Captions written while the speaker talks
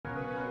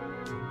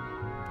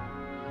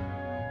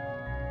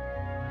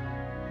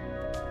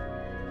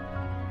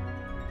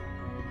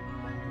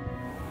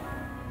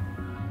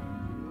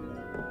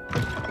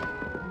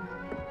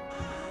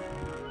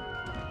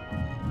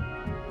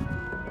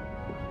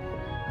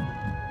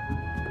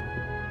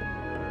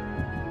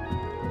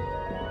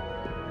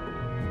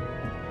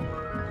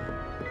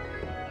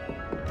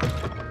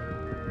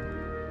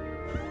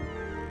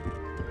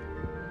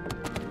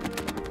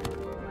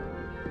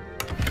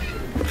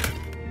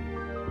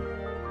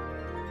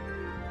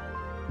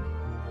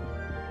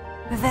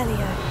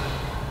Revelio.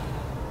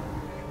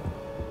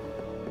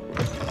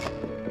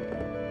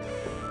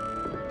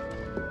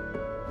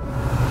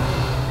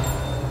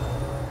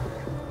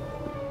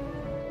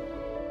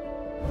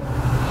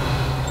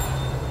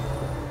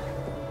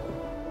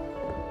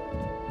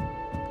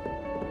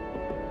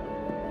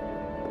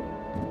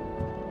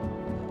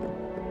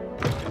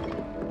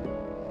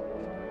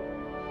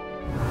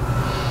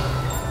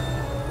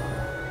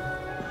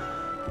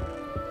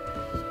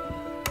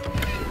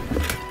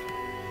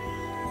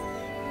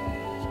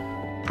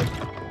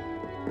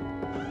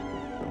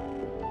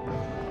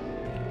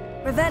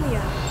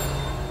 Revelio.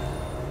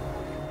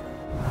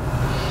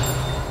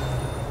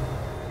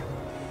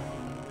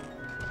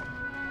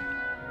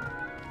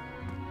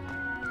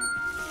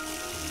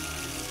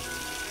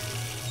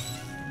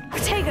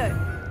 Protego.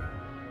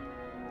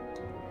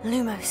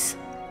 Lumos.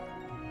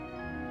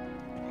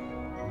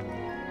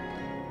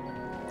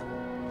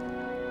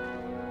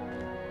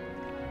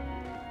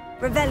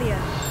 Revelio.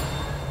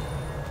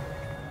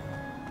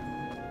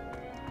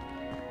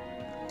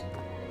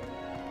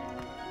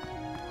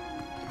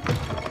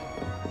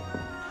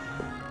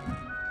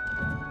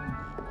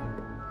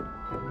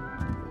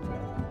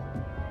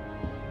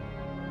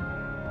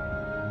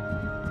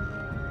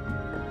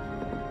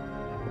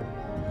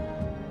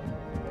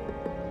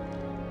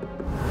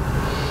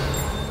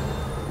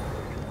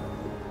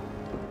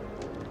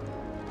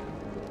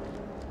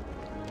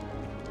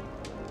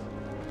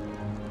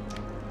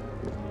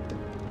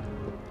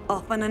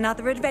 Off on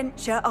another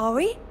adventure, are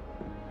we?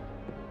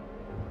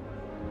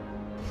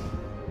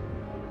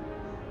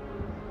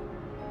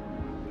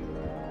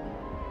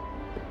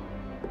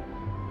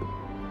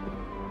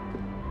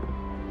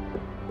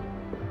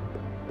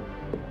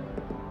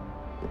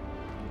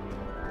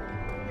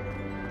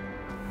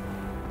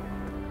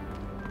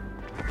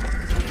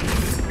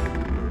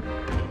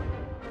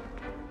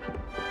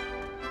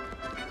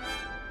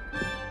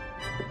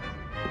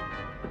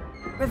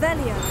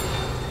 Revelio.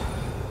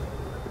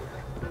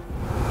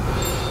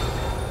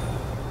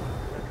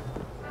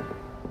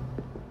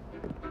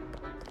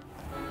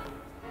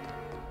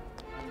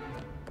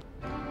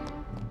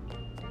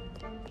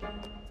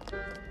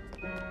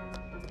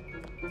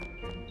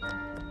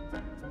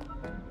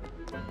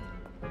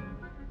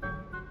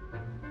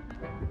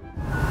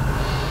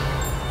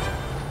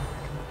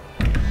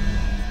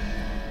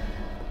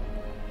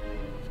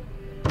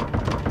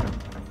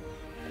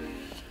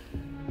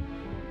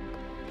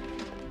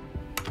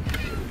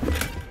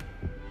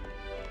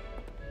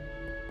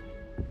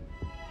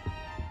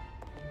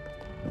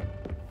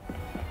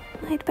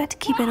 I'd better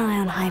keep an eye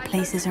on high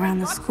places around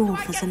the school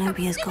for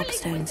Zenobia's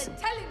gobstones.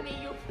 Telling me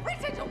you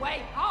frittered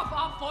away half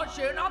our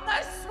fortune on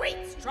the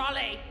sweets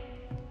trolley.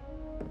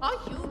 Are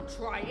you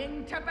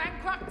trying to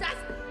bankrupt us?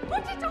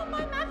 Put it on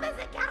my mother's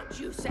account,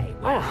 you say.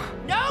 Well,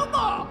 no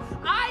more!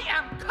 I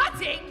am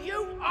cutting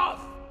you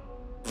off!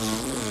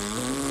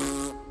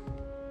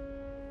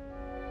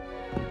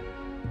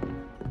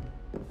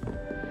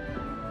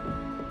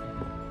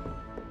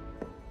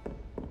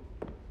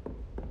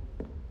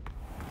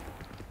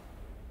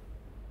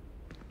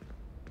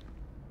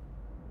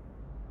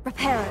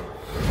 Reparo.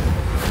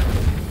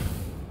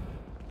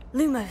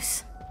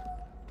 Lumos.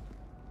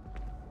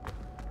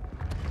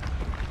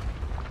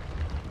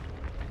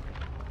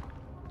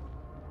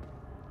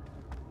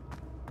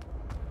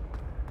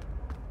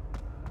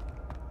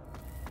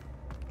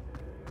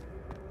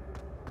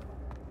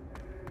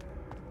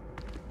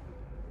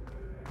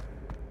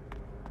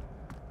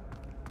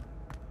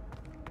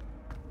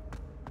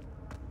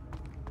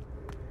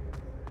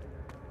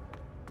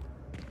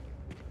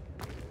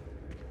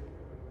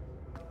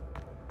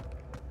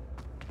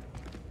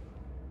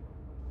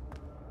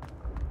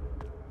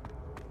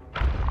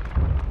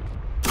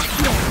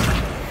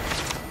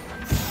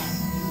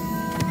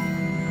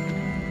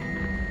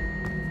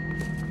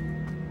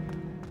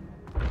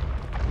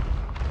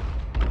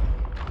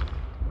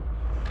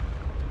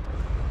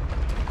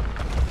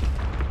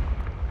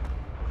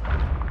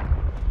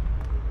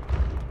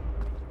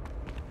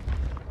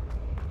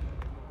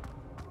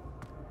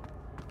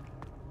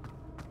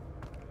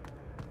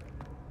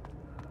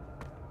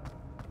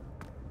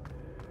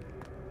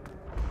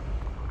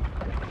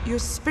 Your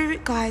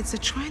spirit guides are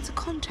trying to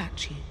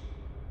contact you.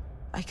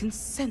 I can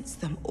sense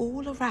them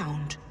all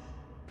around.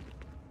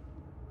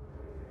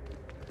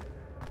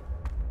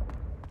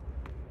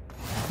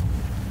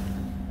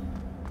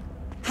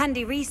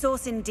 Handy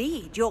resource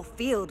indeed, your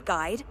field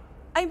guide.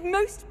 I'm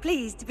most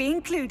pleased to be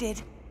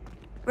included.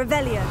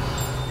 Revelio.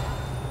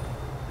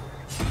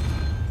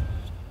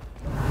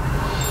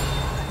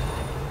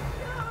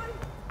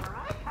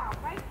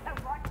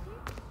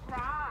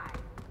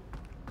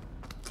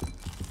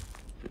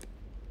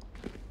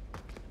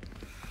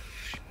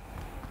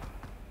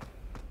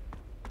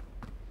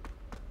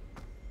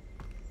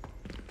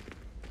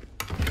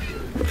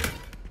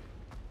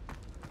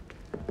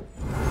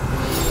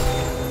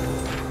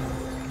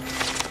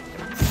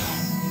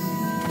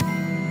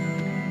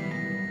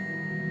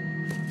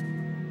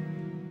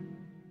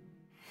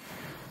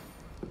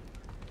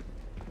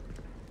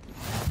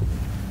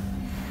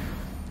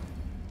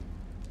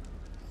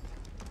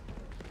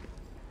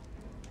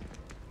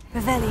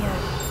 Revelio.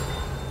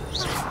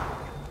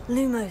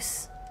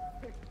 Lumos.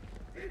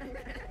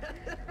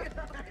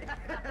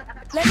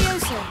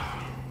 Levioso.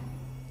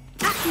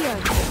 Accio.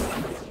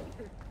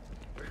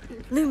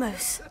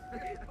 Lumos.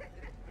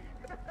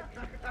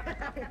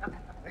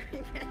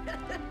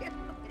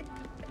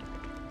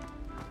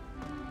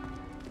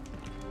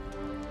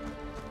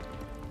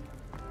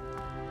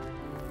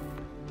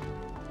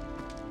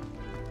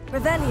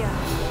 Revelio.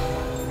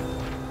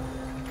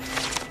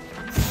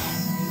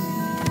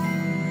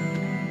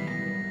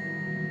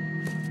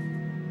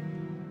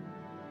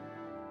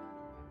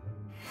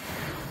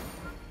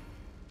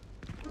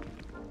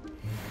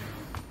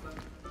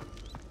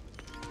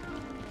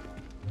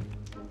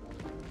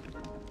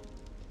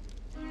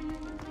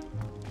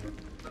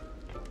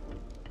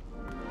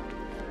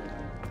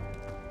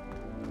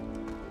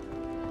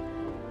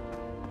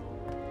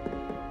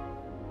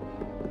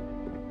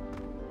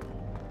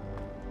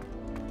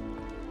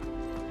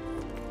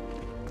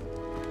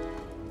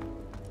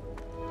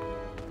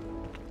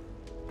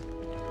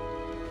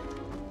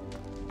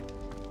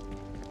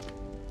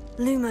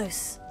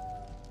 Lumos.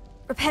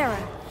 Reparo.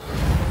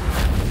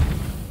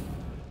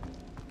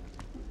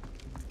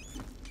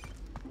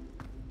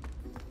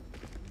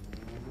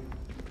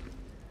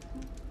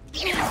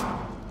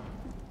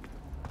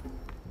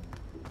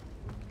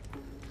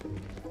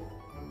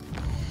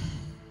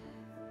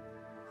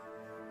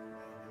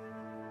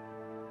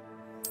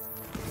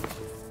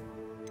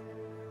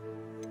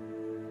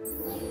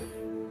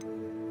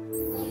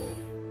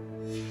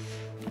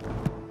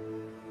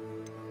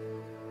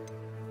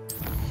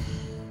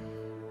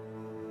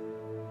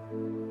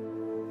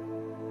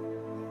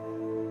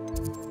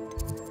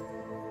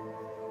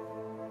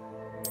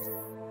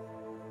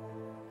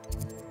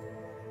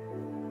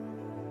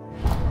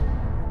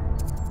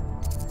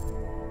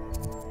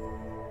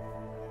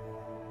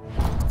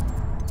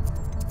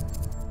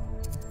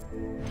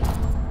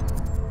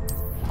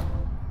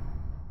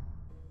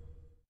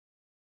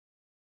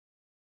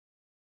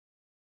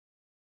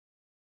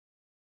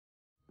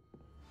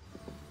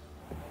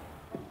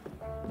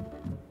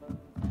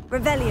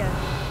 Revelio.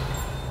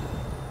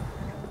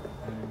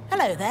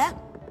 Hello there.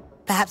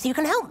 Perhaps you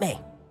can help me.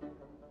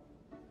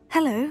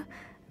 Hello.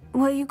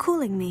 Were you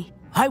calling me?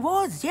 I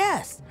was,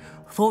 yes.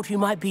 Thought you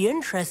might be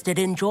interested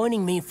in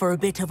joining me for a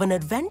bit of an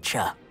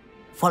adventure.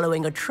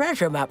 Following a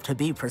treasure map, to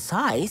be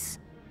precise.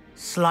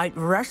 Slight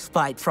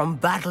respite from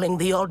battling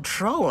the odd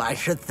troll, I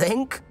should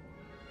think.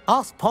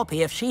 Asked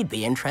Poppy if she'd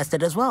be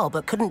interested as well,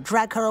 but couldn't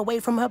drag her away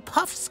from her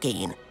puff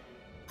skein.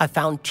 I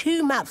found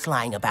 2 maps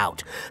lying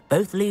about,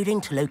 both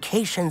leading to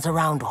locations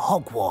around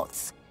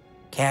Hogwarts.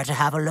 Care to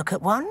have a look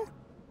at one?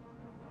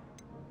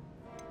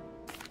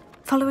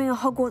 Following a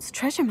Hogwarts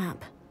treasure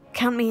map.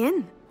 Count me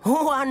in.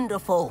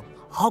 Wonderful.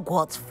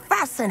 Hogwarts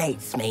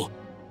fascinates me.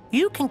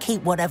 You can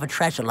keep whatever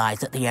treasure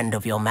lies at the end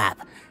of your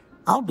map.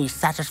 I'll be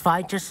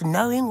satisfied just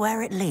knowing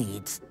where it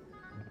leads.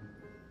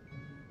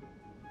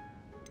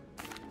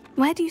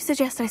 Where do you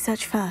suggest I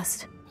search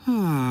first?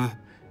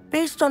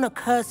 Based on a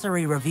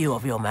cursory review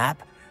of your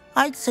map,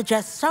 I'd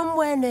suggest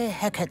somewhere near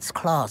Hecat's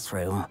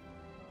classroom.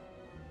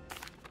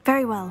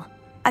 Very well.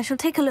 I shall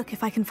take a look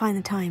if I can find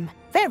the time.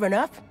 Fair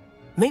enough.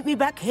 Meet me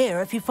back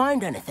here if you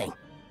find anything.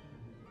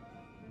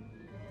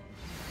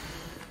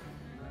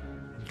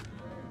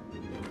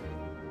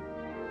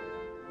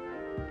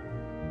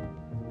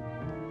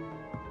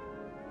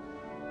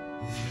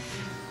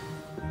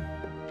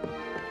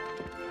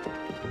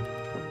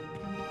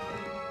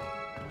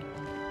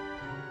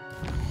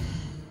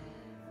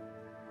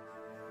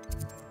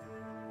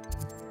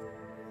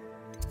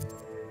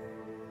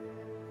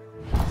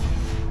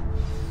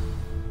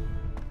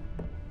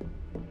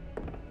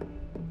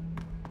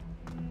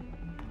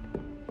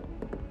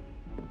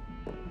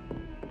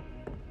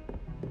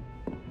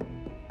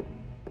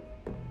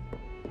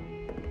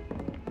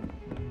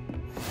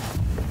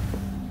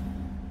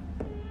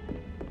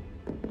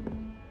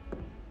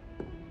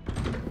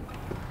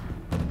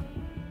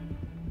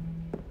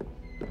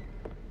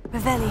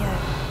 Revelio.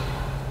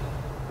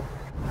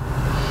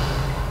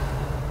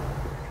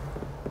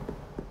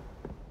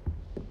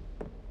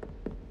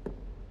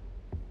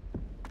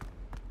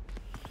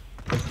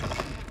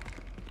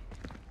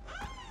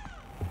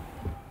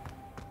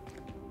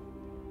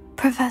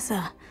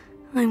 Professor,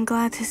 I'm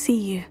glad to see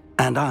you.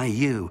 And I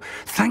you.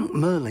 Thank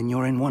Merlin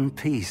you're in one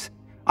piece.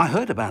 I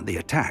heard about the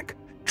attack.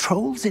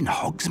 Trolls in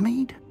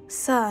Hogsmeade?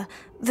 Sir,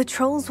 the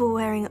trolls were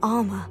wearing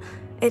armor.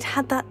 It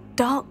had that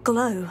dark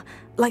glow,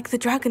 like the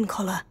dragon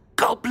collar.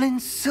 Goblin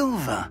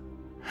silver!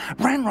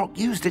 Ranrock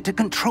used it to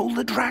control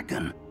the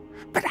dragon.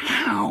 But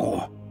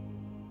how?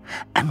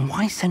 And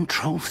why send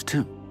trolls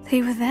too?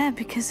 They were there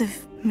because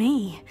of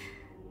me.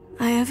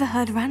 I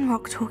overheard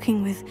Ranrock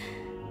talking with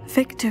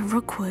Victor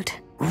Rookwood.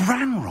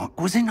 Ranrock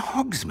was in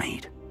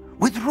Hogsmeade?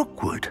 With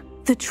Rookwood?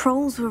 The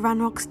trolls were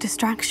Ranrock's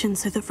distraction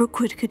so that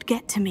Rookwood could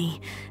get to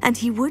me, and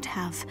he would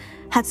have,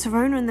 had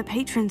Sirona and the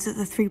patrons at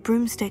the Three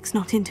Broomsticks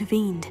not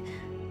intervened.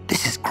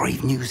 This is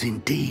grave news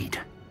indeed.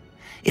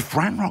 If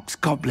Ranrock's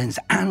goblins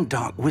and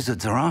dark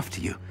wizards are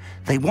after you,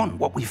 they want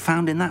what we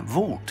found in that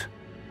vault.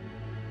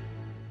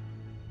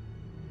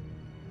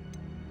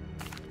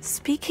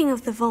 Speaking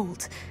of the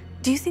vault,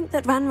 do you think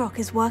that Ranrock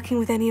is working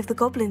with any of the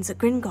goblins at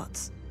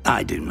Gringotts?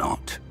 I do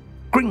not.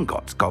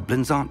 Gringotts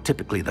goblins aren't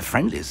typically the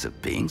friendliest of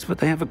beings, but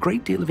they have a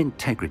great deal of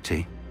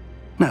integrity.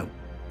 No,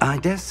 I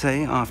dare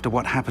say after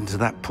what happened to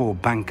that poor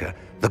banker,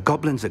 the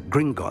goblins at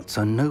Gringotts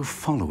are no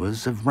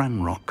followers of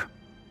Ranrock.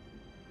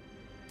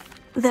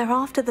 They're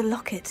after the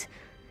locket.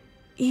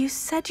 You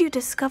said you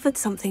discovered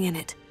something in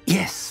it.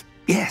 Yes.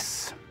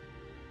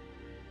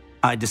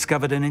 I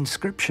discovered an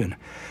inscription.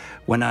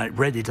 When I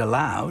read it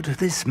aloud,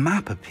 this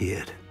map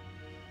appeared.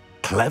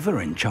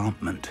 Clever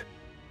enchantment.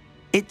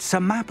 It's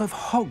a map of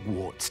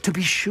Hogwarts, to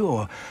be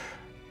sure,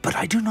 but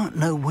I do not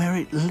know where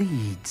it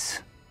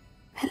leads.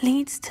 It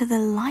leads to the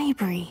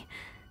library.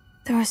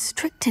 The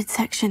restricted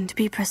section, to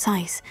be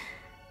precise,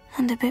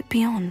 and a bit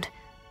beyond.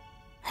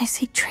 I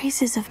see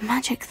traces of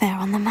magic there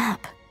on the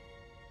map.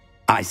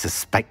 I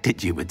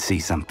suspected you would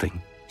see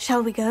something.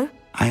 Shall we go?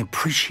 I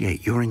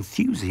appreciate your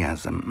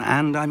enthusiasm,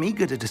 and I'm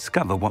eager to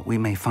discover what we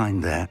may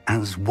find there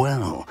as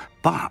well.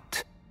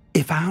 But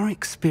if our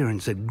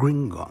experience at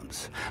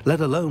Gringotts,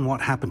 let alone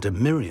what happened to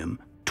Miriam,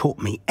 taught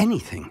me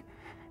anything,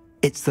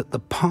 it's that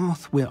the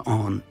path we're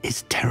on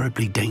is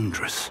terribly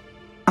dangerous.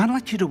 I'd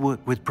like you to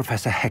work with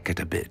Professor Hecat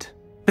a bit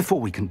before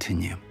we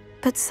continue.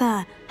 But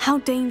sir, how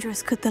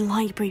dangerous could the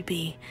library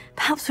be?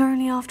 Perhaps we're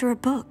only after a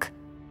book.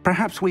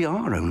 Perhaps we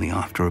are only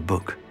after a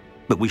book,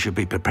 but we should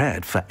be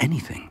prepared for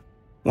anything.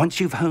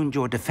 Once you've honed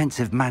your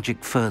defensive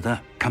magic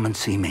further, come and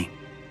see me.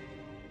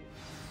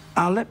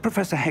 I'll let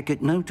Professor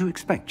Hecat know to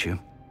expect you.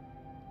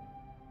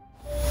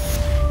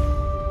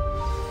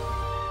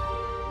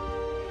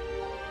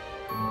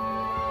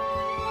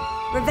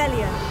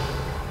 Revelio.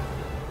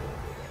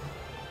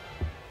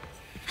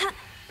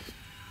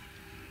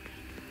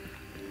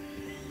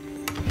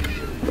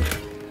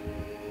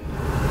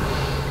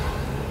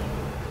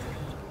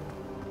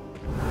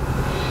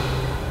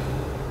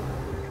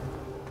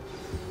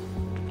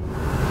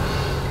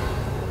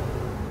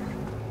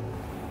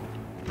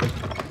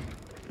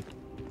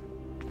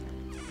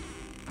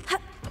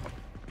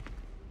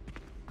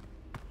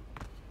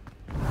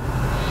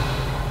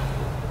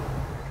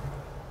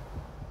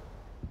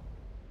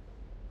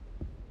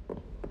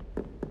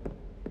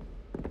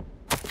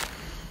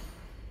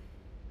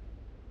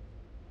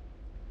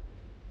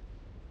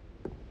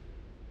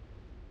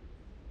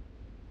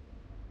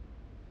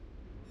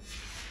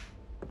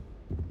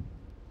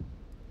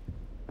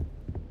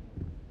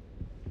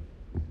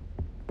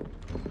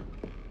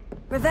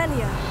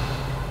 Revelio.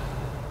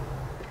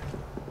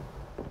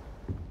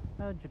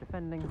 Heard you're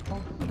defending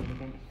falsely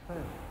against foes.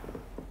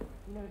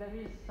 You know, there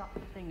is such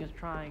a thing as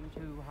trying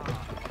too hard.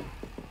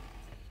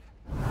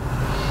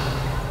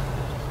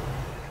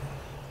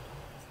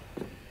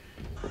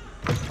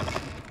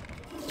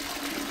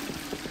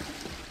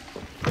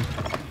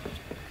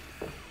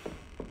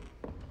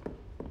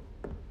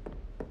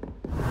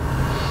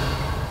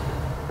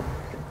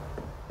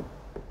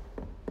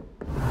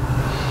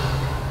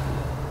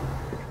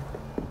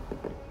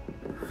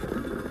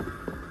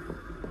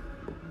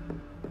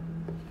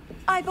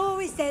 I've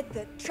always said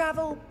that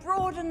travel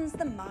broadens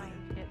the mind.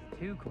 It's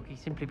too cocky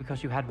simply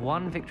because you had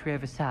one victory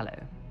over Sallow.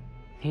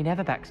 He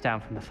never backs down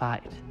from the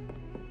fight.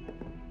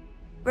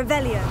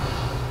 Revelio.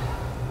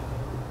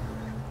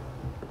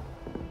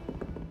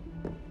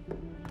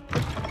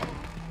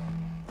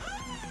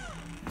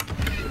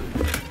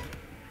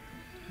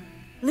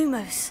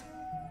 Lumos.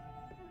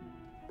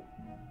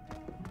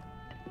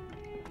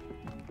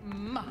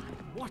 My,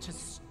 what a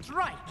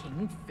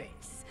striking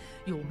face.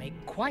 You'll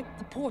make quite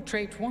the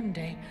portrait one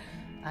day.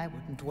 I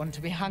wouldn't want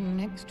to be hung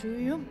next to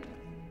you.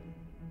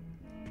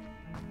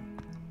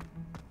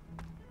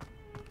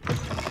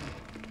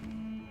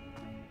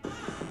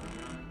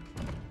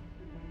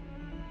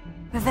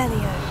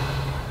 Revelio.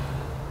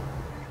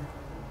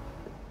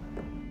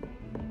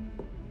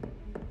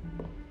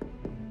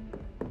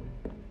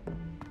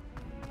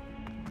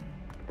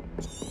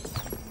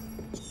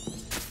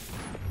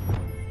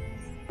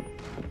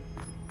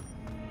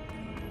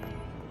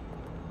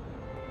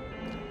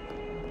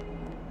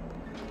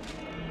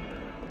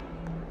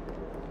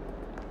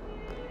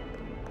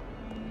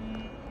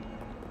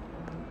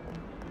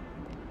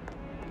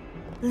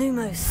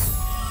 Lumos.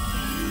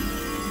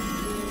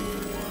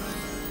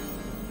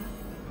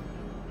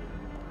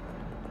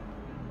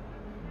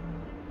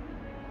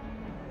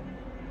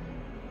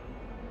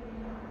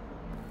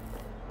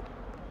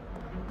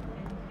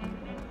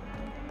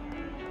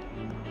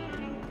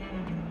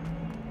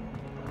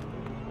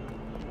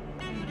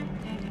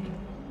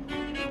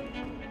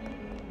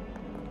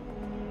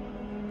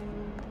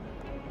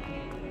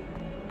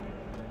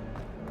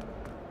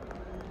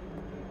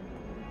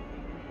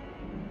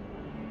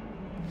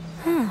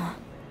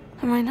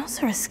 A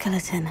rhinoceros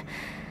skeleton.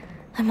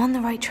 I'm on the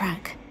right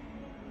track.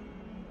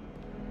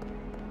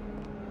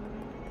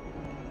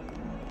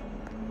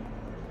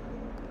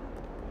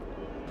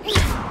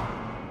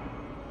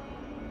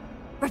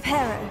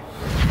 Reparo.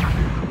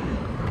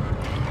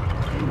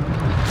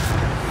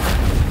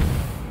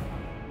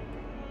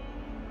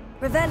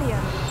 Revelio.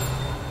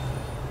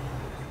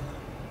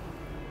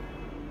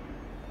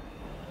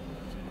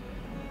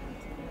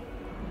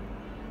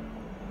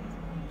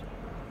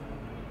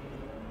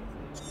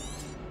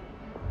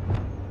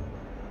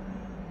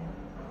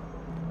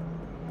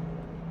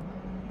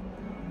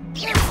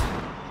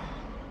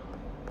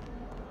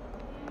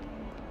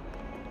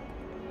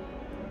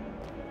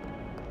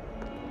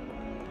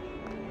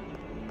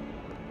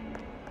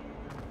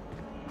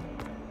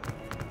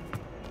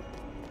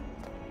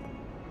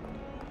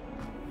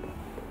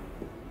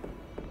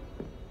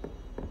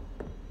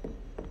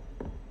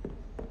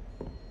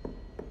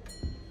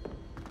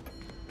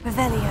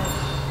 Revelio.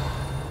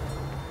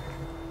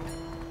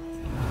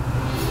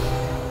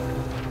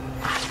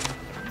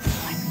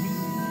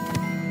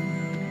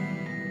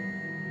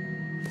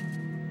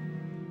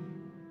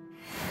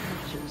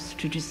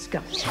 To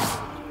discuss.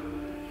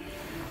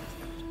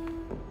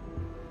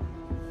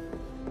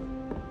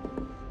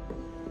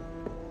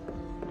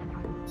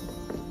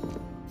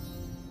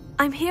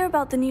 I'm here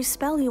about the new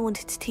spell you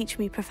wanted to teach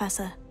me,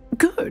 Professor.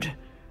 Good.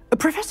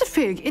 Professor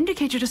Fig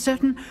indicated a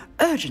certain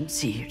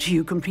urgency to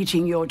you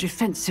completing your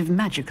defensive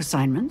magic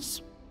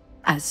assignments.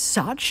 As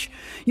such,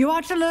 you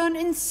are to learn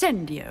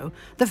Incendio,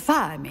 the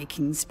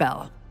fire-making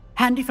spell,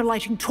 handy for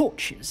lighting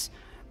torches,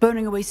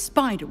 burning away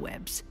spider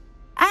webs,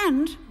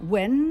 and,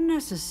 when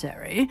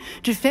necessary,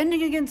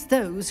 defending against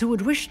those who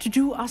would wish to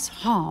do us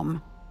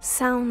harm.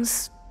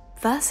 Sounds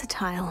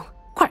versatile.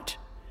 Quite.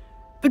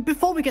 But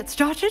before we get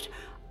started,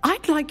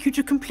 I'd like you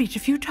to complete a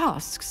few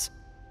tasks.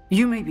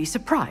 You may be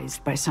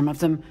surprised by some of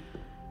them.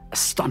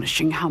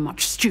 Astonishing how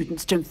much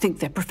students don't think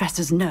their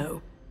professors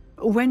know.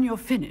 When you're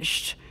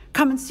finished,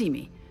 come and see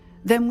me.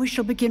 Then we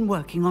shall begin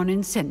working on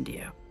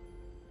Incendio.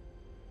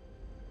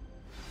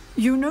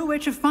 You know where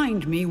to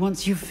find me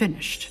once you've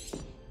finished.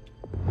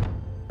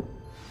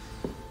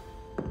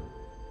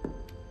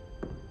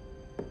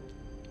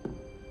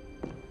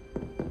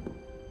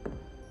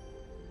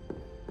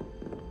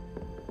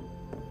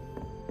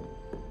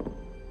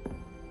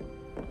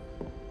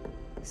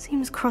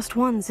 Seems Crossed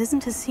Wands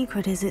isn't as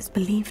secret as it's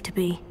believed to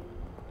be.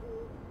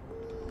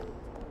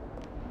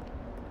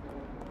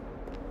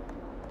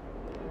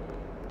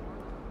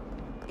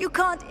 You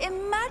can't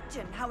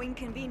imagine how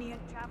inconvenient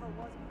travel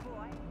was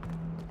before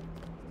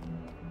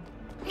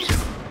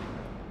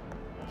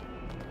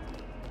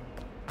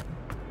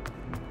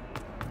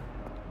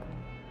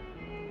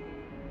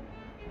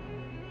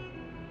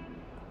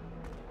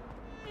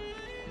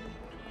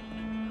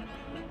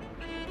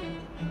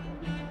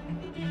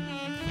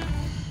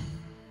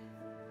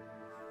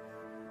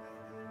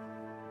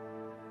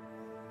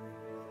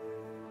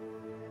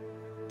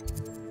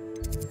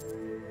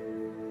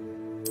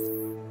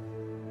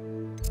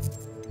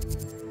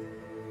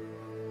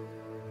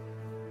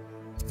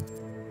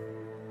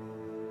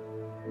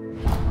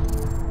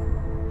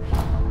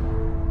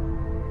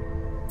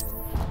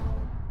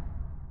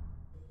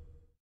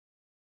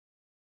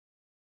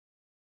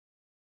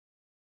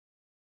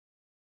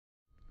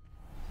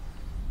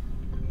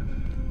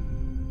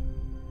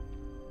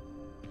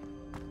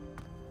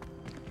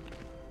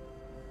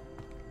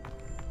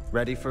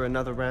Ready for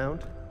another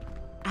round?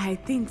 I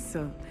think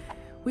so.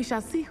 We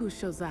shall see who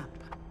shows up.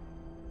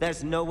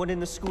 There's no one in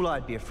the school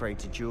I'd be afraid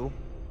to duel.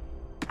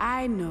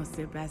 I know,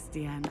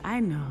 Sebastian, I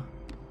know.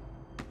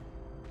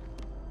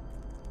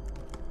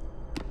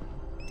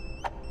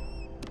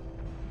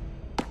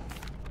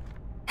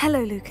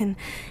 Hello, Lucan.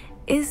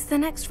 Is the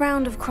next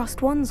round of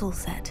Crossed Wands all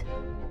set?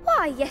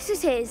 Why, yes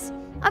it is.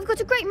 I've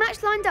got a great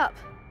match lined up.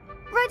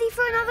 Ready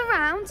for another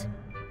round?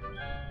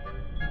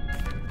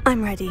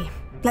 I'm ready.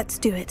 Let's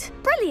do it.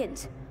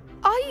 Brilliant.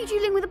 Are you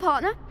dueling with a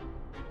partner?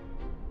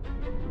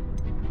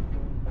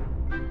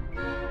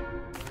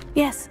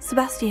 Yes,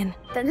 Sebastian.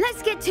 Then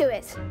let's get to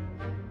it.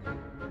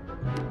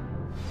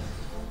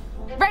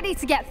 Ready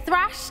to get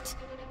thrashed?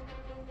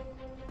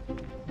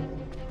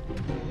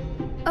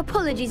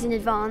 Apologies in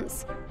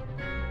advance.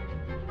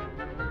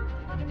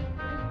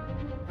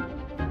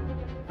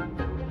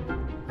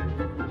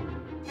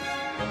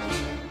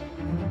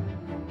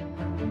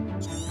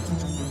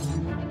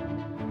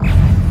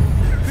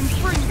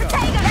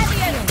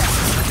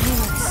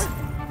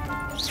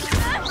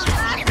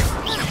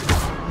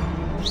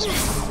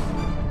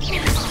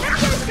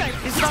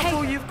 Is that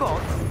all you've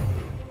got?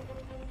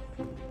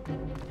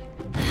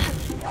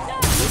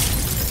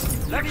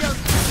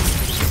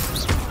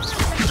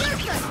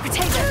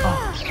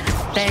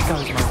 Oh, there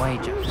goes my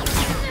wager.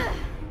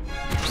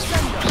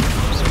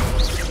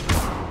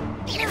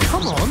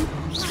 Come on.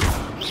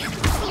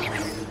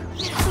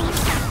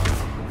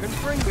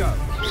 Confringo.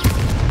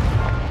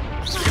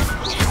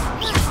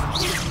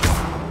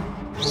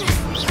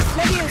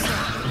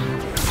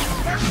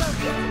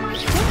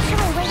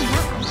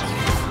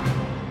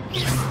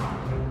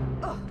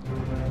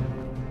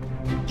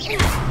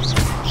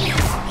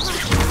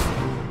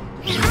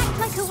 Act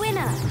like a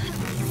winner.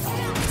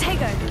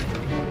 Tego.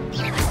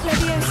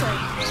 Levioso.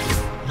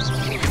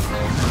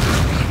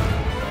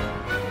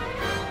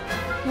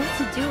 What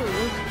to do?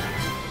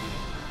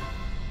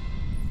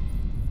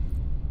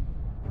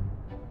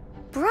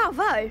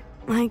 Bravo!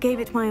 I gave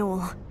it my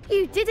all.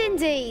 You did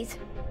indeed.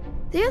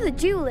 The other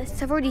duelists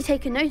have already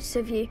taken notice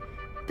of you,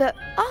 but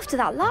after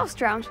that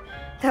last round,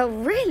 they'll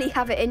really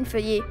have it in for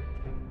you.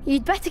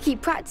 You'd better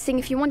keep practicing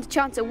if you want a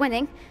chance at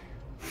winning,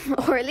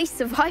 or at least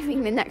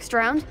surviving the next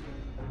round.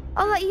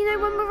 I'll let you know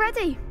when we're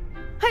ready.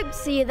 Hope to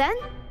see you then.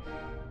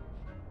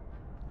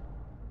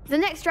 The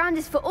next round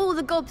is for all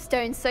the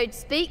gobstones, so to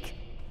speak.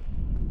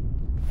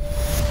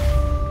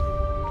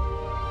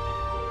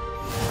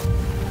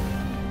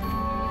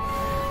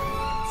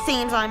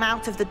 Seems I'm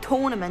out of the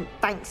tournament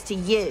thanks to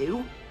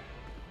you.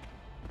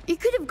 You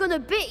could have gone a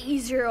bit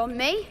easier on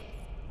me.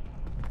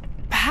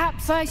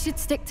 Perhaps I should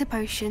stick to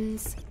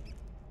potions.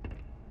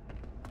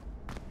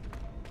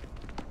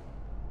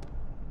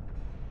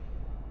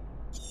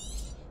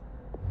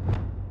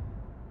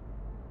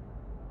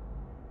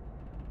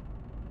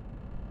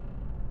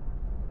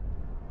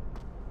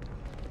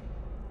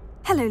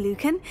 Hello,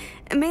 Lucan.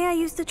 May I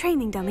use the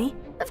training dummy?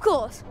 Of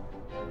course.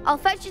 I'll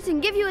fetch it and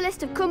give you a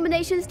list of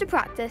combinations to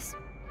practice.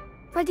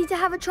 Ready to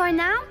have a try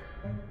now?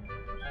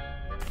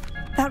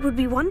 That would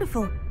be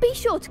wonderful. Be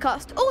sure to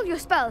cast all your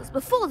spells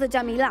before the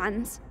dummy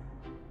lands.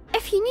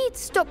 If you need to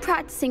stop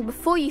practicing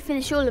before you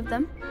finish all of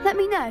them, let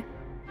me know.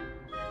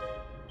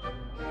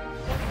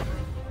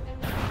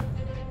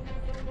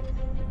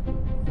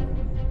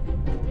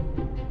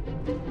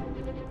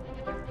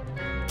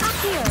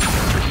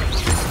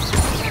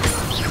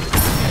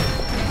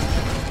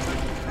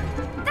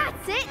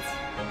 That's it!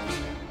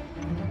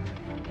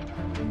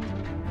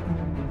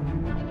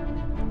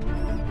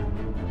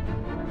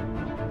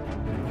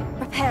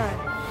 Reparo.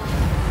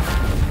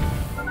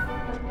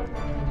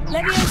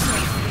 Leviosa.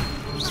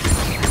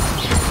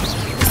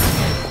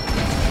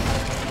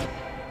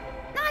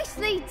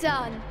 Nicely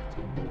done!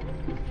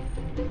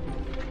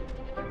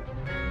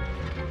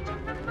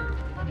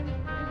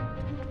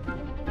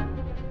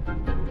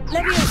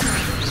 Leviosa.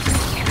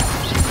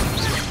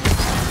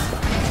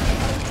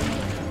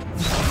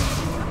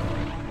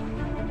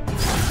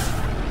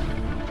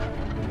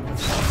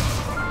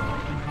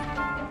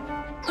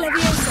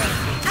 Leviosa.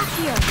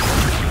 Accio.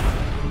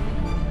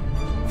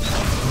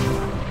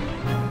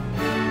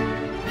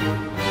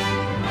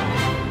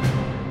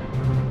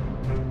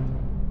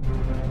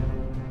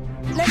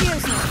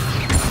 Leviosa.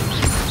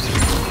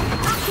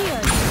 Accio.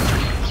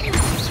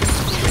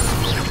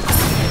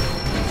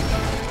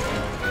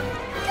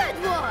 Good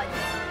one!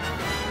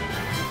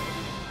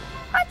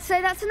 I'd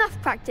say that's enough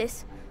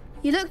practice.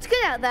 You looked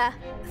good out there.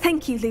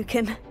 Thank you,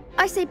 Lucan.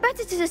 I say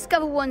better to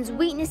discover one's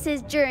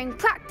weaknesses during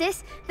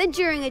practice than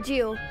during a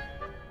duel.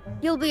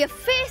 You'll be a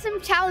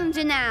fearsome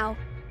challenger now.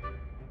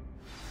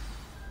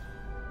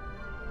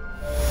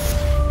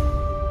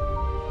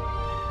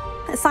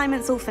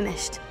 Assignment's all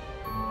finished.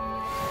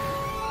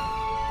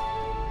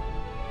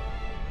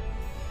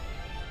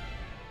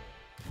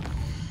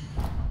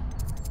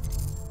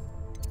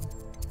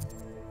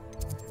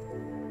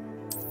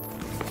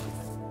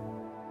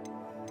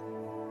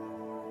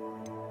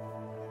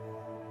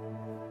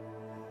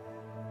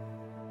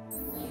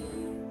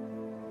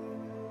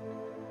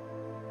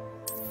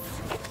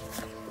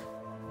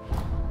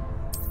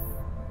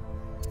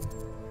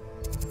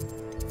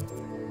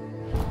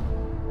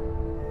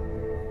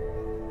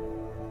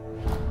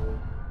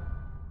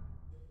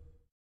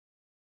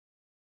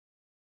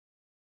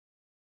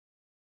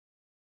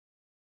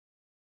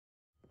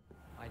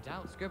 I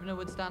doubt Scribner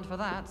would stand for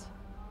that.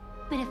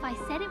 But if I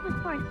said it was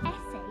for an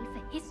essay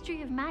for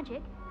history of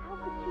magic, how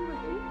could she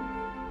refuse?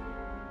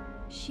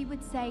 She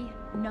would say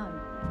no.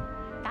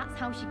 That's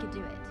how she could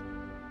do it.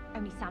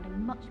 Only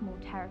sounding much more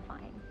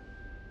terrifying.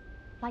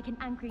 Like an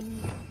angry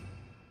needle.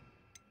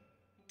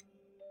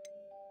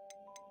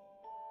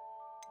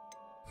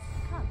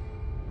 Come.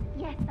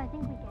 Yes, I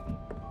think we get it.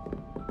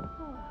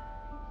 Oh,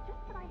 it's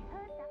just that I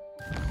heard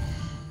that.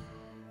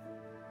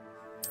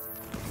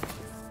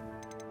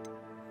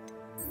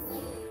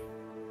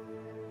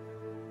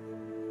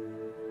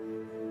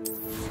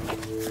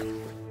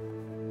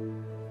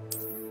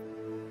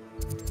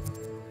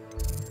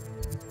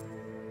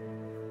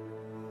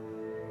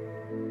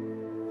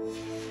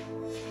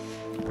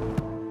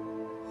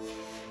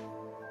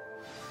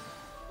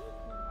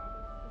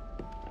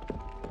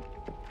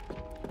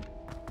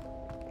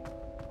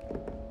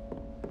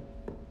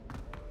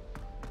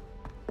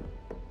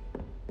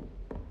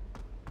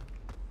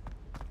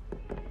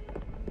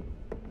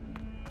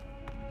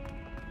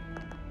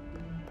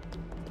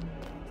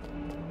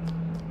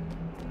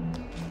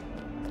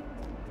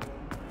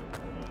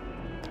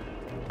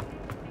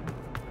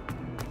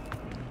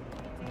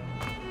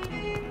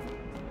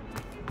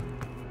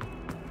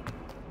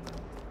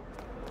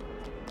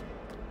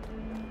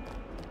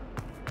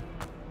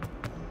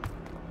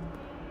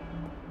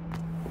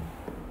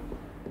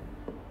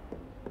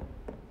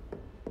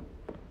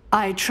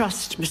 I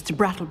trust Mr.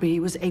 Brattleby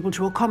was able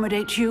to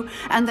accommodate you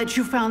and that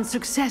you found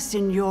success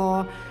in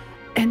your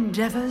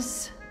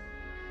endeavors.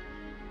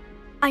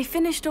 I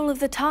finished all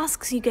of the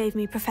tasks you gave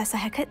me, Professor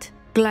Hecat.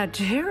 Glad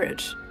to hear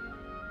it.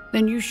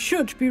 Then you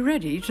should be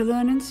ready to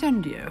learn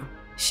Incendio.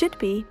 Should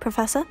be,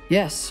 Professor?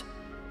 Yes.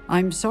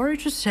 I'm sorry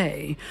to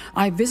say,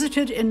 I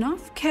visited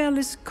enough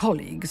careless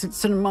colleagues at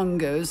St.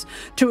 Mungo's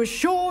to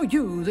assure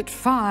you that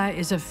fire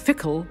is a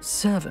fickle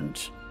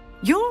servant.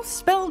 Your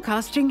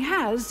spellcasting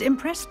has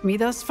impressed me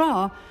thus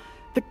far,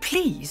 but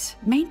please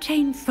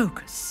maintain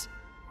focus.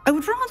 I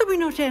would rather we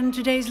not end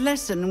today's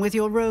lesson with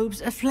your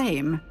robes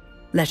aflame.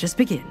 Let us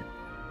begin.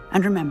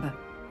 And remember,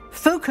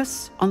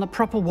 focus on the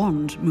proper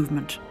wand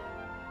movement.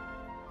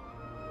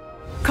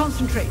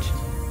 Concentrate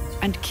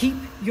and keep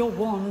your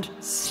wand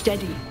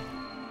steady.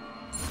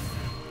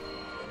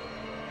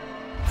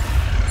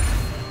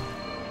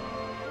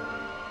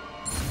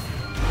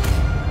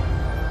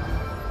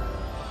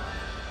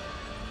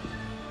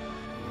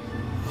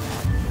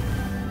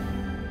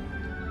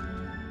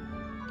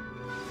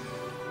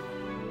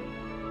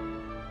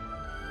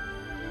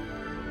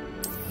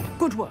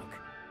 Good work.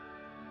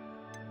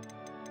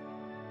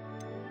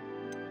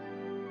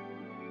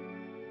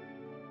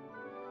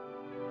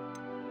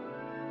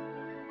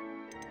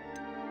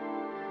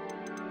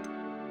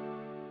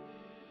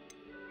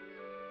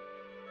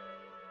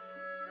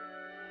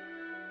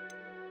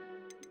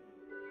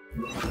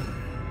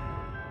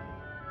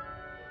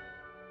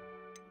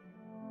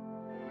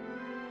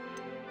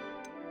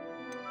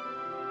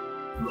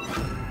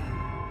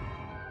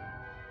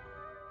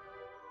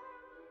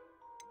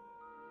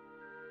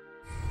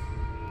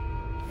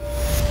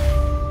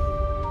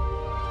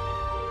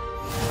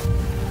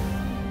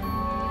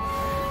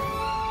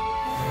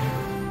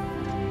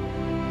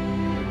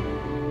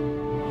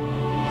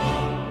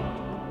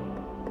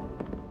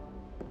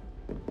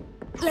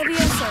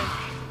 Levioso.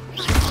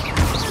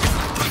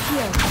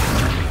 Here.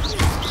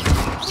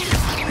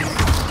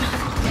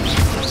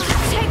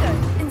 Tego.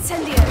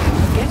 Incendio.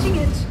 Getting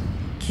it.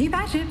 Keep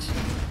at it.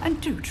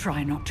 And do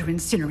try not to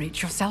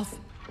incinerate yourself.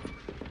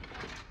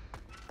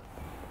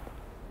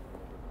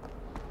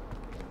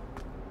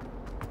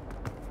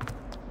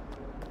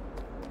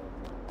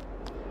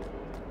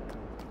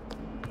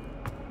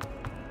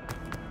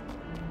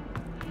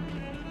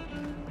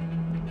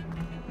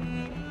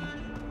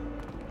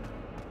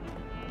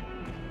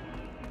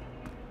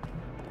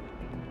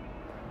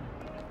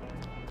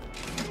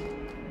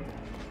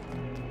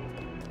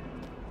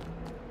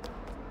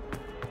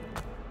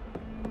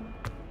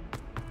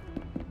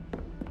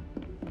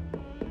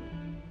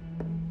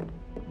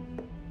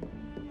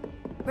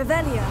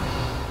 Revelio.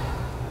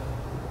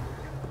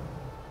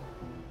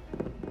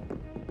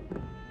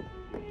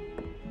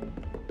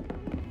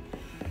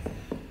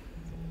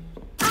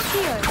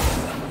 Accio.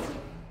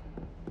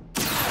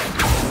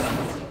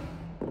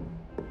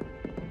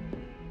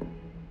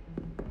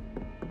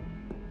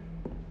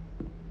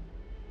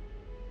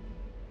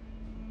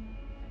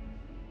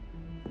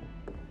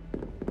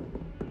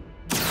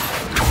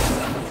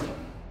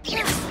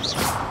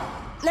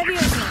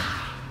 Levioso.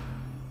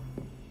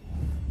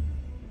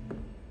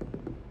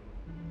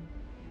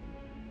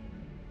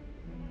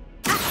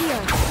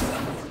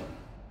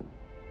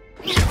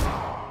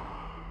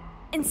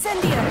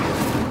 Incendio!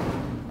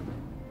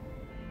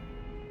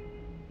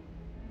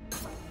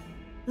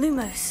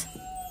 Lumos.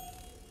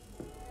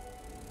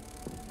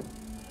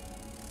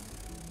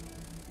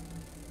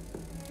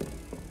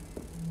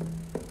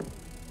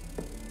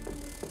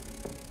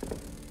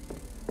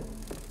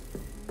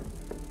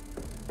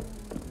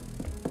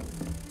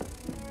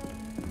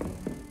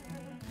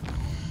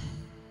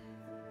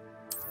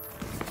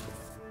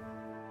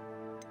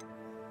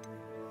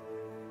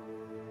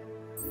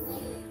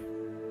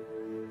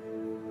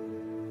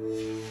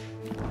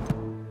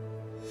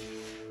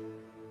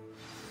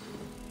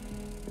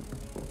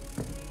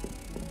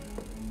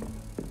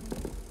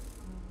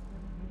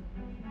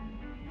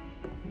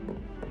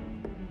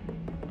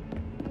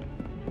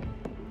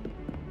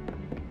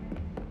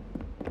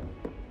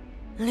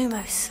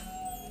 Lumos.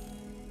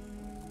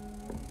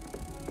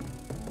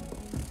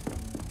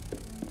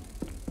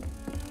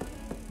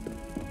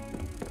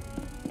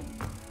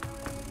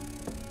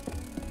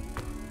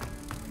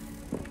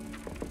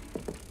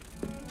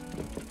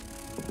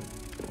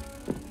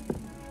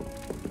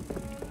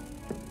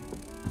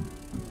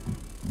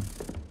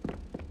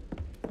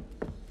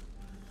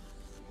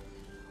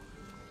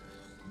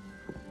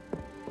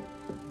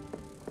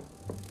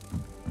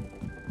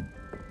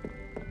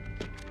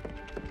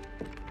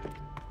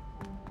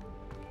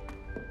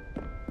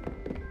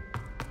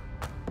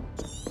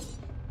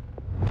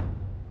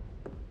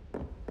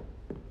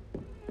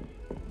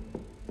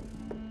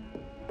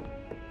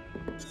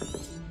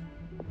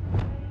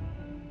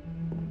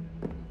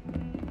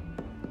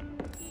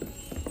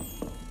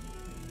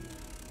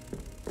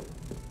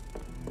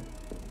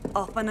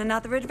 Off on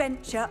another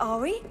adventure, are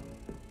we?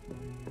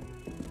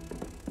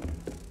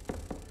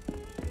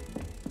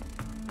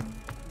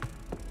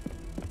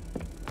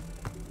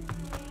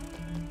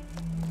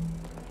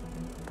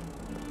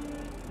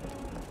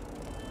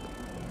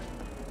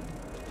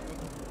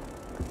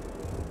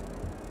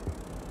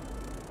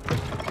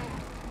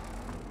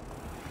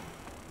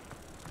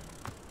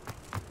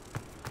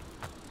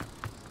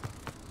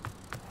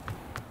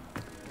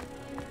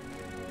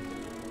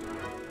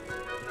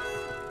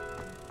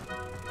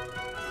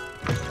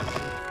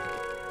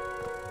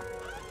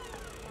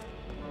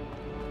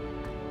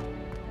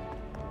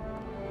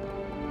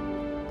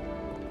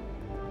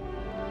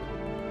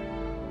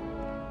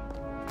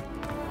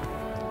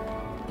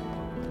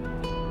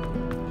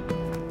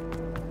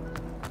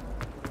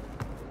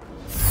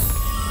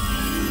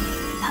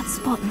 That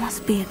spot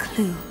must be a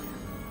clue.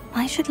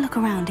 I should look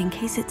around in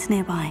case it's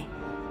nearby.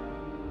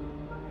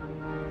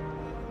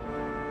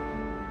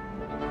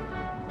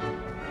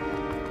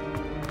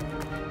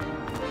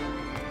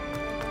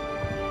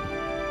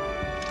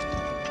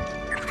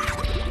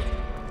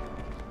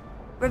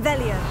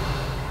 Revelio.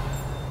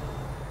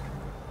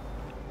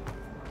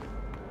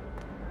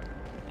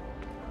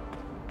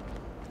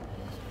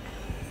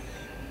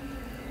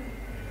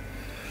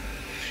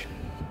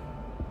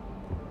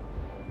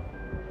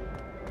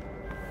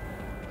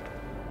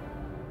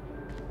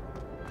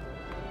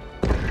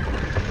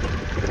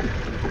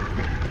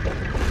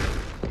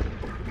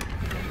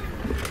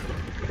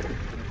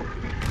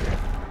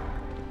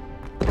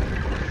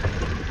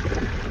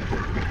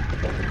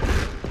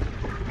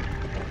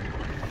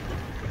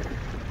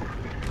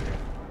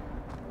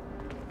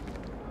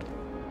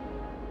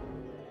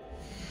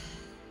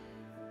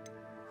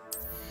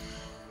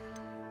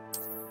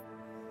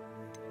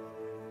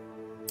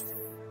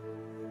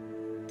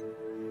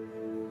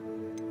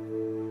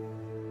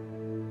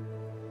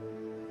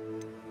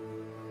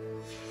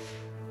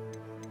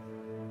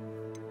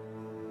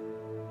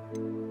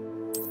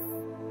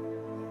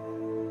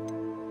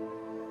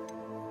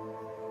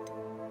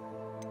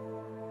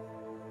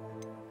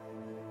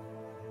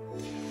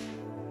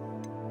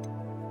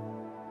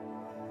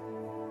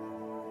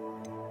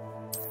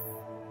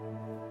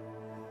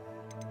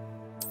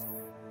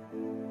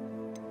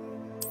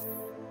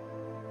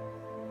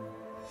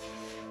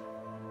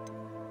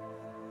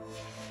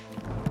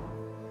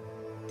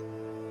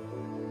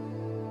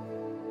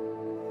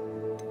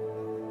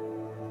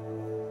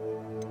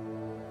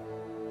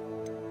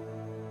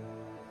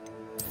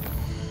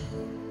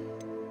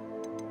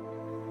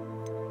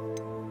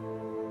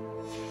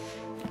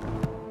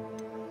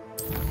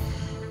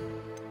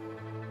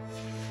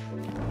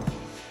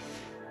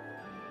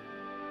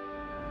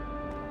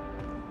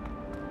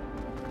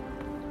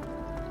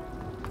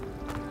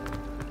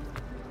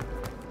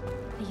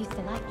 used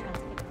to like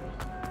transfiguration.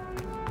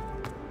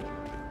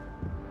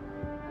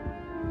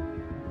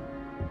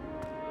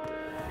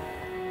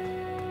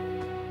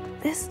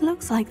 This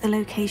looks like the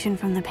location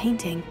from the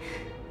painting.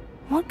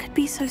 What could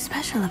be so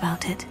special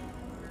about it?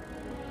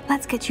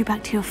 Let's get you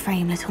back to your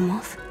frame, little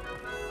moth.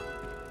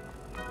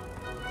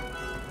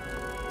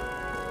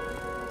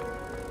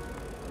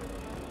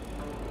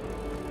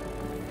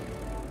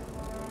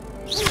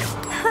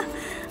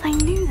 I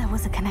knew there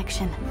was a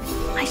connection.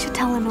 I should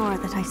tell Lenora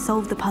that I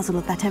solved the puzzle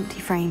of that empty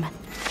frame.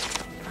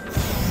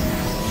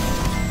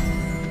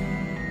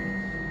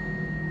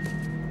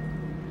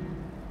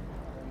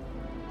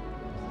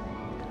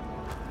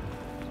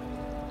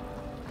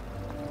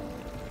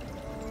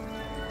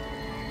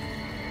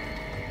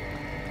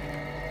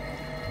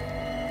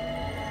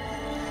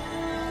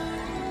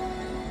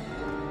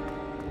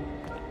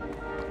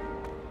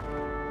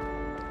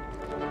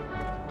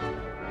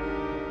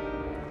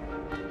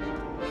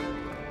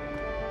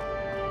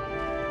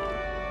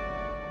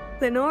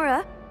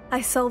 Lenora, I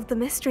solved the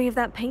mystery of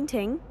that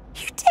painting.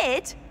 You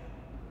did?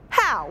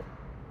 How?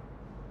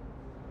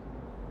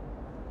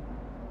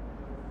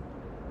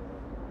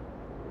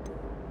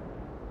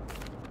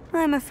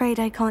 I'm afraid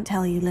I can't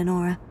tell you,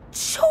 Lenora.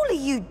 Surely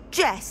you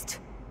jest.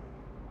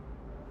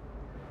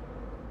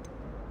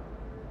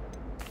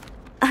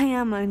 I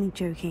am only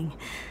joking.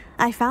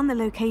 I found the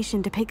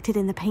location depicted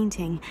in the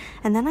painting,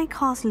 and then I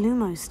cast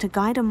Lumos to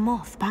guide a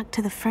moth back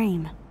to the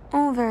frame.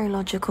 All very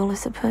logical, I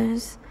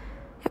suppose.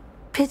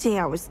 Pity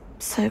I was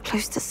so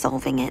close to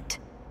solving it.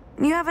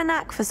 You have a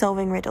knack for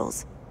solving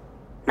riddles.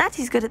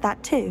 Natty's good at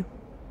that too.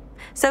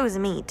 So is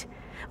Amit,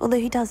 although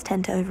he does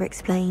tend to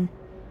over-explain.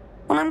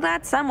 Well, I'm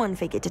glad someone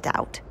figured it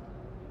out.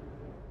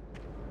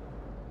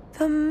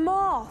 The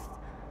moth!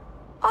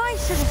 I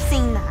should have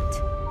seen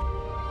that.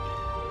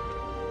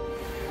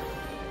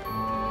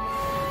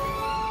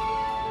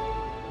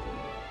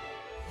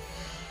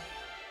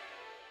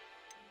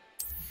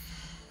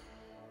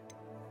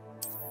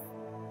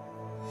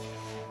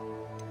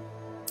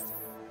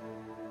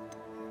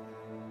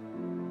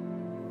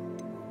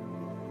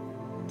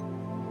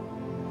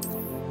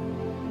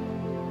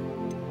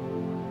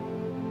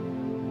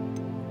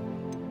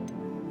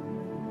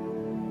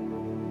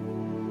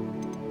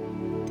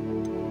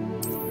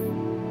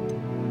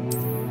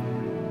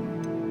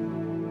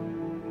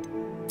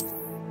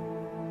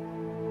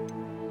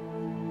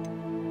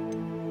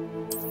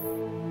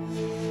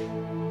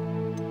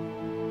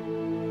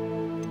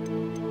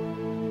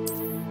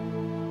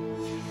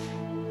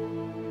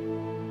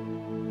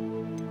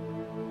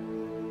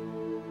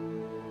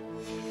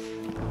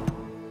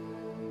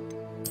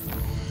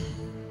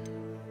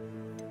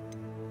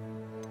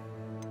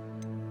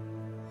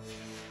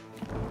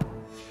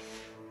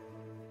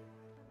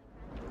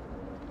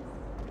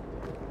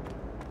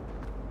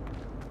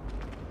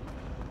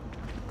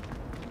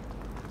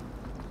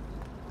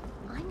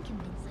 I'm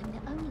convinced I'm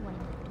the only one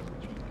in the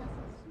dormitory who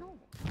doesn't snore.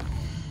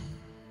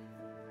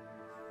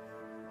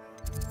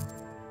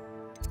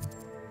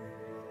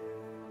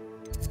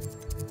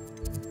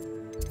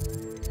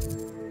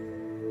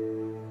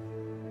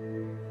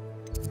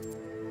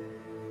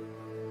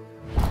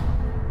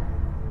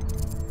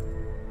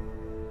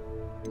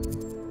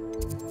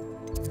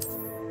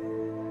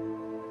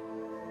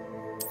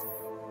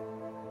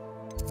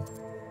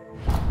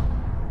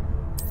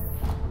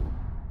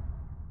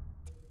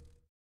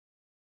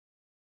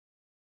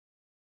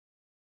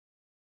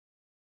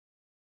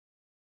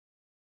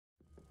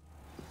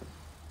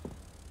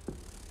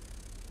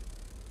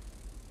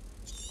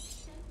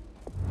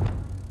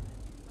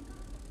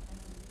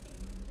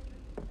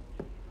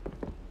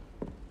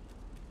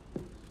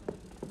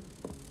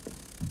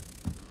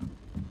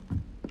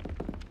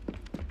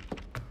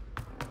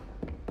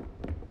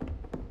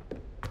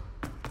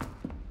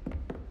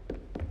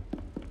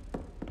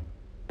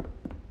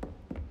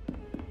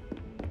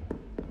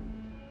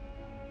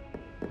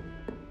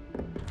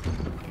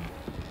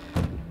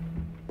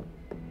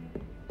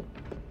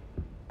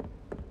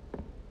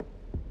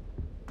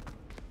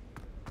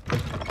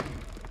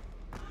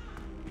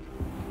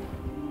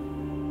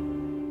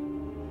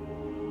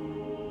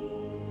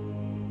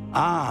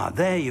 Ah,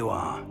 there you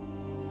are.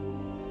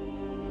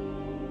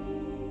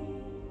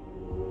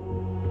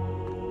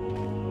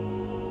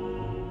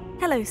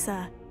 Hello,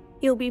 sir.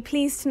 You'll be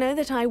pleased to know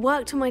that I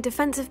worked on my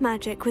defensive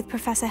magic with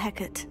Professor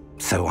Hecat.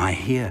 So I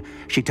hear.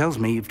 She tells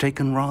me you've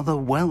taken rather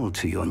well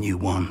to your new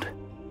wand.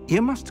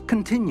 You must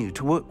continue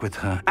to work with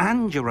her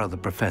and your other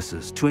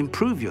professors to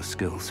improve your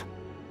skills.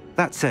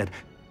 That said,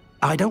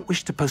 I don't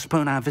wish to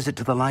postpone our visit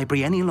to the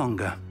library any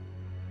longer.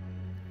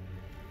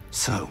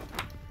 So,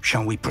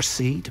 shall we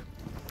proceed?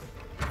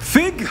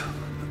 Fig!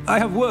 I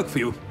have work for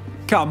you.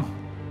 Come.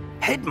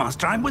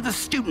 Headmaster, I'm with a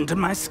student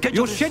and my schedule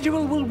Your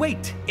schedule will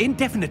wait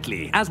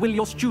indefinitely, as will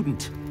your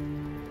student.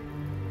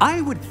 I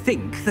would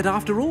think that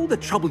after all the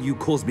trouble you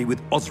caused me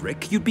with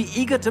Osric, you'd be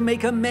eager to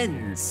make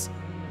amends.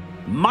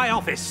 My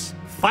office,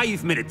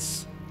 5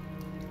 minutes.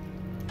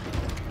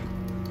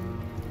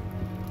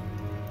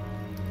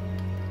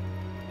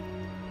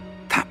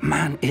 That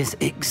man is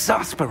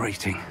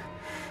exasperating.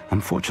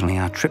 Unfortunately,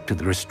 our trip to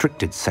the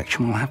restricted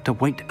section will have to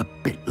wait a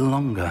bit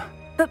longer.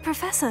 But,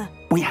 Professor...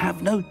 We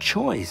have no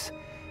choice.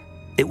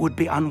 It would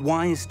be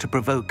unwise to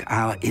provoke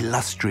our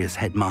illustrious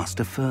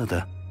headmaster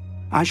further.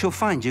 I shall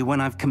find you when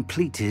I've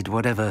completed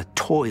whatever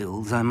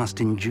toils I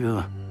must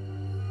endure.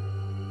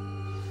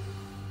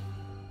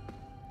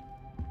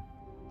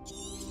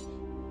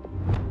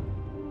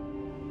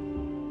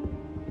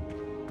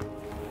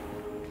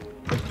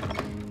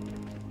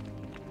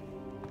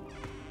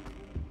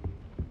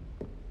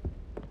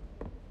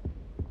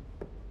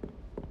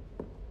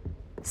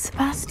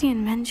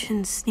 Sebastian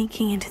mentioned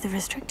sneaking into the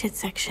restricted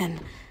section.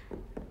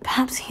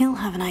 Perhaps he'll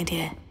have an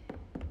idea.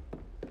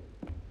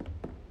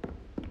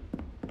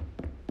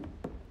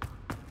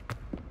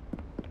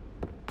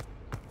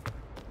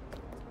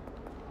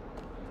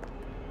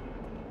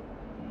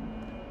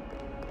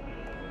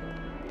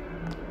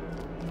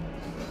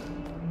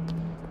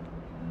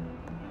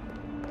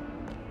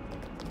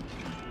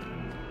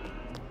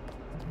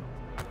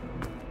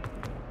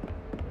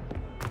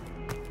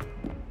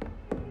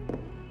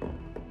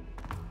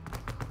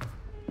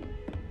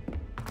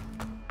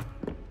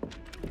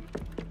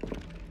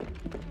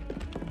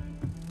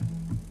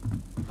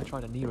 I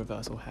tried a knee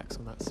reversal hex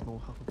on that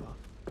small Hufflepuff.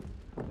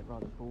 Found it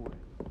rather boring.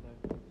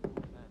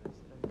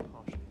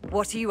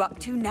 What are you up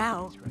to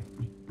now?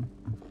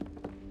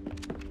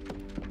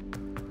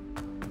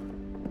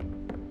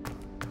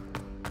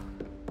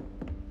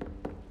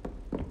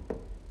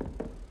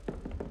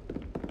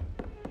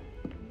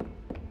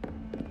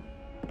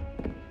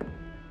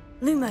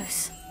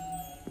 Lumos.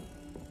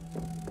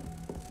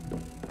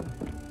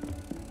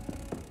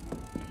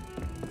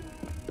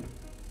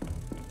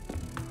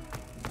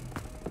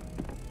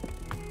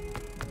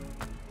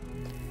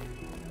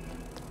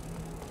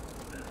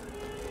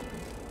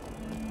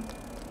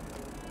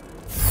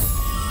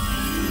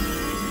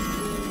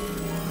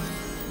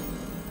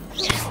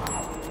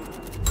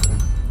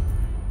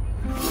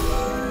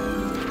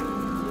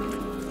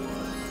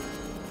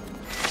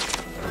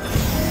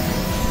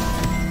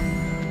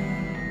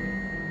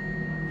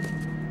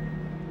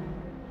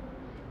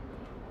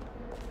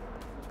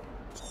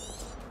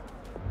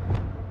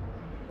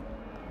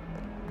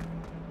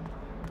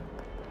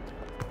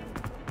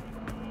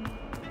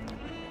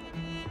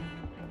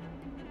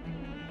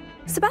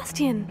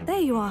 Sebastian, there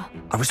you are.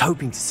 I was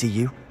hoping to see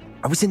you.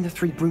 I was in the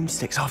Three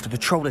Broomsticks after the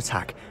troll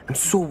attack and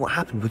saw what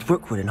happened with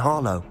Rookwood and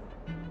Harlow.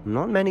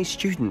 Not many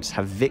students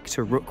have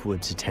Victor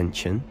Rookwood's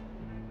attention.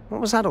 What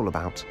was that all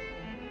about?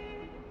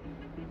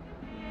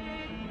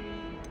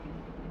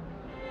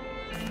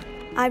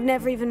 I've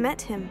never even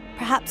met him.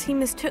 Perhaps he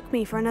mistook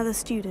me for another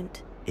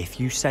student. If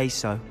you say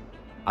so.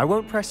 I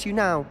won't press you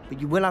now, but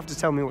you will have to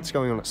tell me what's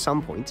going on at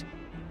some point.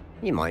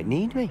 You might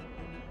need me.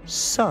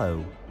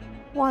 So,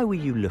 why were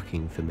you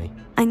looking for me?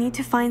 I need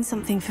to find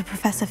something for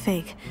Professor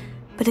Fig,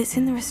 but it's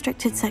in the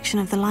restricted section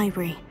of the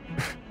library.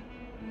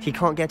 He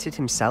can't get it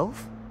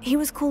himself? He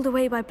was called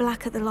away by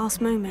Black at the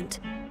last moment.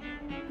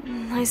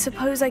 I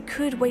suppose I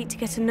could wait to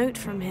get a note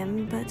from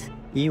him, but...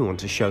 You want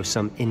to show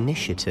some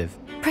initiative.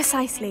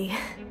 Precisely.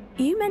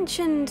 You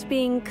mentioned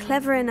being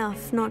clever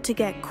enough not to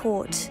get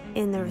caught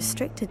in the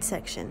restricted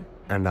section.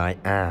 And I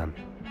am.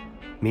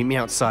 Meet me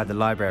outside the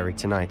library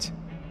tonight,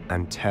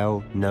 and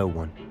tell no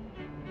one.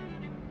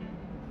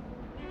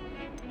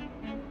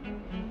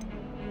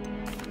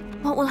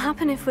 What will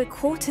happen if we're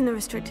caught in the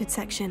restricted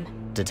section?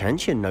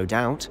 Detention, no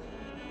doubt.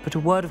 But a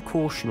word of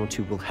caution or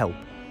two will help.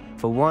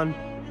 For one,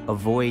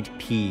 avoid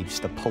Peeves,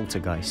 the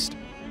poltergeist.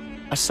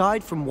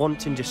 Aside from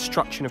wanton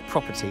destruction of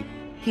property,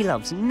 he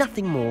loves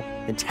nothing more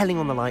than telling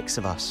on the likes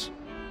of us.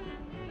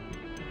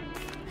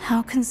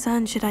 How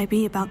concerned should I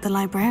be about the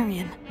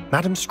librarian?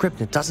 Madam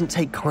Scribner doesn't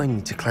take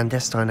kindly to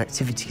clandestine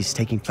activities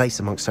taking place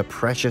amongst her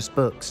precious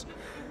books,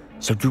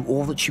 so do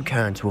all that you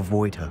can to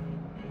avoid her.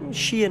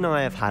 She and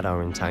I have had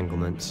our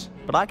entanglements,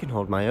 but I can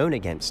hold my own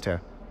against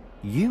her.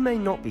 You may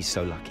not be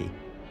so lucky.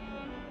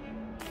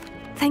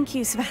 Thank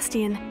you,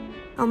 Sebastian.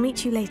 I'll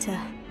meet you later.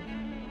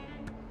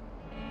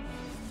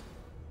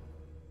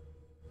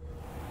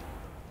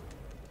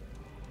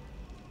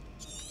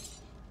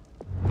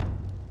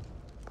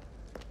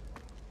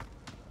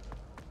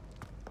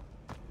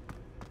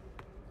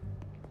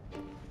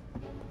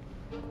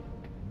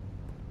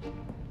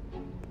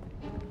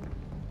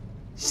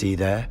 See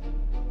there?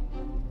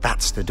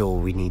 That's the door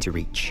we need to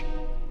reach.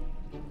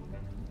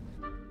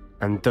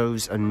 And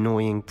those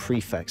annoying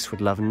prefects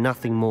would love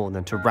nothing more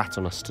than to rat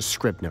on us to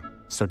Scribner,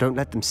 so don't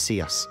let them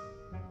see us.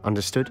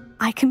 Understood?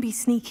 I can be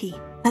sneaky.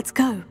 Let's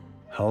go.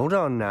 Hold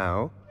on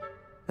now.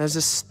 There's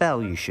a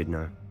spell you should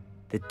know.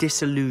 The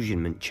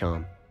Disillusionment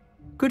Charm.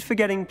 Good for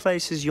getting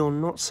places you're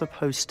not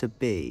supposed to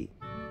be.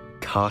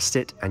 Cast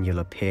it and you'll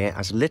appear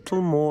as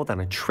little more than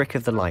a trick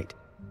of the light,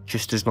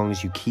 just as long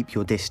as you keep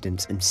your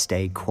distance and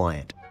stay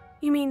quiet.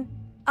 You mean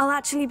I'll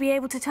actually be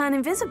able to turn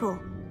invisible?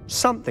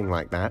 Something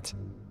like that.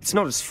 It's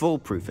not as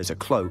foolproof as a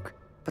cloak,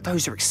 but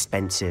those are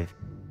expensive.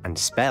 And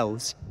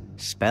spells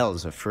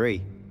are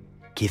free.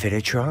 Give it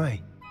a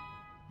try.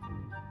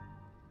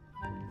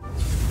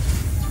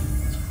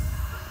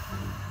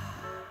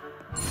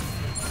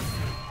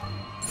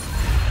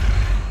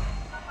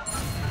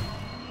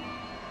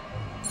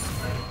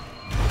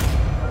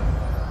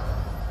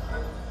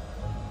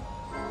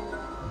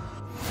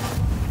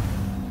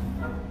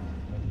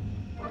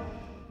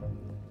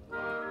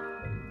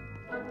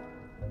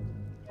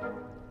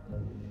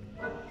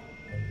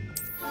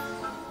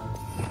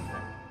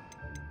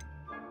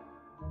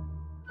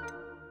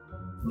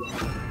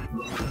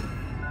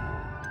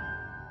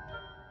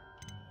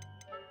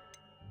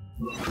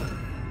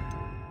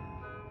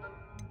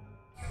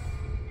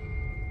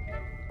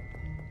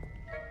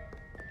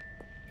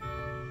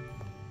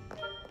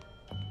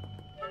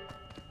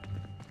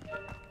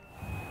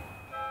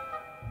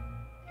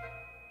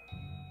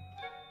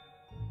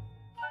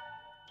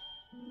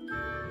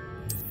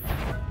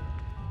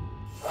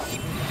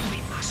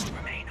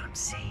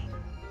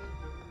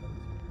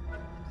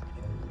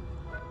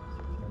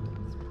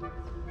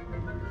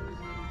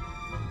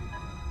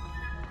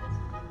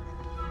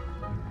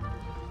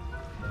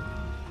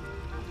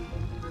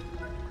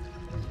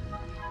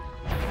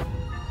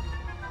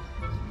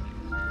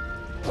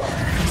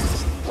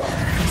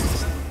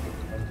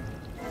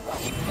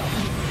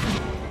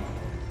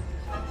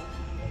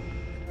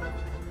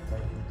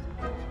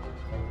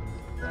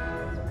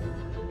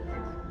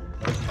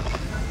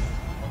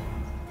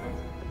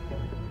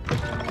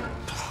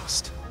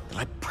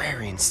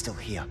 librarian's still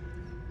here.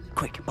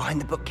 Quick,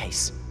 behind the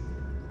bookcase.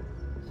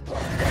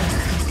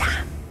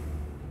 Damn.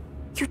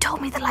 You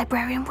told me the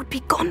librarian would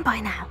be gone by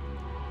now.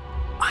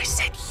 I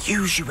said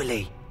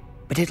usually,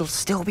 but it'll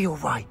still be all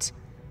right.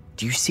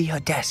 Do you see her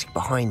desk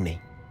behind me?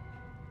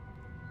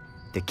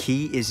 The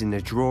key is in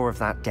the drawer of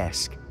that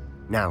desk.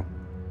 Now,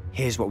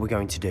 here's what we're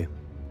going to do.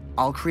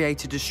 I'll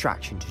create a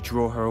distraction to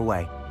draw her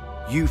away.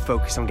 You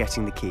focus on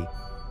getting the key.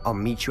 I'll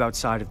meet you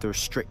outside of the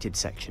restricted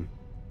section.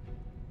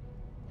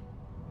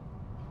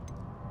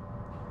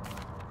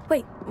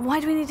 Wait, why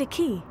do we need a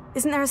key?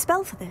 Isn't there a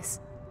spell for this?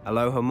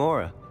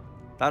 Alohomora.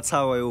 That's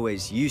how I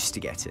always used to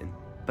get in.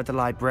 But the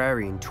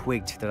librarian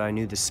twigged that I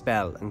knew the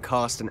spell and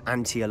cast an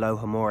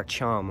anti-Alohomora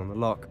charm on the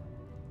lock.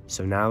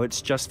 So now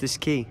it's just this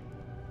key.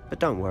 But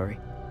don't worry.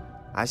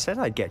 I said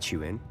I'd get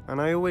you in, and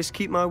I always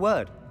keep my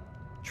word.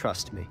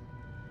 Trust me.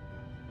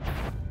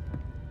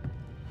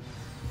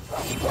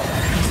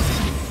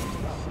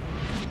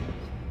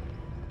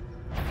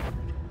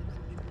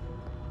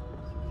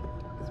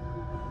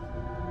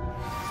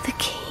 The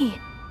key.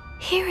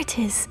 Here it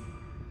is.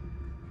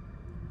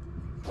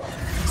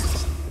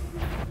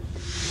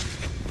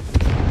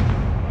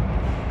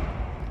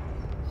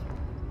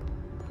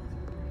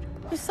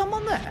 Is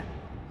someone there?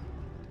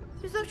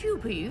 Is that you,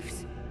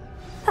 Peeves?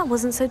 That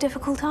wasn't so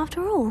difficult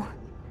after all.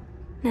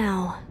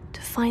 Now,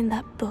 to find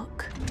that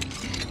book.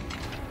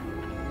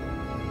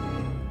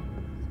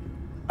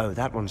 Oh,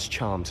 that one's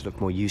charmed to look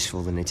more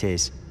useful than it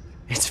is.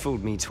 It's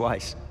fooled me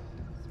twice.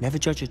 Never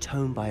judge a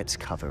tome by its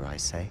cover, I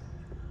say.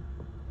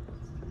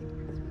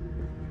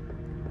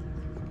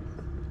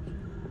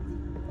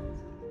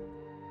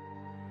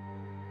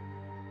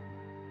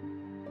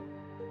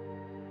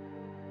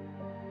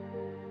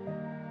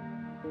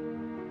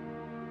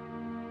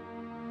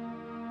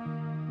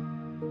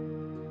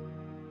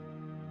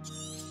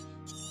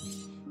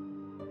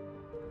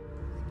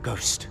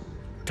 Ghost,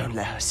 don't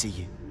let her see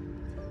you.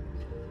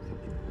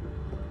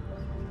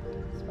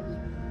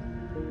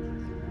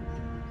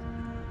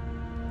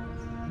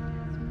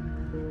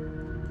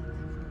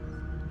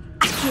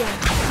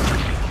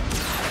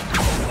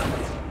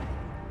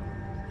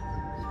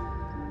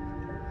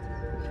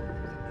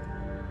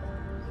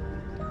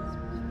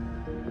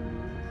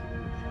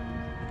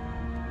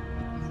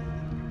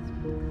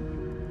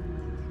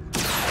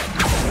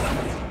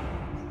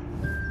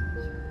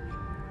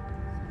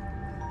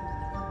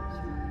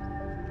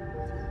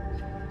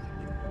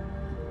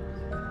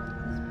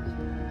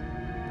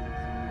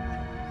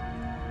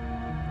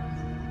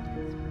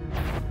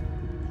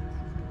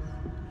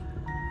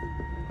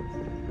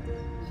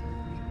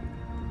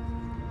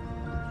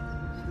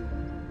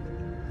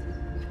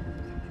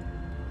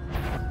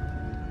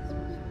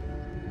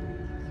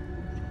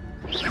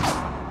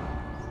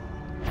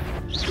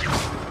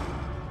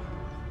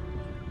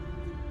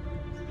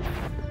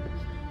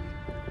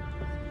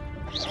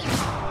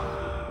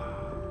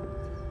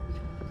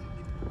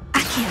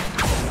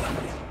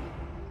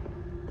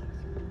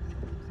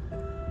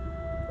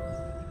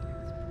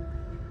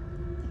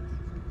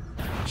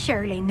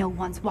 Surely no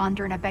one's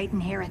wandering about in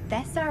here at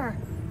this hour.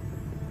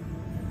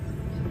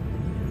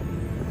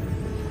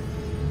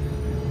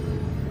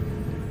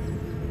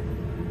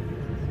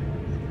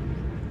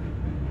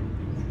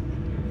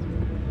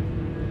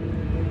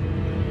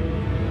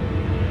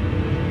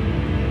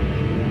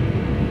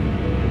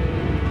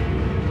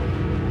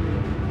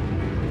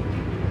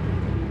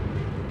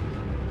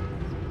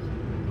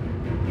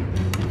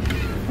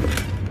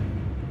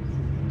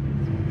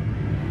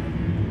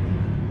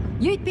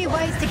 You'd be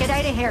wise to get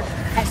out of here.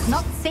 It's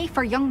not safe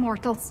for young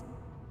mortals.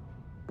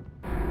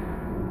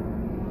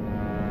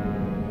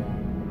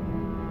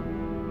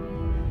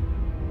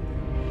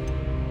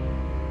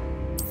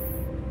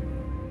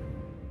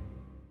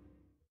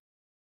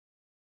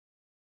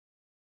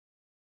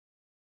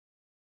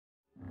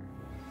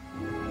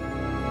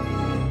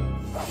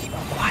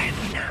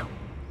 Quietly now.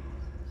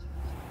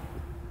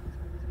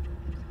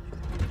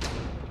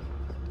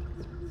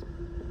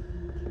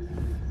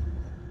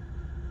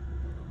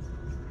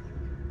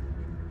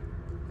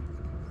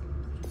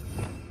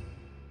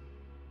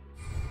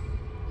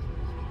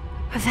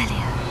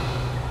 Revelio.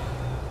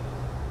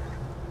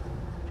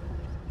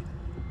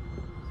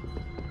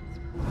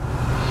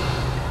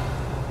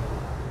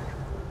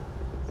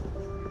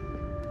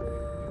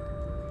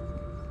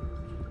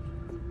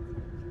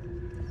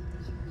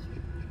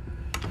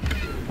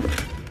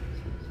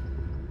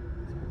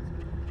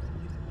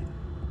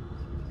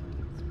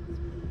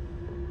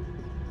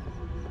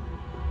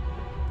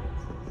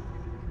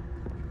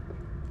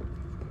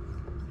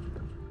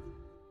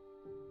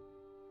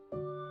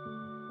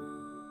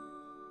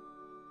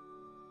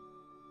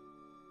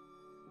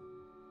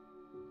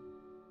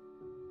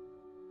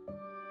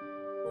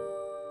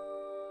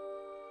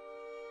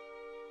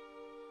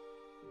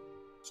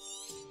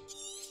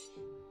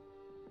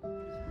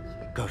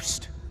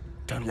 Ghost,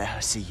 don't let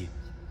her see you.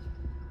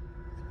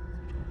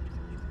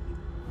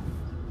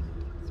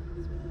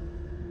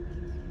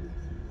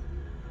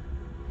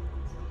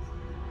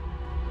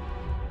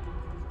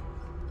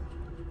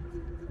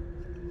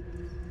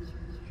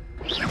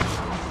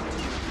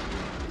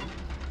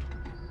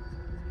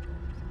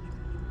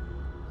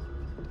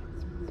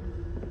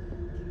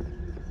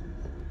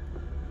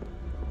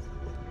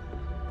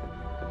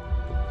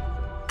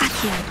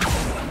 Thank you.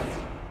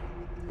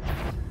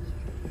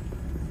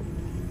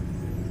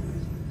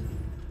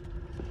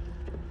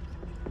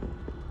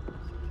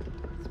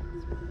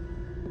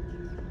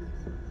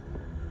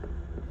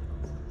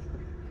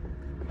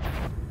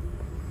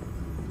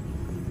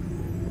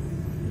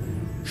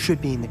 Should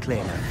be in the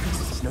clear now.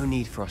 There's no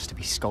need for us to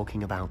be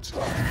skulking about.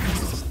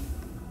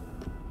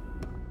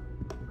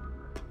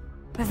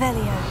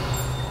 Revelio.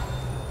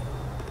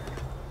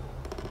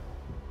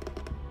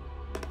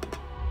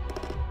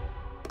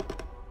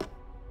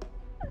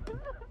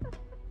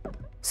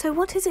 So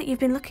what is it you've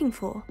been looking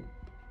for?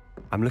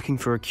 I'm looking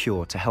for a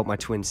cure to help my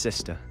twin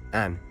sister,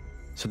 Anne,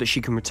 so that she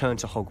can return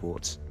to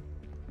Hogwarts.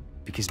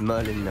 Because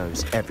Merlin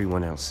knows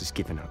everyone else has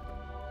given up.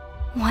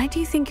 Why do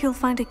you think you'll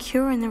find a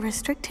cure in the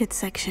restricted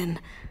section?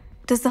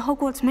 Does the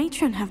Hogwarts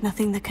matron have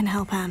nothing that can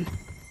help Anne?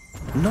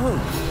 No!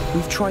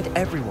 We've tried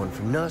everyone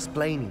from Nurse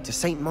Blaney to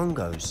St.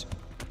 Mungo's.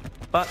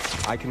 But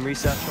I can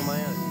research on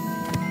my own.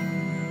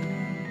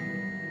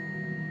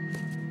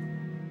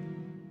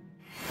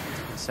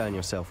 Concern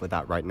yourself with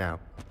that right now.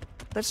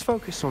 Let's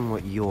focus on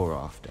what you're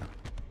after.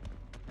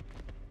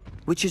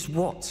 Which is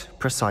what,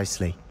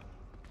 precisely?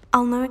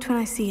 I'll know it when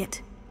I see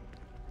it.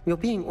 You're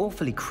being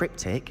awfully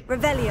cryptic.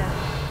 Revelio.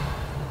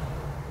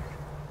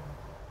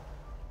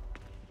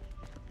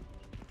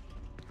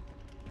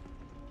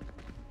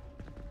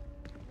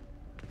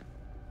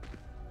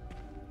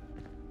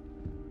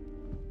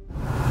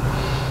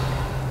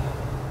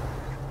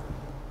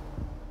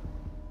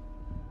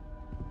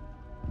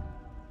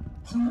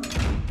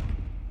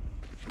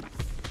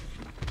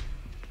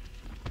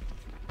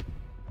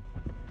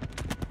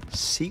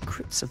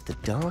 Secrets of the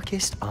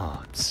darkest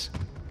arts.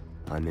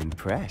 I'm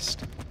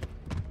impressed.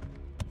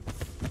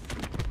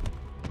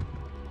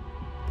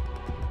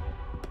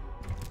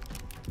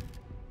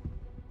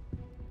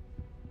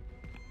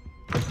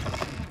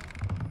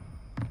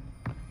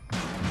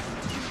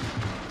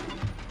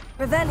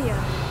 Revelio.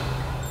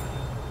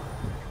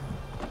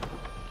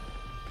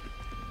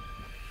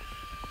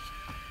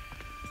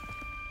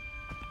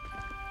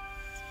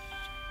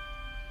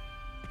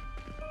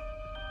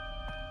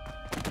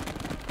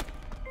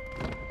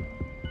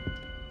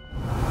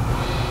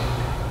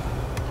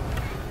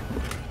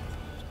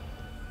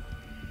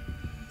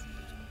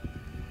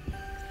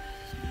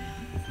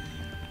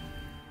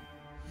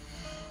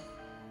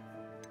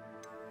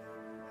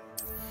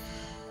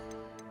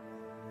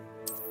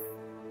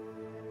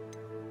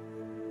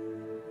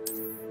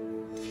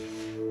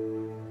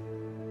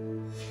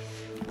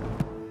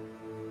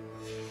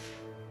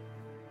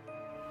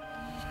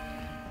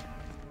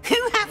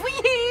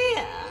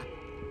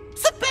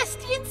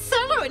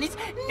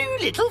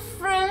 Little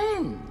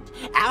friend,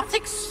 out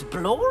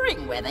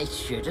exploring where they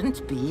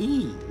shouldn't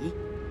be.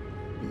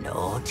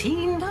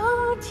 Naughty,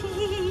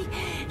 naughty,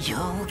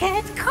 you'll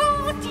get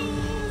caughty.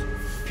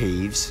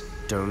 Peeves,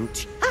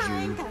 don't you...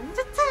 I'm going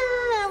to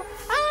tell,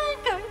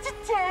 I'm going to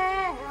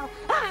tell,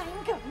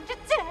 I'm going to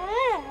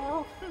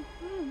tell.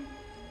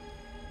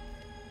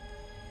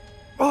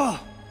 Oh,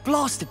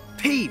 blasted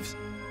Peeves!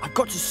 I've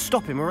got to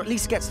stop him, or at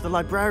least get to the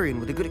librarian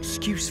with a good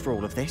excuse for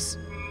all of this.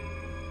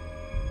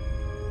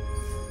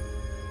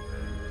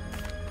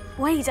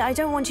 Wait, I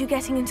don't want you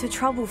getting into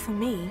trouble for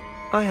me.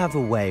 I have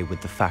a way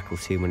with the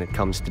faculty when it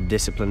comes to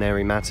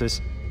disciplinary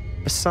matters.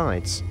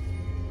 Besides,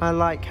 I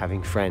like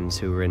having friends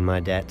who are in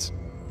my debt.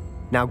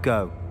 Now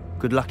go.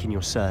 Good luck in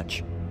your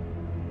search.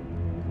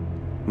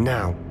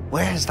 Now,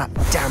 where has that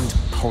damned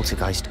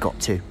poltergeist got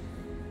to?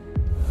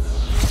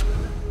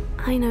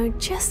 I know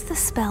just the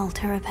spell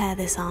to repair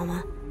this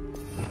armor.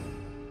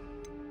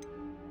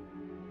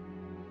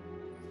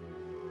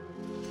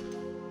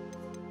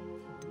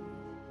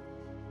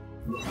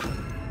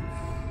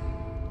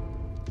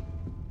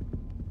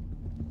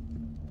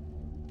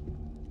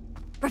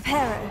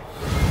 Reparo.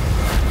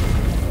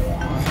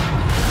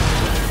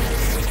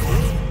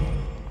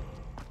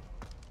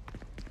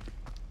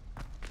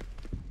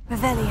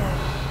 Revelio.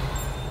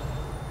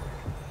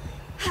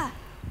 Ha.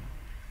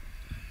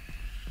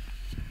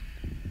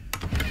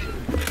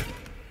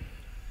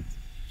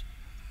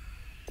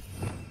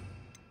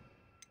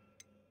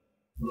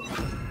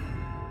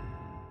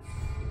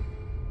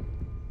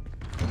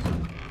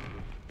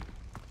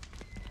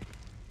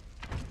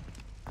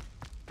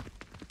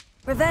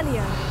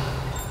 Revelio.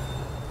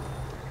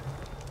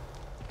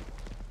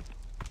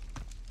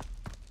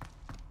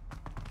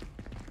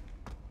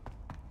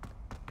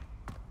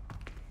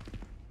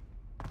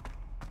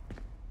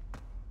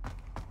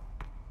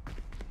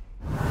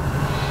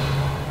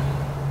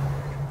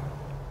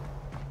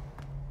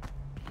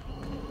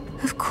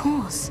 Of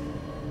course.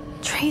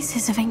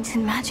 Traces of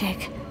ancient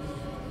magic.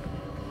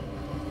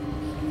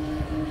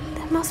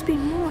 There must be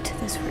more to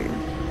this room.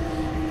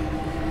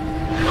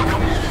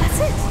 That's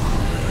it!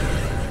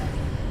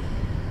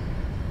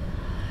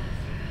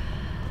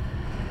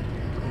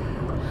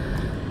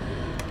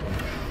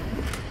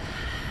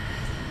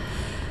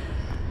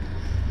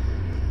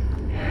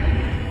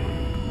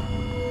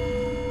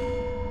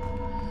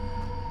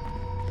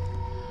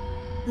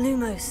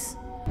 Lumos.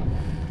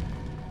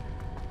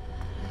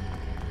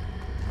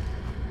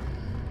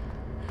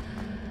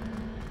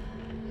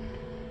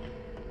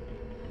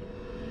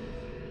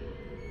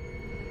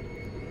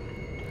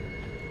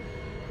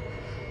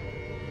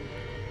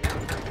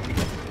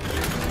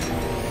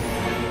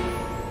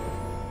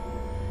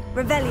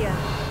 Revelio.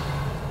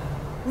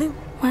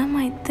 Where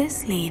might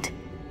this lead?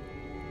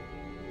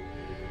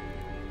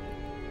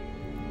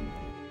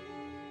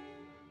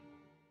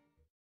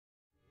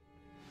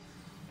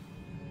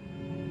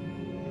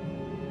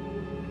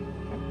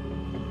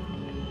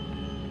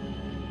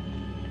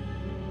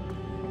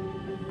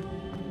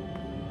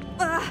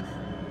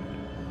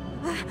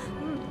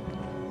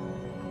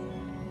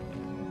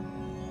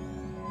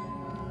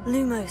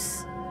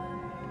 Lumos.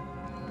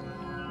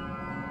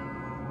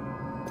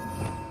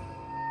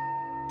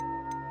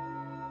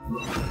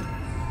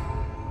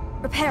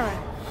 Reparo.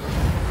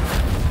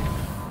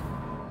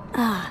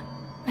 Ah,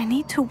 I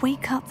need to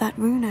wake up that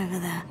rune over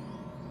there.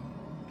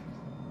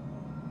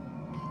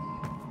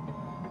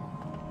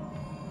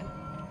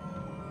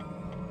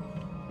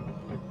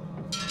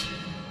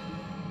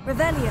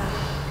 Revelio.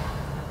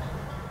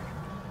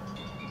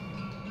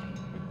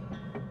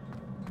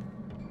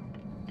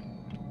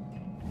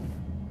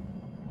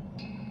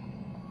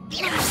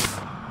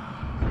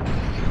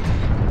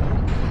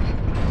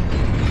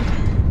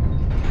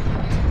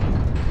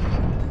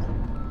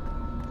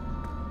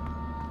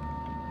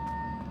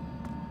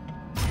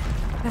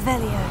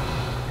 Revelio.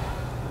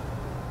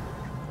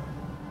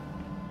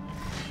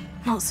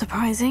 Not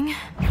surprising.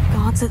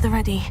 Guards at the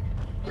ready.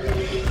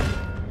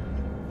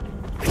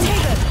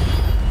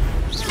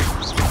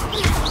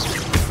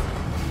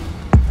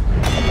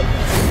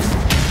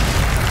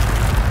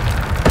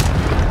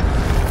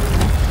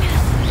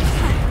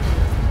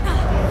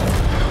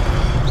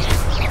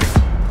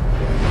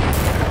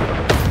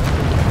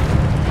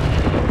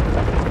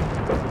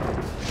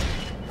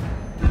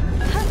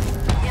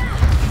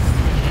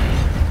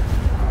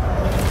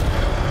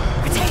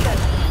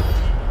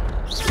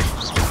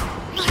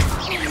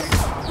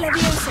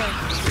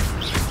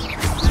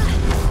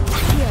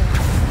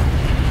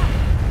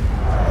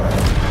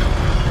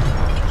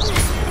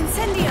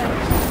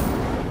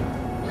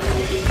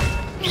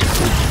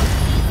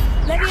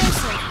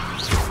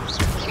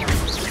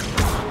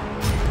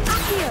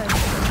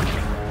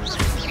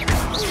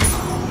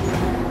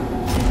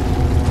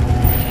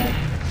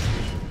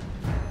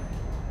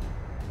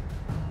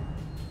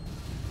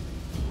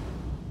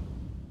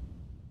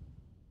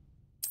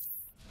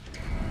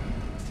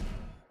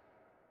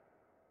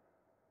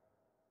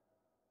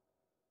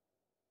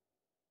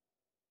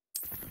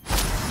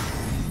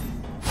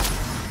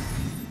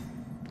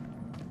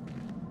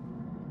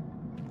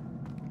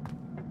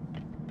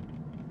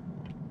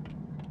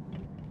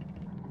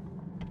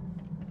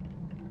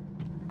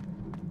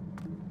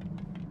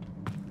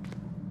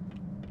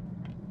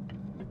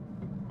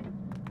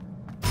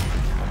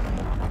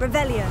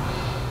 Revelio.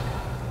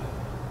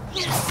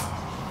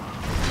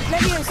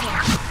 Levioso.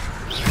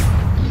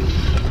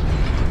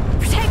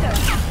 Protego.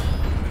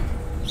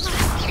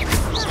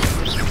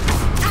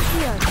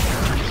 Accio.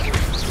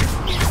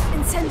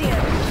 Incendio.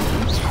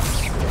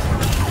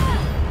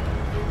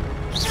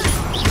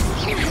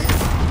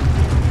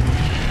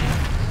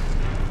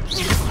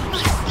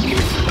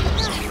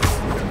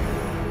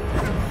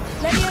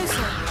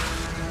 Levioso.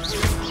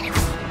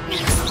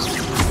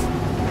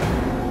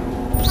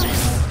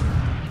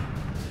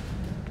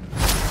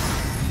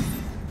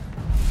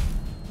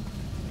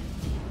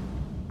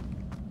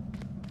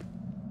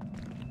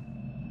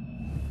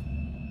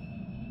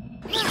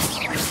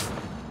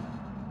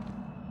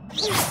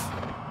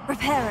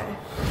 Reparo.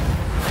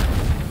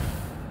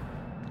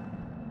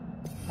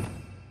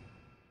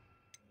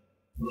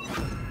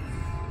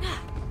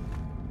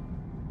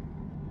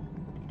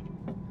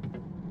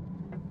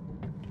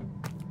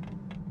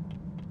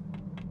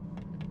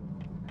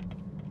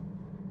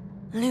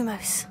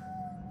 Lumos.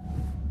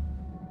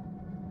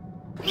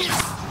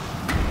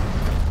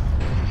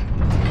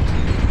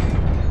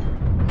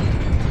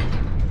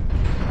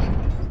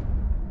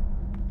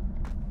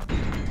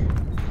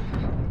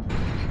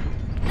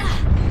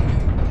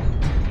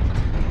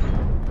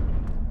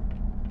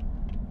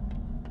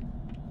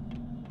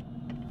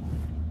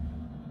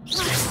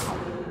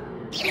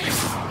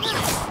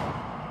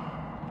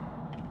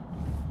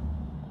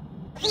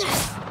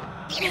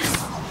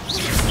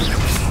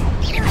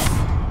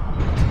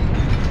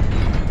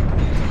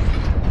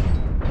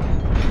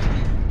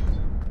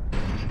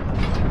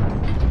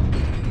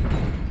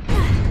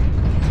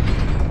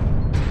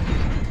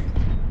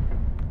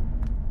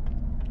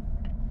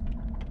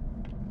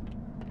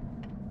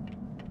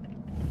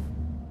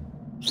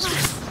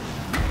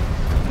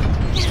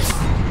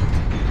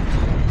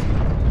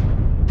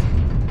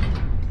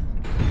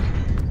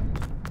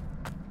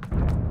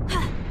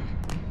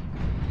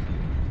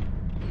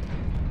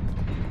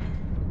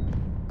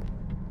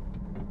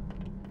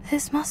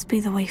 This must be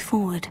the way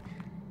forward.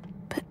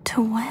 But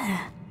to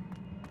where?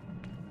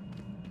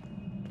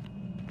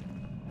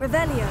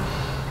 Revelio.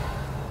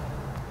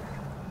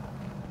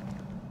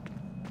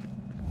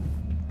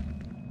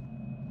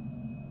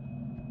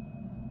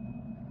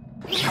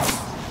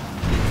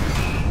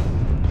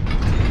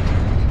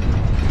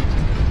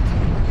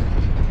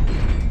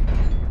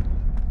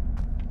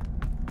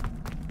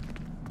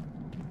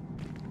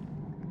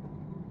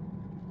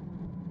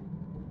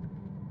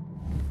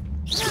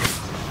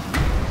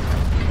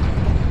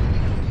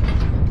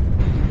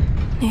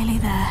 Nearly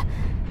there.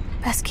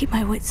 Best keep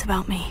my wits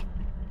about me.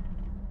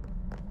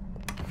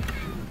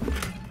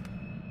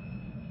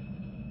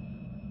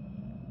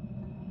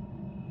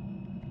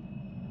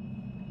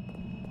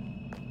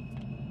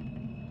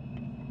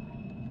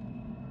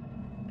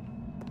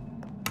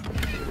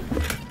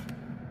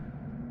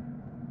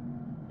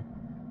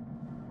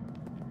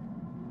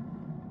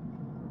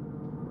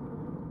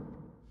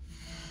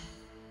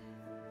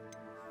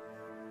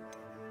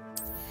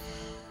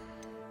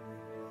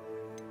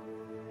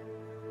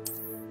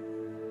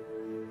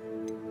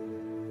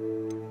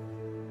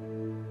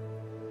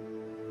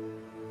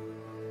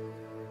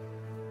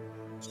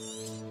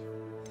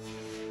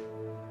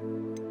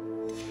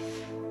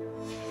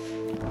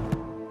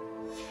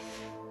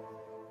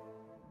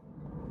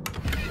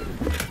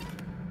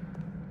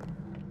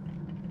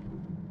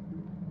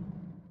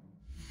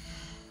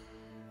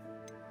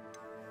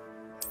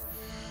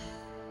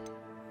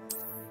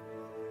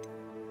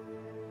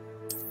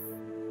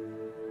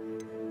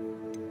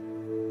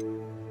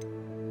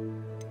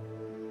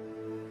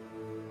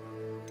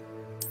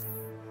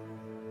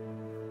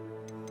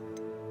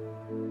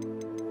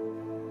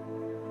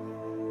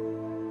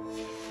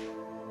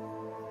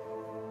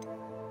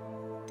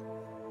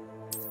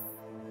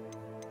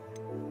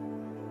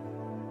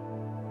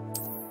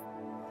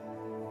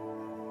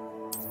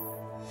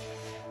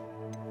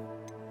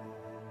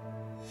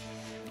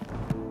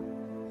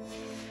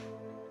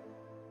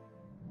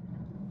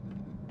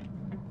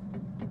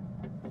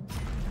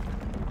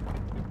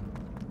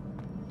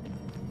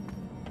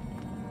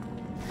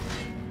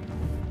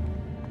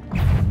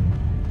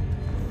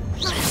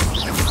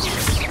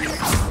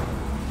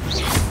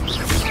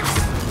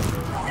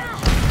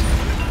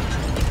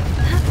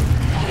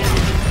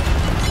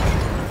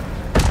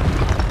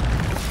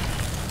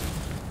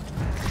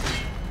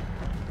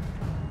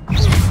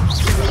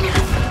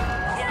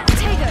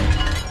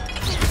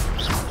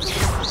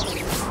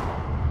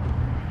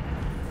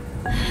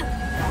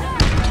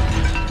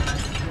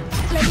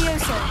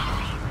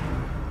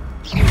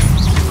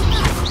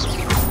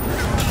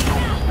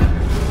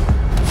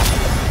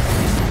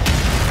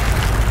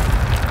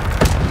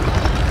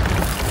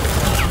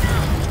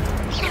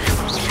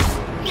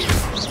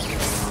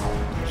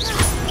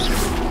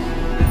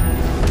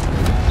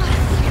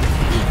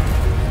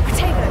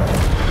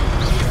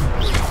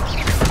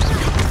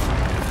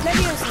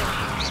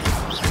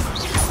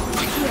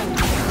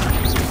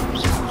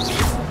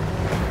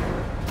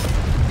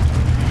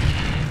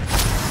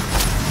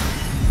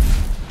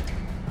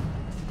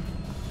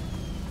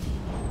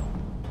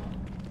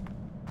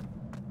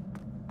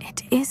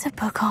 Is a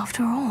book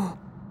after all.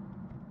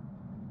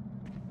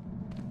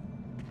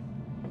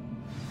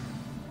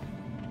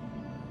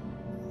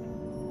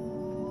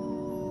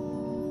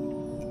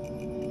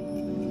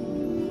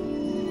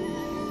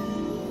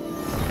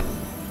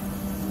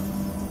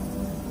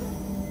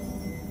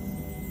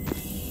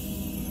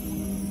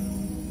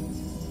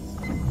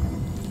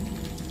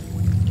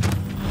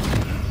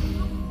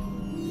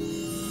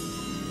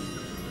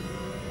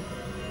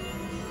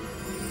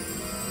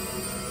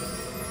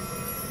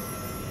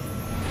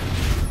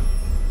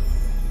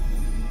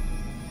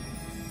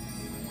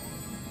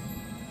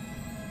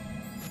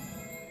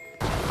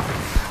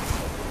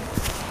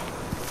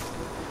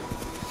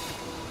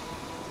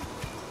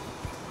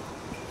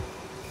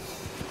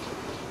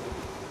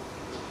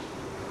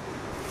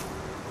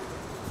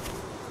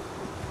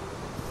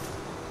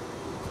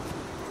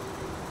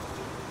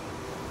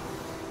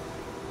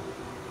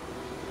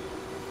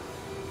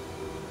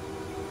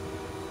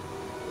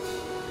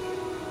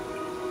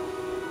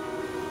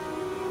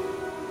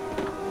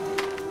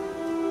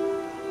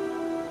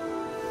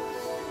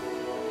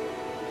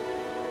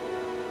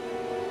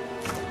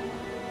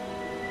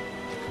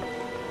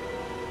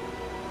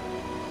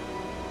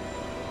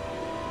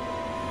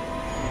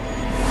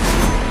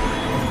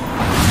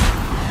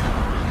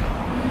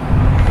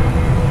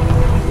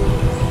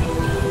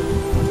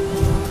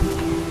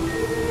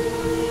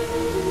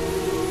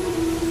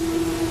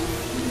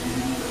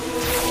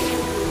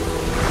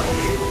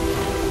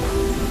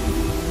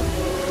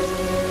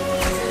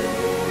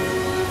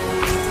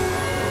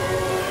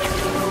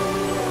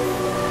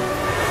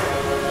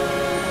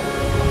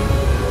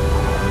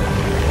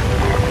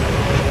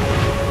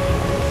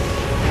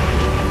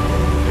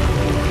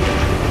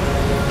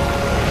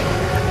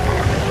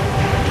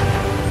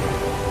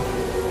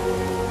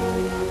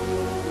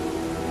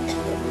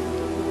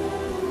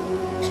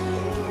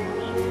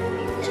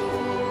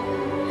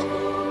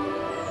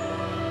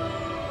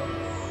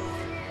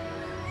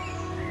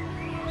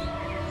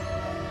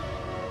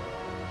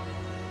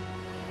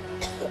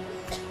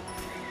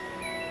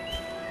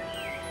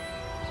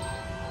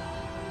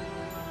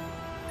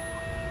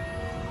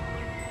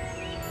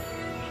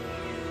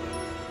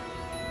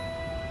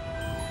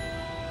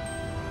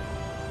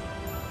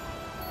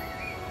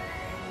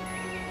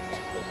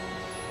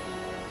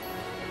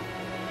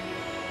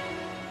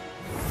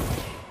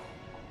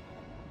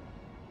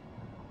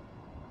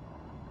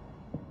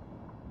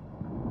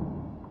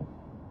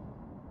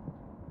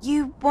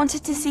 You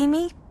wanted to see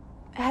me?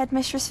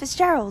 Headmistress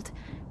Fitzgerald?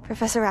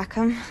 Professor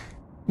Rackham.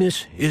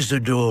 Miss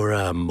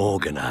Isadora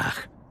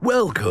Morganach,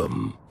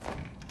 welcome.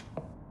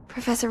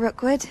 Professor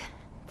Rookwood.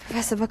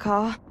 Professor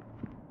Bakar.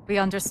 We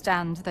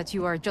understand that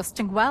you are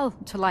adjusting well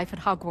to life at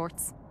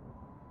Hogwarts.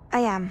 I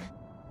am.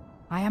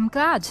 I am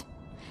glad.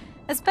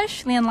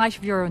 Especially in light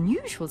of your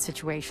unusual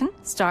situation,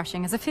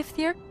 starting as a 5th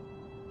year.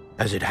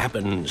 As it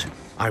happens,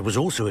 I was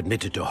also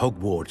admitted to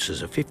Hogwarts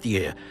as a 5th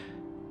year.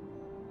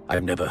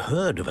 I've never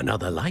heard of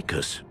another like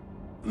us.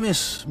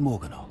 Miss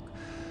Morganach,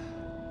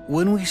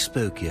 when we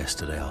spoke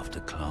yesterday after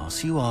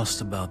class, you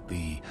asked about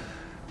the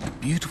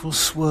beautiful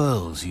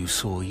swirls you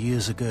saw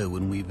years ago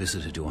when we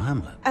visited your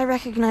hamlet. I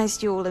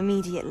recognized you all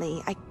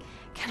immediately. I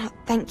cannot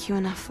thank you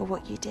enough for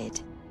what you did.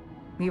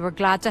 We were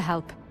glad to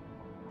help.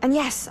 And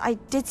yes, I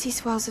did see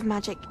swirls of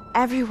magic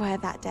everywhere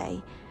that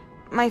day.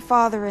 My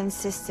father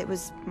insists it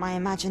was my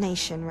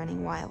imagination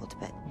running wild,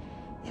 but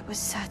it was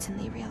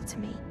certainly real to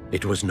me.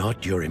 It was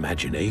not your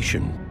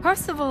imagination.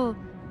 Percival,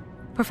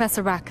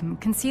 Professor Rackham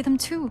can see them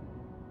too.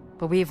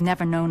 But we've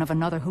never known of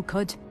another who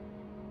could.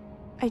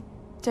 I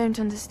don't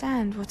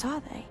understand. What are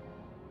they?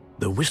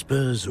 The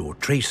whispers or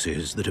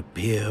traces that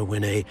appear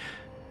when a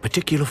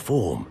particular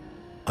form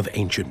of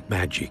ancient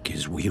magic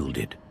is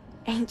wielded.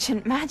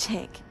 Ancient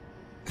magic?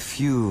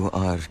 Few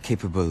are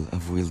capable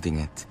of wielding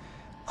it.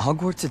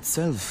 Hogwarts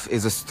itself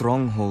is a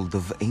stronghold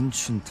of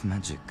ancient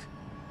magic.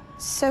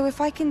 So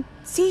if I can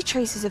see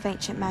traces of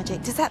ancient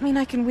magic, does that mean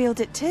I can wield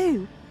it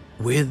too?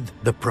 With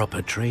the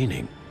proper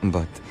training.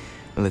 But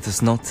let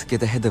us not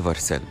get ahead of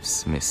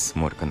ourselves, Miss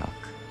Morganach.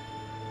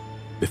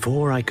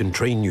 Before I can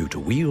train you to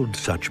wield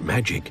such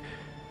magic,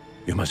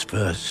 you must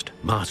first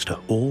master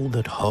all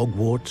that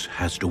Hogwarts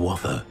has to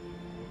offer.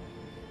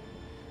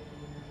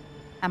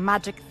 A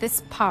magic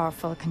this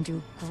powerful can do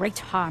great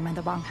harm in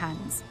the wrong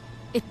hands.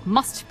 It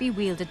must be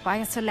wielded by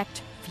a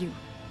select few.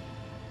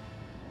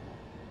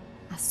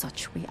 As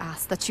such, we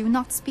ask that you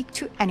not speak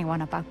to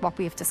anyone about what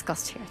we have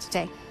discussed here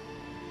today.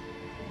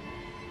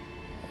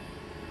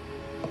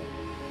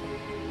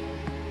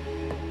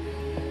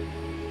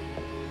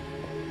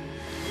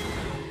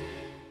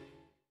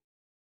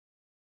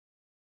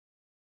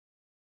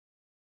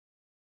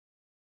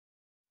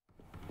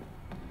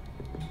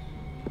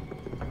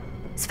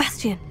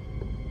 Sebastian.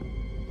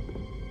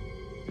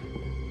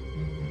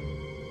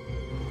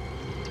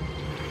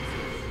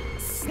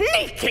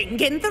 Sneaking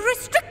in the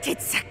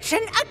restricted section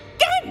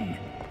again!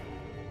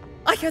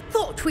 I had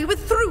thought we were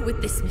through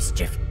with this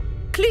mischief.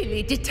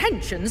 Clearly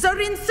detentions are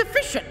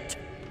insufficient.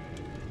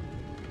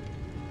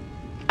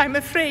 I'm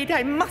afraid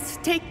I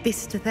must take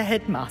this to the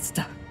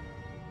headmaster.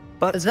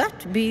 But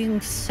that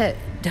being said,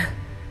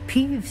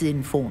 Peeves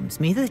informs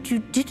me that you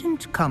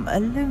didn't come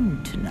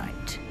alone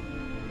tonight.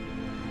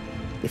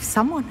 If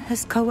someone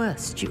has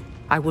coerced you,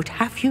 I would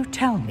have you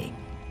tell me.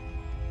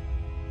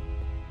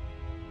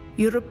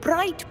 You're a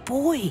bright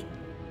boy.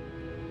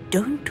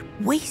 Don't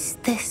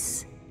waste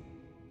this.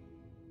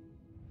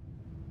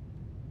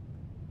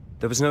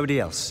 There was nobody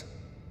else.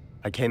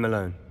 I came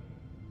alone.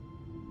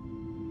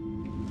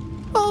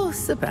 Oh,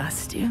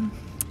 Sebastian.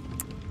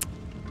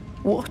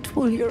 What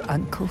will your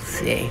uncle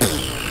say?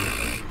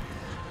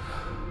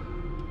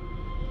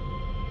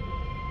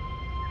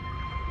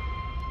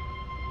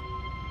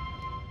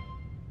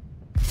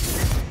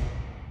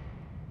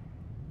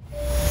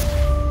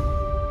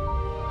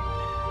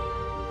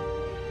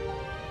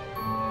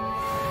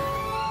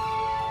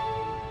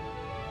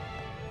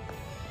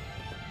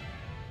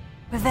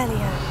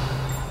 Revelio.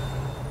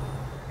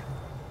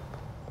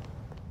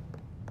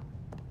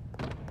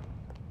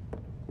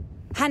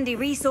 Handy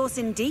resource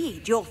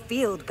indeed, your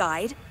field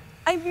guide.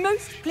 I'm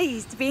most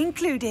pleased to be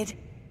included.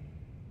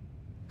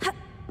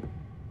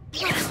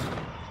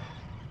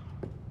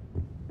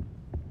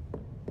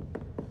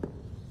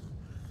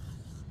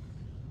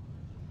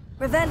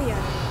 Revelio.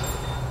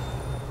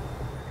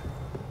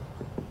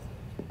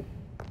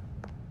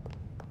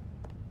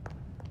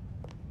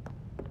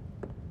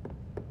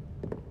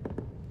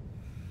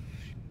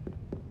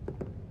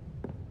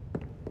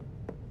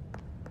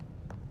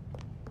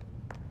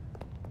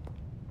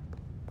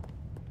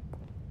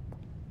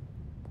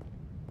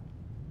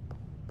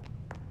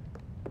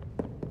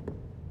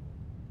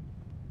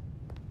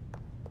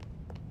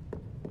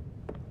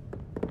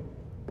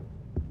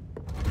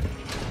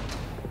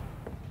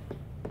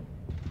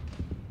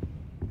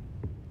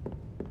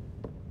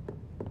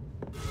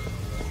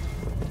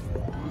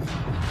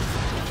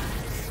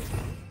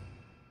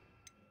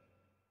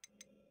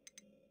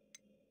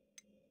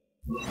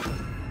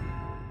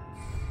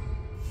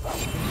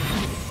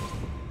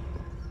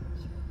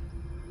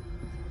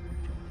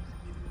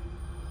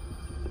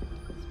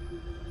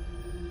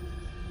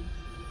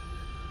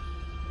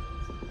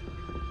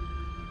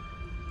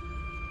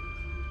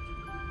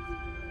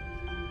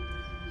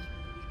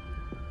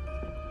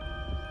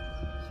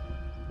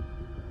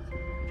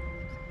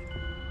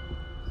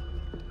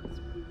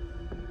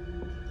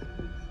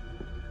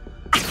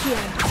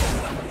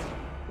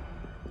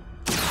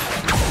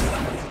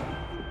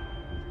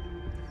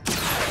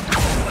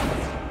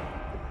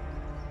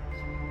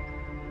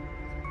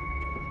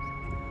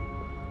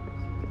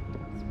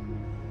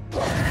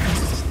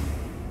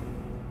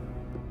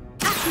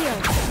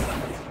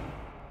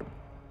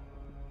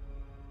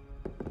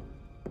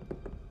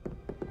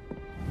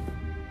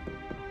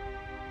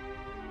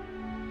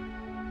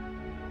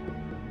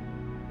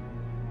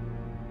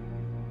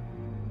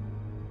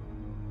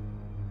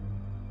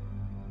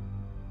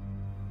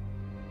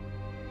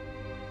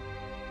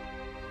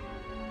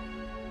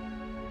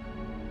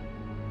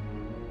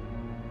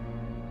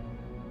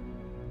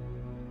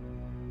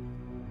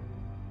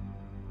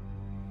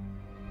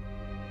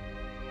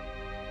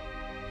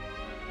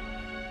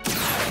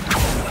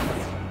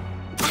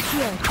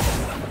 Accio.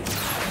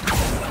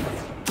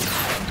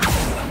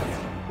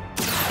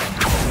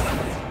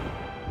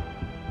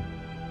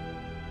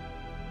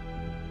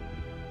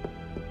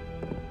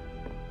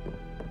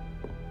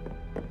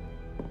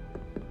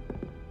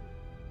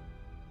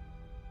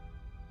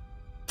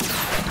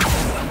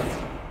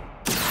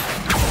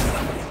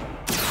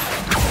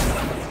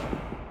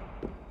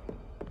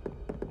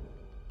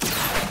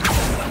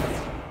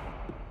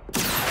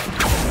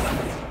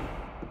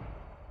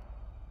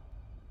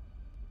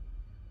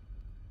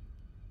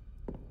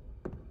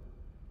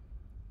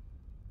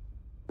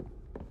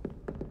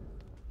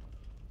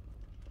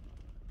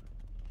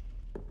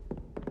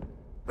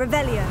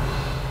 Revelio.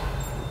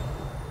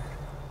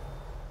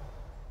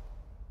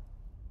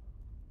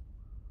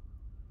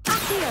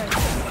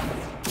 Accio.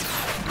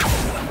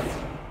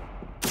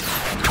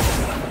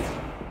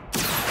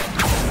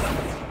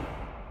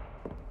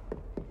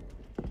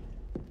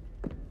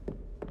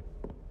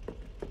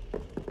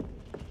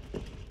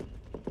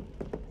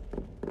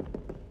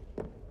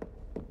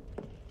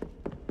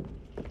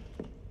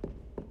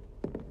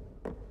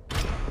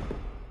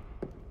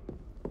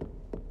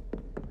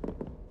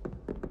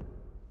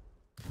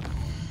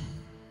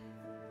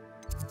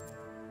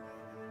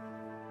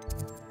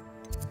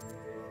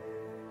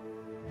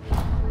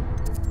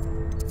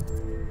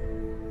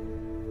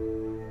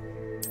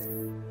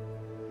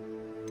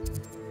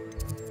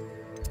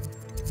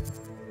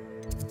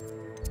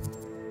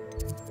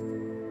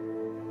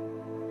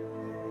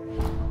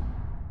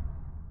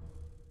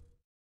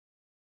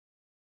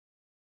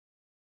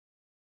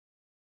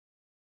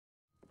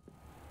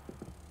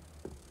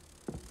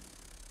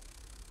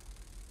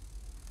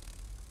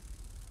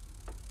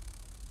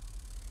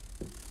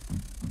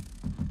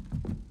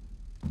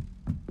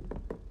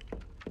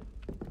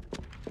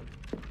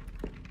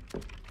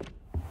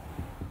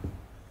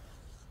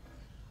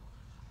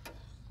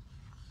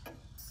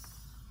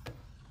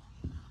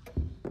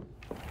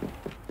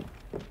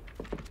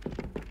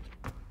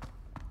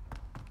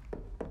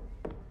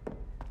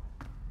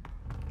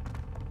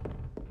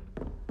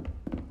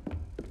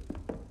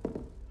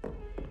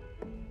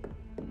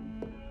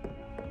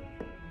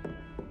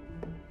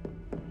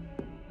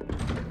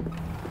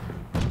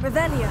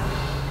 Revelio.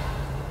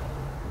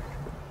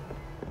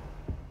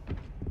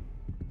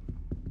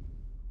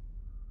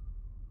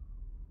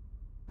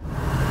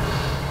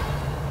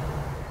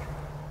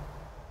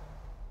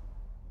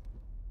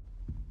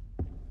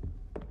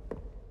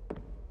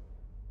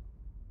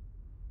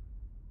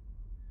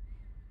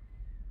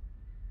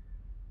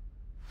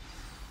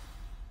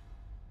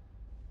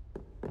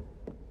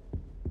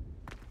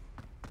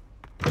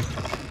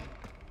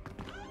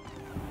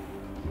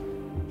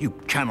 You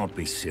cannot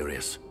be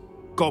serious.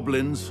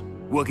 Goblins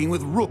working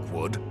with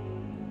Rookwood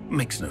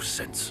makes no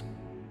sense.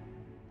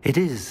 It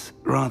is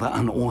rather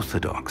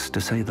unorthodox,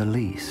 to say the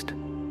least.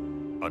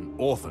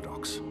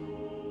 Unorthodox?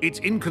 It's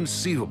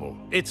inconceivable.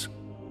 It's...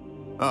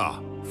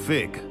 Ah,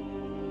 Fig.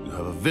 You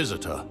have a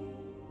visitor.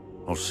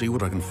 I'll see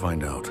what I can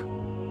find out.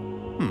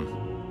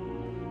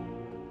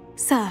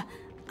 Sir,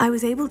 I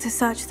was able to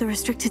search the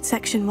restricted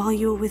section while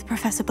you were with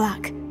Professor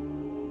Black.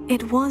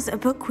 It was a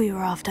book we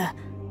were after.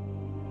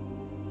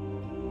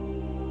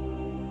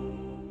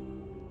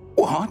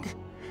 What?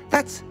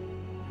 That's...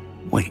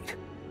 Wait.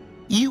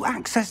 You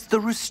accessed the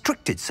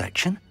restricted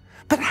section?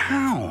 But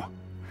how?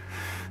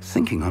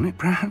 Thinking on it,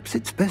 perhaps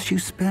it's best you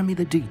spare me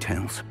the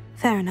details.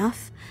 Fair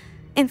enough.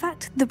 In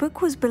fact, the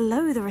book was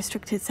below the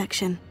restricted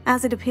section,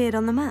 as it appeared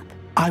on the map.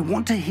 I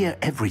want to hear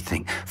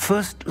everything.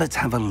 First, let's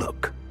have a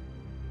look.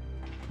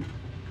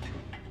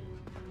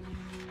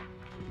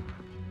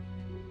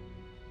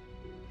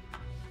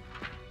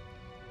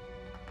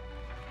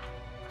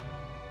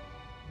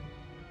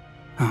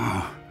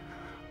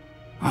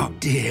 Oh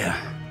dear.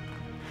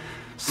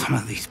 Some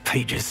of these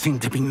pages seem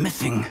to be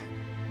missing.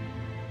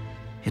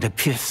 It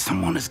appears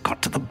someone has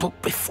got to the book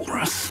before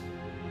us.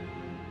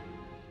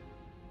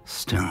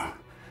 Still,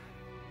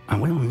 I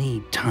will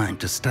need time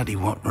to study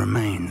what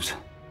remains.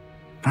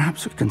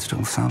 Perhaps we can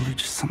still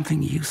salvage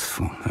something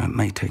useful, though it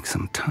may take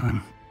some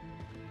time.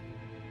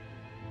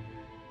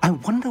 I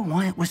wonder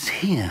why it was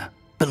here,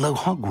 below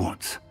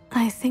Hogwarts.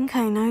 I think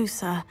I know,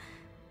 sir.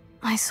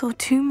 I saw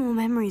 2 more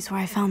memories where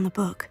I found the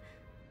book.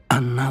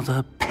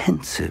 Another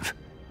pensive.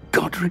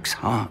 Godric's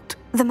heart.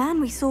 The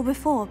man we saw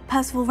before,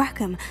 Percival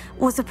Rackham,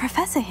 was a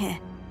professor here.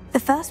 The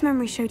first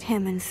memory showed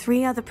him and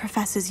 3 other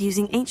professors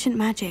using ancient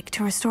magic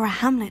to restore a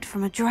hamlet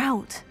from a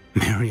drought.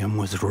 Miriam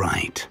was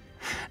right.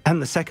 And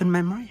the second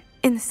memory?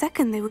 In the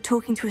second, they were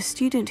talking to a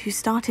student who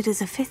started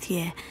as a 5th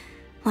year,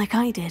 like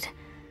I did.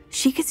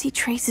 She could see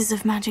traces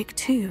of magic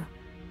too.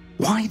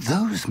 Why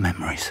those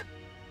memories?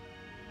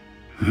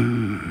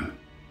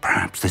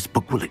 Perhaps this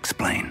book will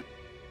explain.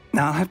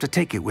 I'll have to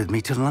take it with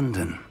me to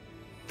London.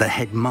 The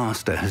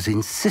headmaster has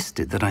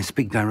insisted that I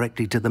speak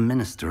directly to the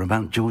minister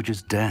about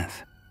George's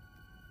death.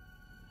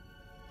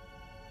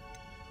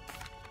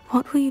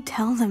 What will you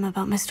tell them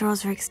about Mr.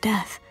 Osric's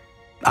death?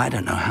 I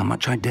don't know how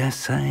much I dare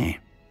say.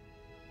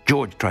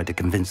 George tried to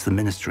convince the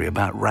ministry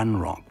about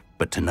Ranrock,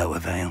 but to no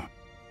avail.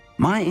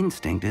 My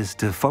instinct is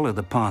to follow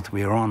the path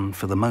we are on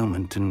for the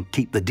moment and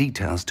keep the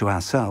details to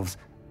ourselves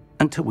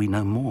until we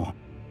know more.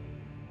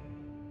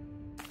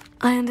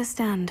 I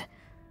understand.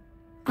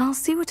 I'll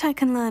see what I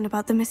can learn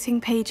about the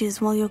missing pages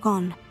while you're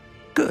gone.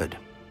 Good.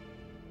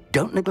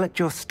 Don't neglect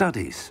your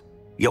studies.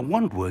 Your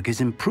wand work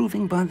is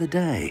improving by the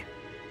day.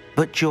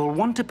 But you'll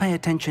want to pay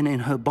attention in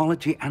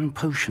herbology and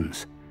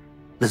potions.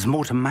 There's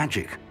more to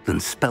magic than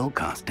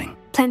spellcasting.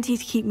 Plenty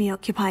to keep me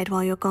occupied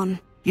while you're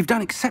gone. You've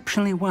done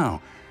exceptionally well.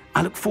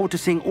 I look forward to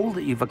seeing all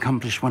that you've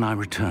accomplished when I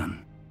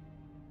return.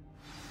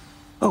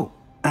 Oh,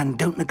 and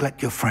don't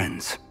neglect your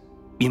friends.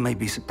 You may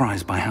be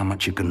surprised by how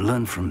much you can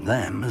learn from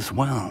them as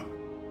well.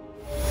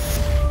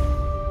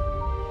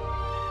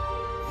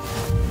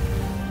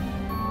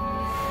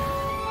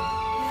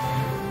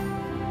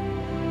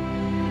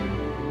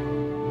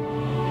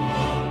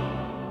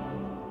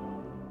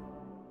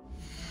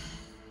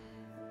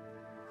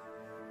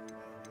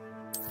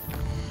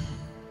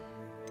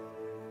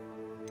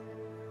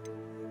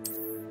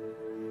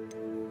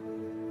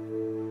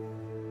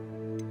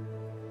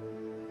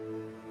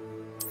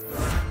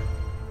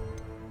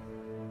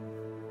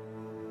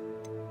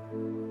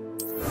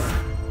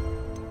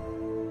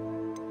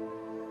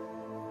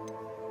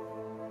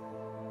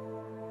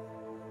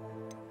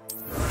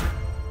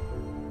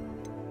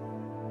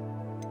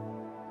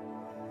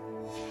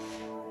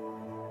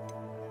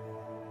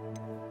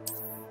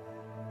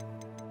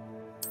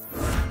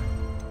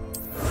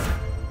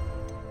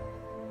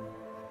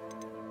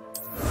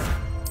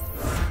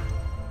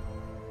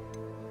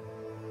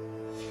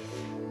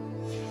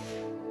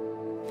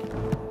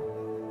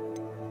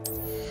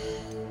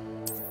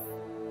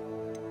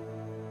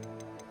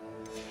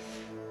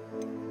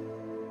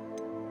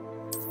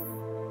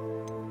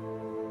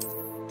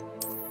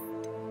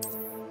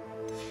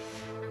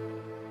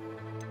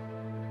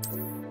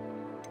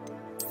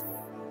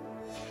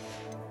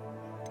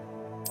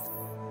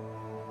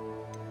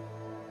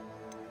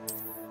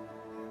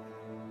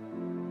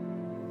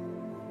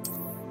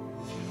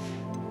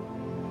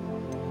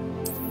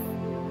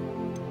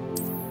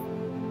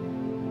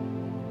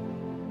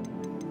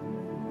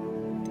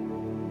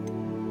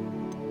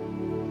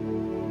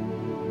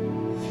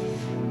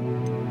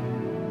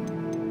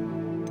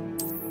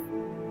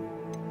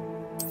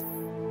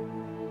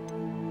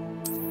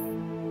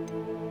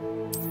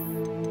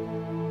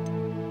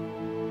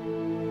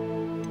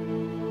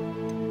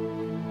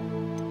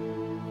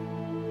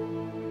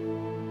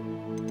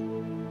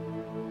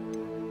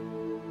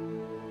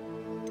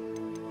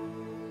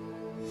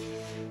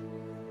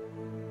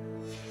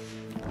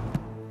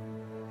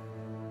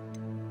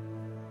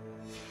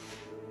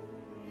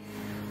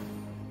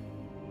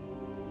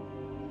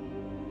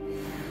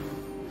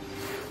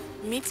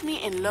 Meet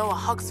me in Lower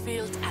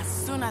Hogsfield as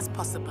soon as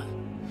possible.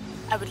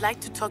 I would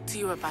like to talk to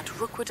you about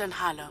Rookwood and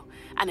Harlow,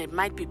 and it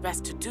might be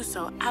best to do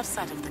so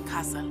outside of the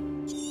castle.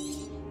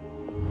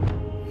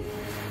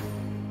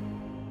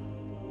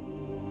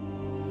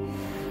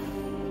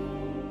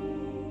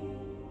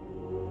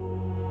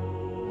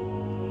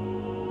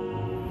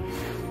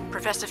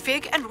 Professor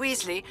Fig and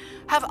Weasley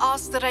have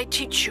asked that I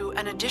teach you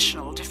an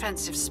additional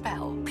defensive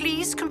spell.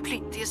 Please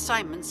complete the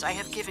assignments I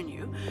have given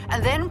you,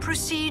 and then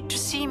proceed to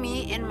see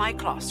me in my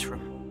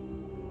classroom.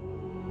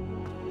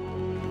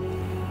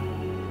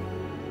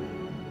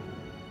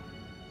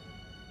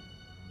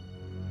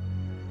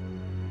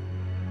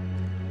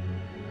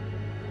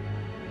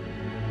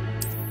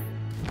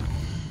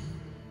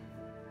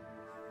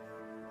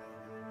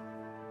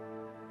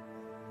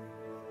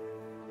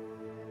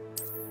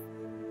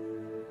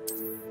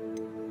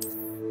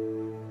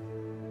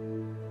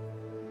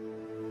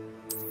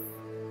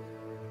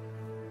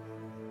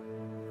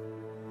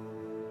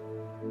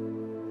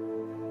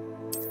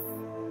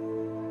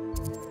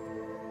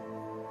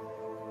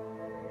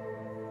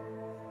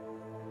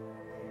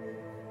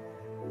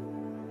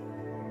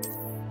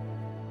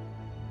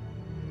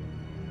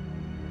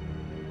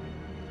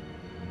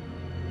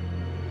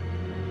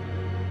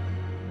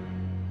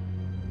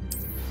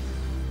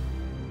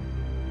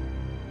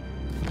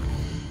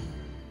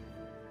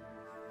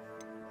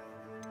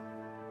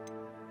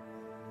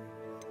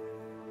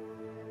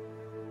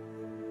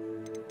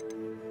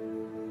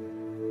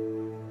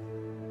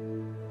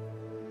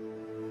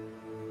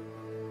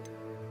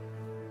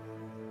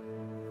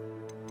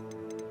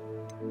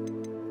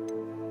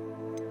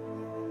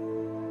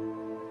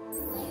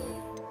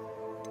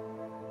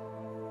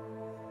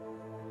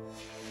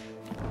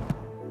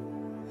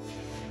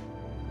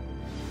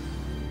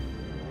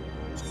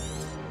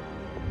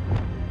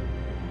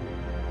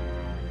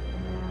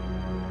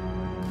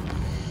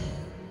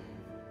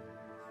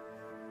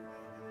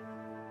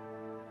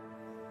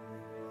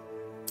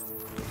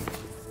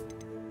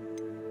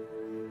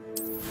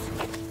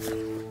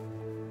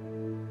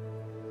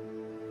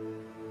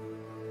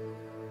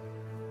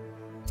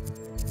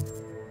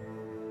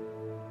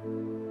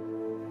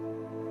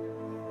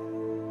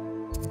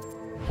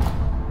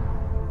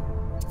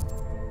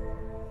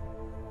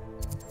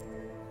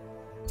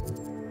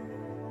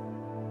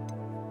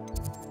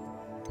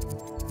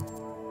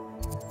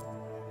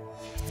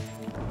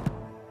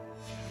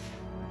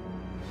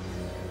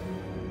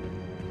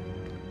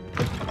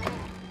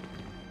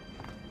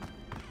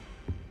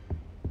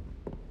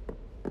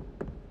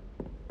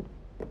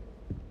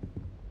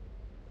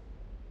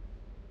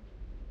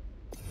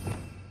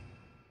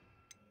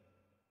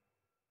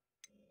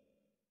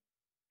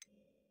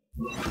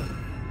 How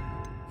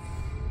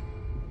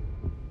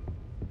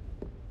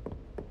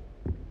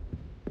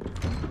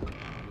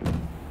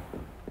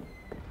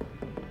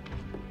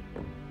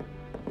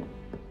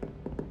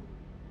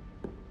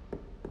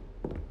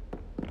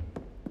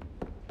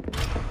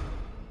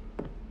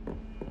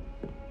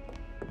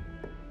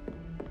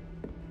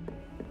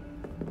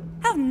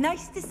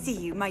nice to see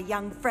you, my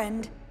young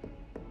friend.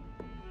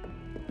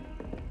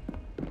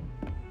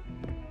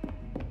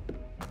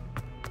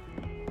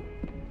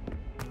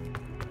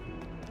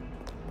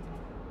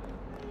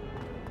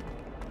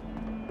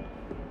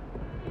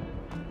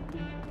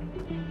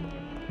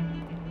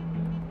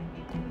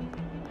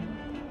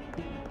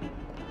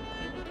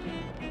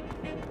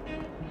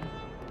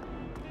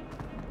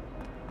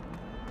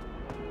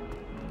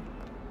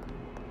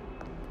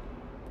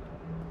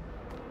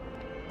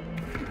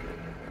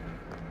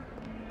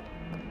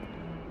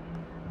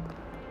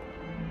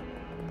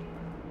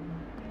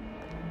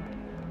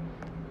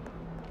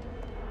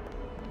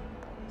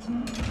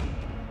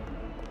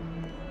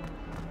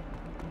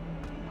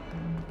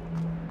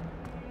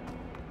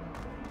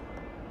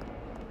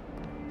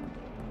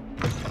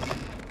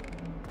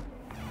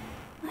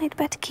 I'd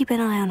better keep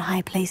an eye on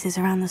high places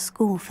around the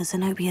school for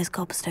Zenobia's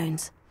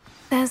gobstones.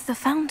 There's the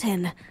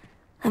fountain.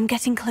 I'm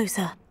getting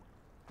closer.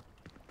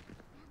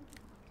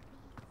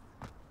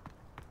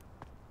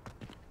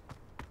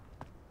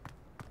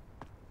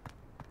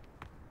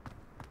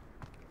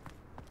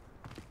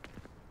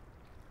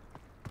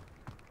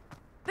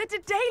 The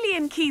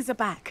Daedalian keys are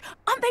back.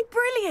 Aren't they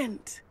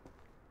brilliant?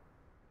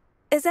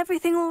 Is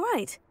everything all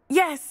right?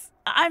 Yes.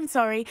 I'm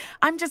sorry.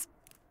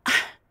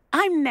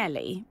 I'm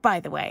Nellie,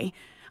 by the way.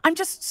 I'm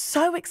just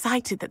so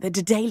excited that the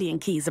Daedalian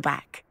keys are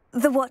back.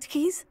 The what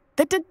keys?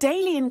 The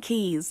Daedalian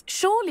keys.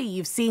 Surely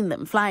you've seen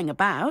them flying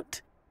about.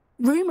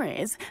 Rumour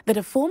is that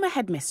a former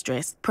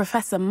headmistress,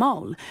 Professor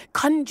Mole,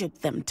 conjured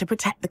them to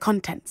protect the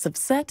contents of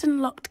certain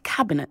locked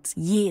cabinets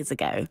years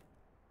ago.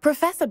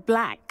 Professor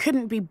Black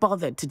couldn't be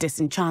bothered to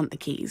disenchant the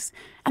keys,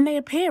 and they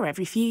appear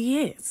every few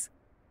years.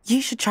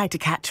 You should try to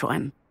catch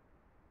one.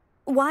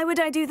 Why would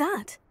I do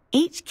that?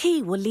 Each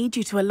key will lead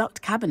you to a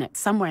locked cabinet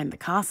somewhere in the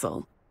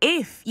castle.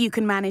 If you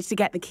can manage to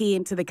get the key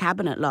into the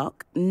cabinet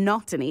lock,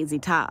 not an easy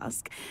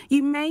task,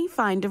 you may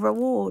find a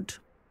reward.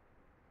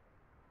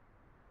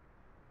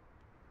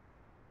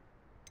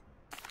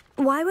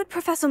 Why would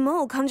Professor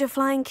Mole conjure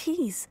flying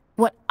keys?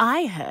 What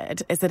I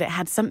heard is that it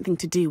had something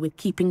to do with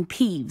keeping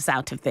Peeves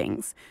out of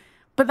things.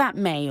 But that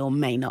may or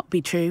may not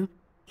be true.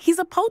 He's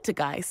a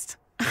poltergeist.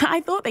 I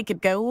thought they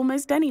could go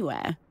almost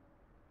anywhere.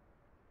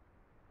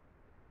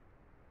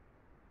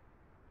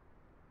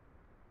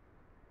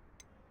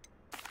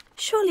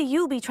 Surely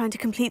you'll be trying to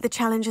complete the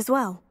challenge as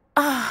well.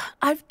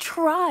 I've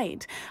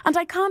tried, and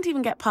I can't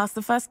even get past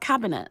the first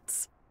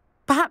cabinets.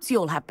 Perhaps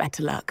you'll have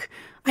better luck.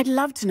 I'd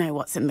love to know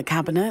what's in the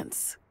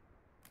cabinets.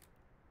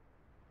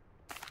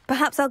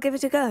 Perhaps I'll give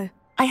it a go.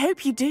 I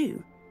hope you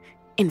do.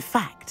 In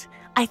fact,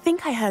 I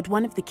think I heard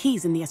one of the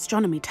keys in the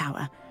astronomy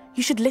tower.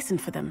 You should listen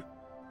for them.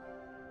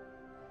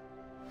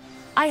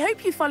 I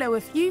hope you follow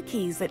a few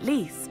keys at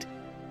least.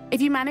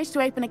 If you manage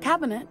to open a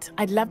cabinet,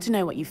 I'd love to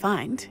know what you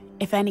find,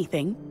 if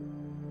anything.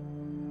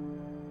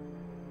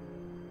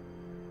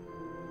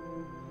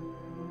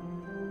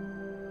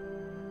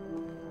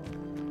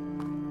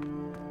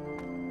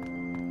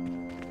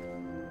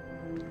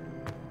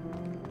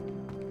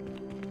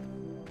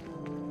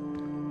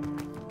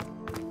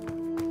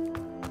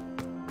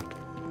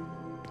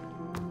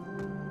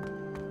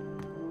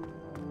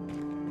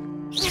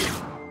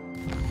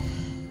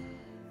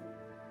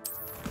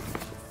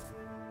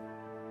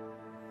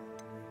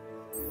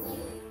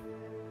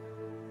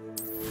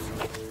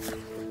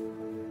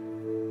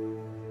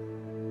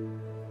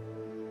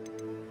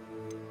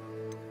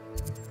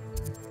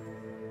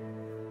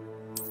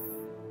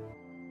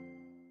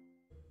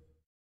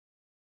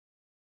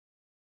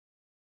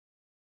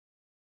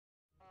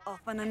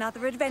 Off on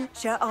another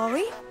adventure, are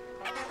we?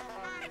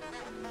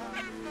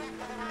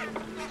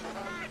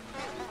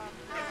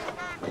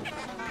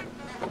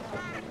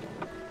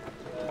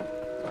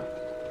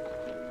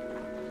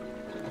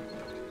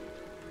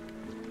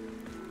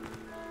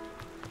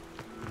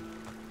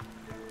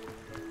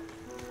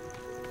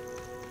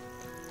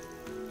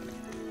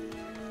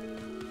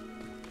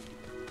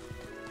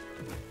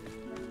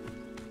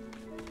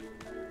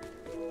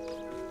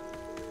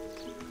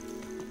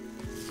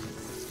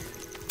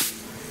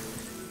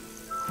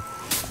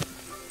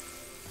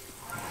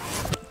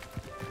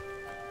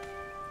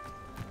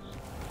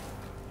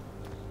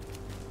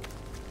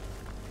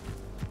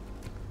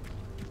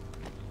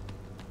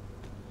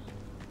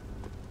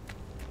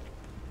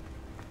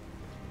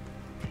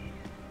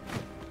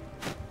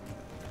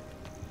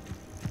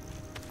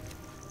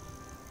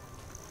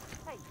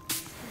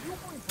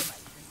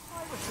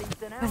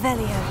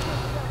 Revelio.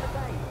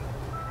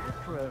 As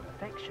for her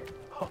affection,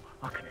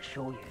 I can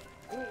assure you,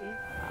 it is.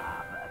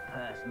 But a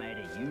purse made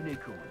of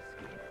unicorn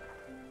skin,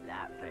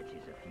 that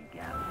fetches a few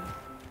gallons.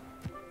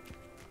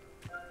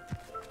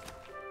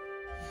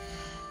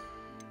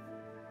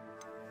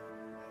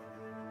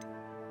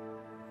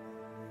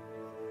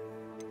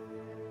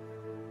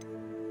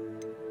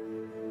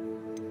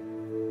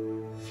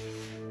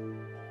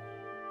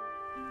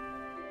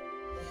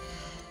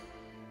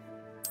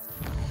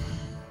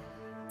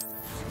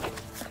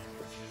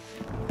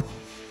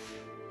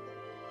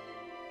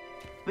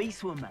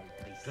 beasts were made.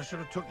 Just should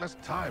have took less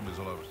time, is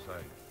all I was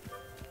saying.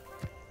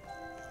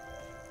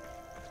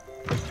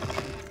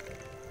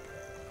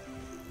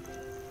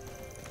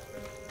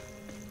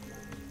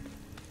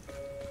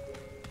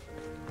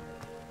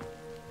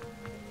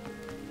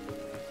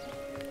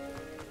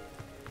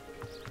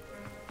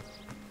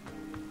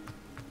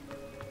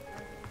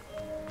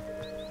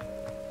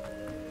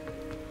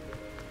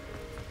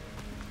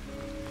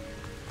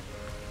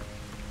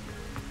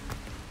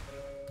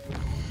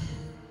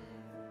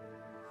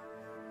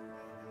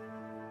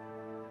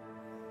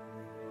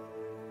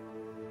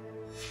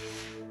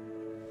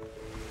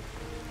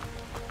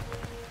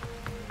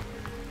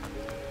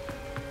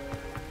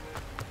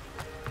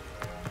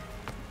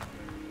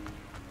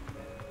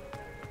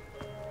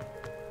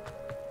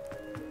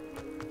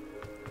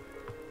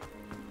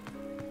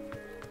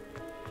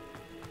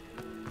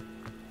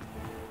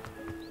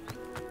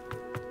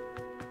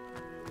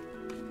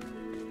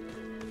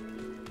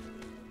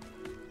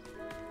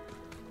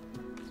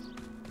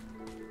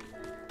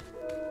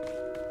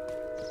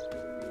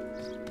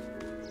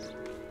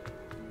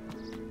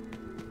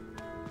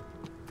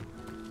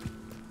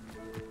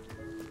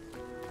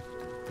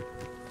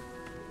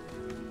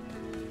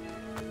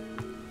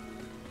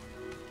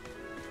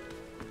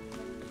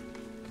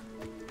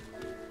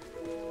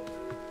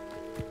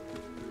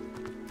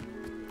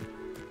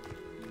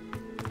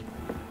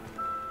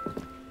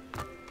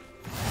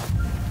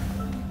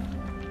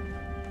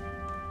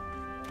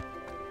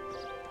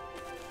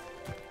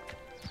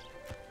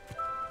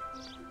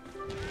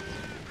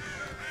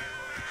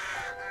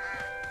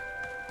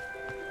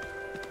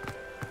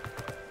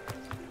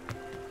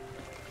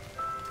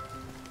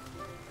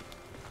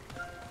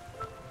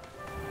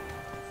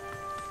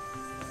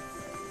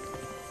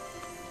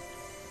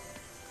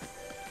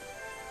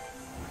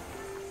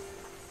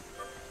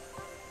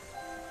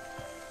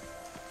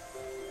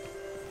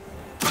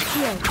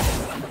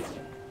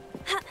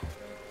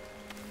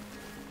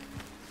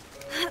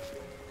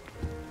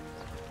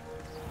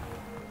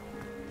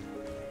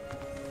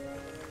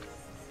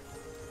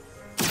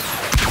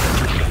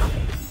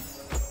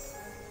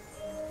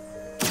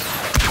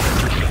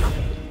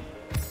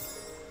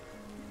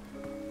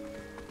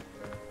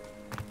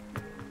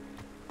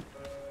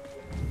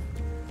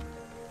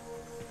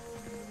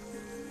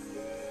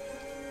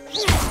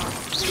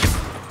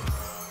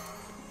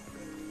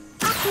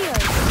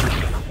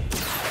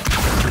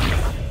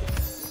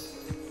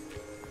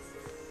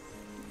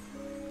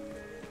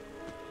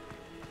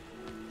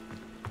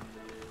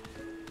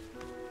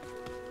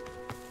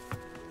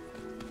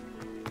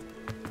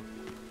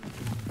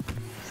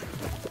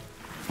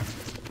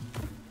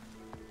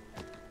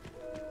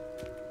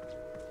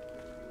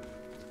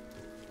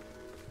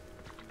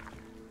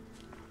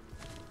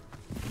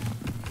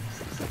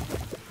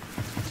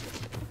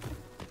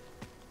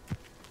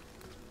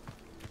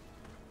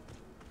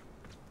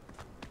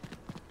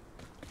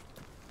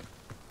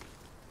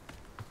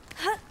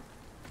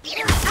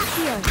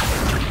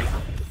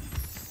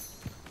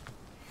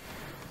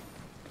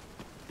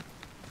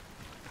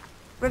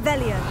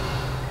 Revelio.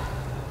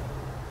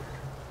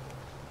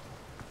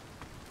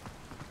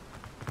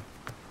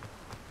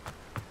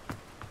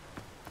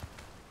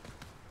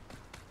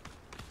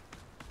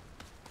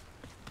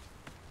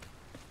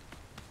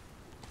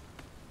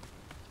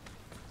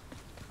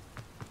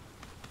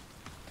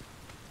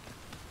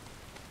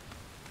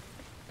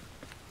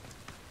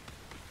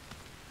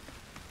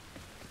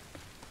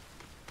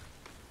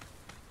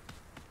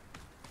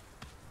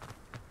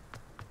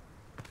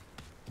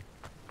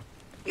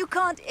 You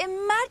can't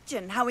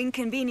imagine how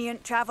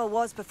inconvenient travel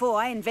was before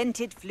I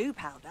invented flu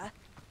powder.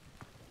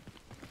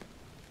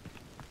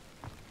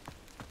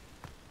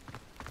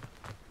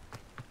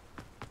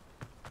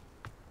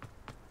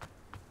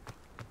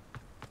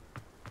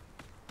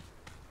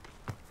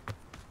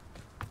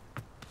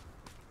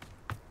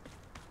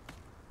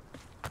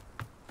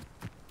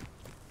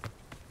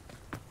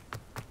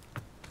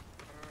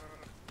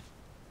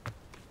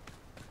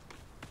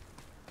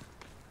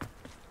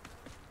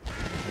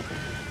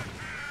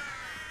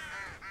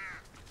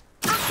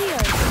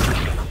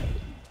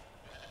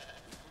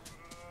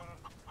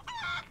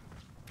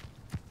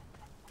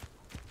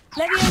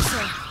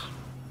 Levioso.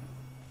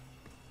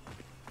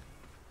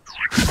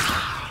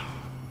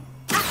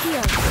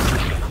 Accio.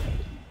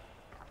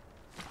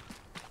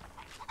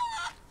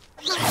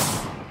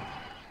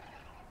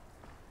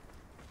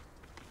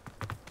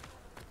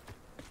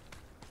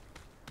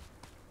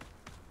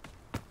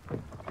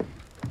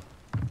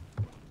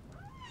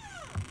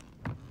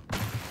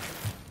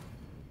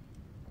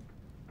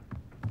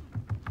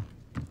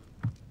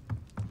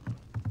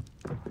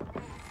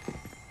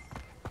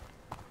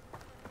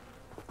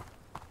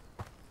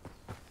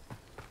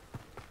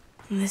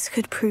 This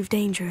could prove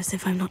dangerous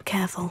if I'm not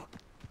careful.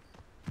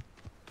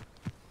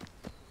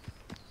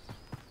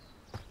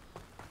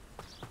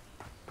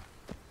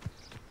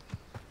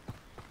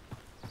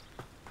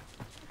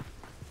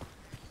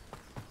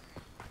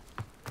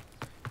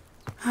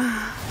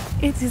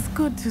 It is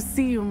good to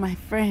see you, my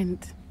friend.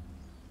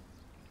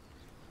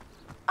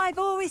 I've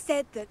always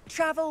said that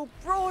travel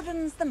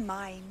broadens the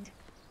mind.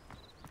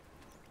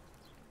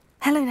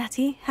 Hello,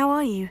 Natty. How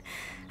are you?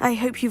 I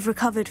hope you've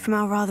recovered from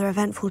our rather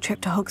eventful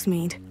trip to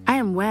Hogsmeade. I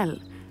am well,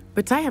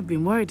 but I have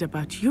been worried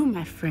about you,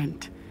 my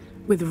friend.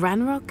 With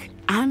Ranrock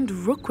and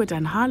Rookwood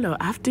and Harlow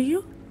after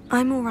you?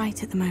 I'm all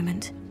right at the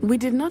moment. We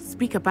did not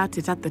speak about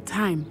it at the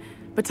time,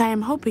 but I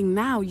am hoping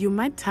now you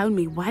might tell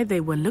me why they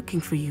were looking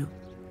for you.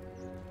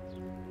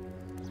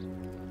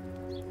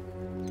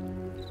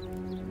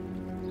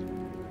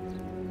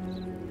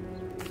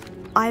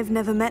 I've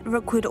never met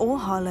Rookwood or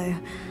Harlow.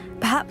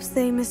 Perhaps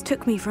they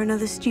mistook me for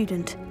another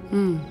student.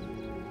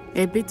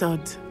 A bit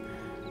odd.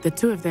 The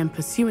two of them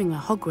pursuing a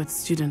Hogwarts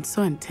student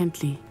so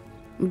intently.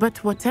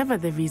 But whatever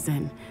the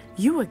reason,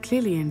 you were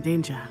clearly in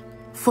danger.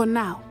 For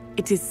now,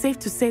 it is safe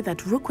to say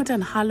that Rookwood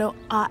and Harlow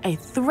are a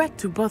threat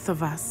to both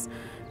of us.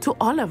 To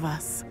all of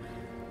us.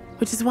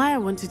 Which is why I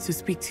wanted to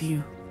speak to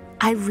you.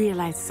 I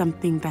realized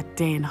something that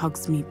day in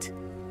Hogsmeade.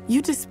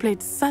 You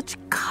displayed such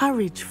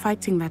courage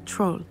fighting that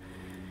troll.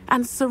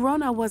 And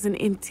Serona wasn't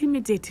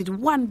intimidated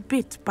one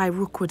bit by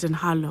Rookwood and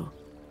Harlow.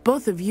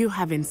 Both of you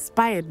have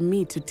inspired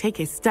me to take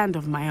a stand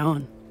of my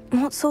own.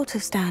 What sort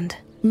of stand?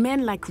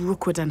 Men like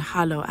Rookwood and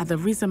Harlow are the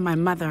reason my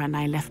mother and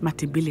I left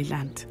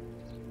Matabeleland.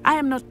 I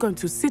am not going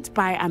to sit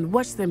by and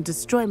watch them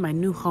destroy my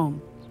new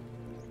home.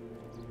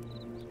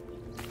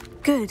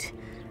 Good.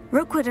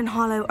 Rookwood and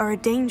Harlow are a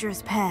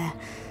dangerous pair.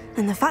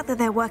 And the fact that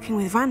they're working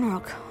with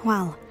Ranrock,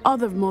 well... All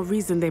the more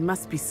reason they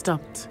must be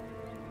stopped.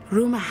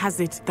 Rumor has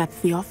it that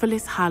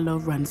Theophilus Harlow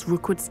runs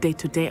Rookwood's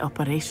day-to-day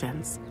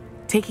operations.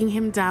 Taking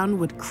him down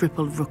would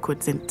cripple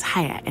Rookwood's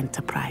entire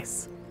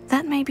enterprise.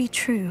 That may be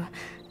true,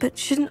 but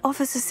shouldn't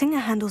Officer Singer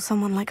handle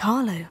someone like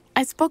Harlow?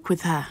 I spoke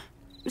with her.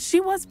 She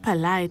was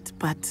polite,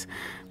 but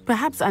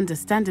perhaps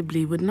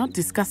understandably would not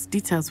discuss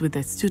details with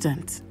a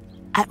student.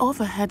 I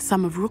overheard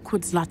some of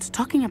Rookwood's lot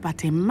talking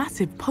about a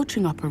massive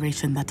poaching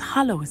operation that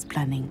Harlow is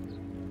planning.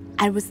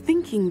 I was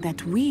thinking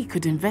that we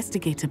could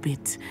investigate a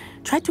bit,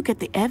 try to get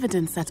the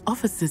evidence that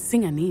Officer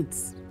Singer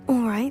needs.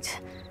 All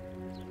right.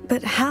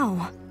 But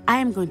how? I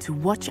am going to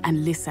watch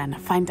and listen,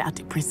 find out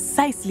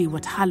precisely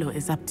what Harlow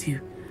is up to.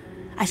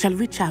 I shall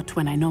reach out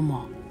when I know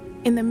more.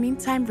 In the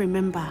meantime,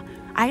 remember,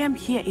 I am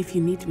here if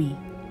you need me.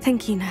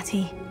 Thank you,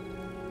 Natty.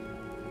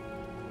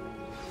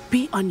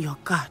 Be on your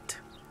guard.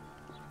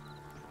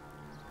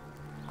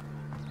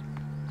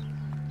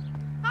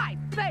 I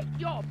beg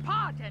your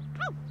pardon.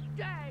 How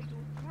dare you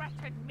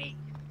threaten me?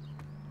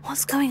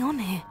 What's going on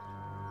here?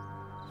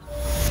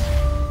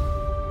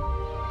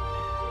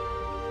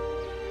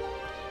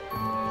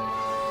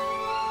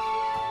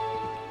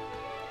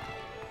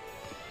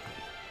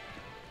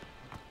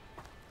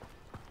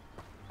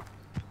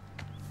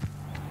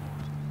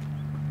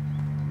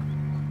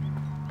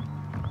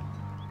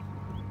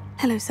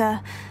 Hello, sir.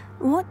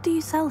 What do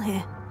you sell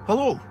here?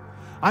 Hello,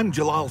 I'm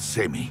Jalal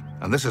Semi,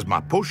 and this is my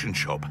potion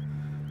shop.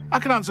 I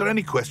can answer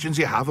any questions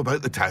you have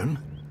about the town.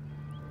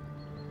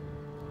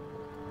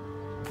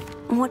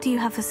 What do you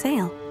have for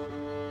sale?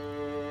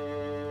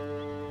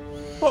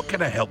 What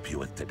can I help you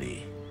with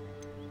today?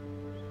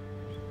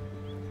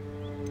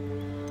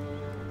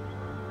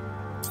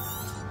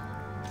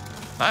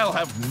 I'll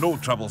have no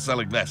trouble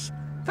selling this.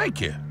 Thank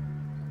you.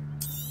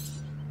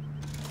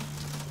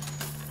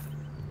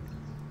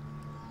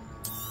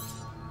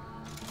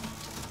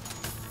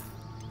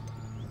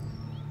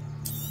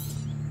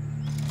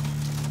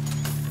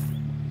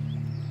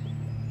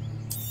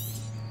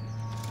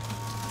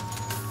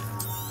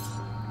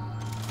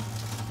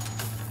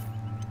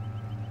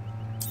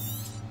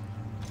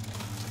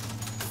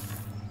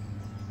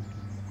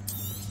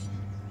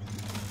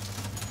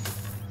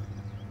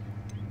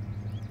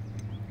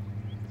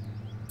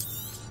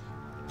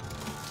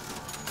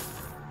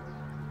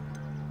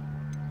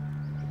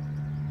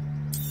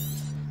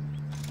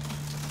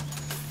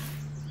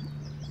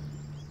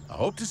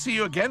 I hope to see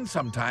you again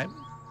sometime.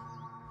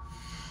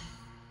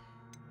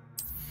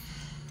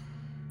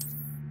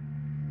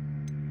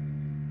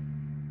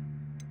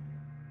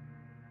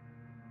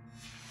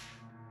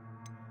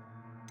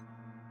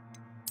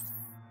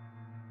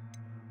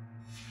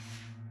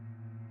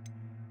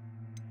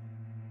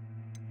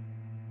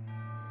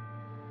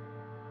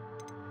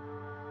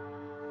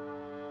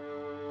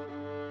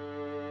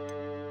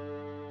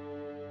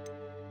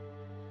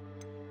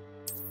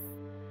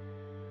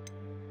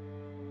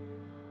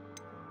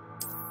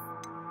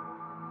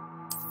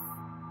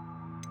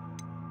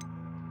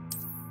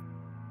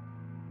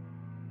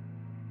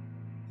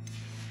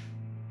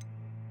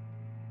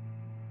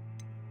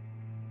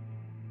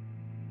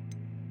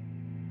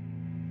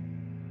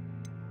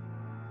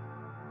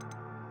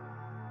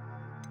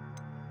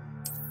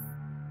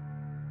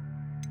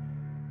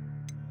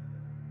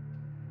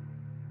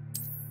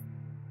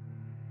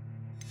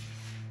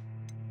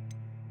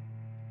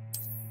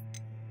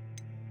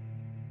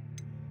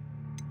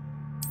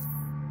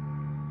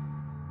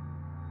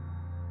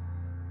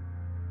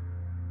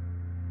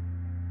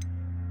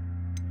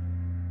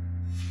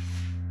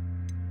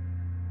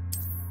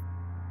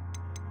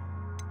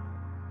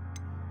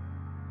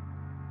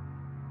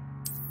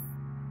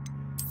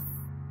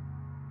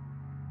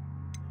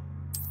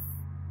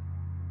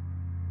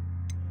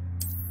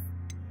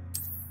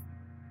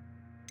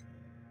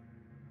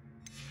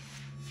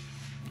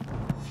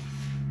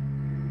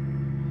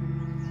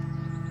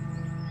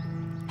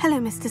 Hello,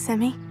 Mr.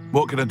 Semi.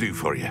 What can I do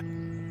for you?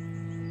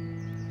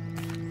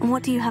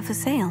 What do you have for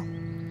sale?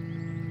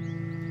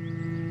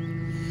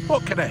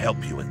 What can I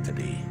help you with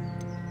today?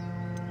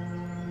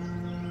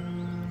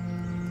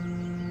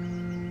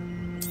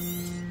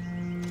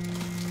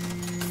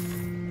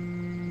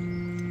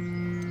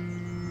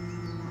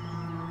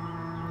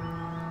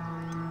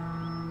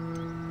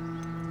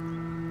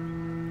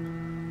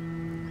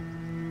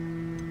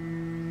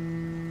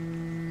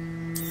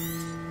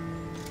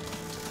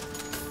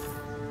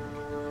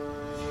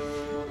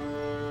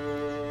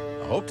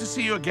 Hope to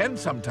see you again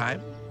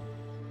sometime.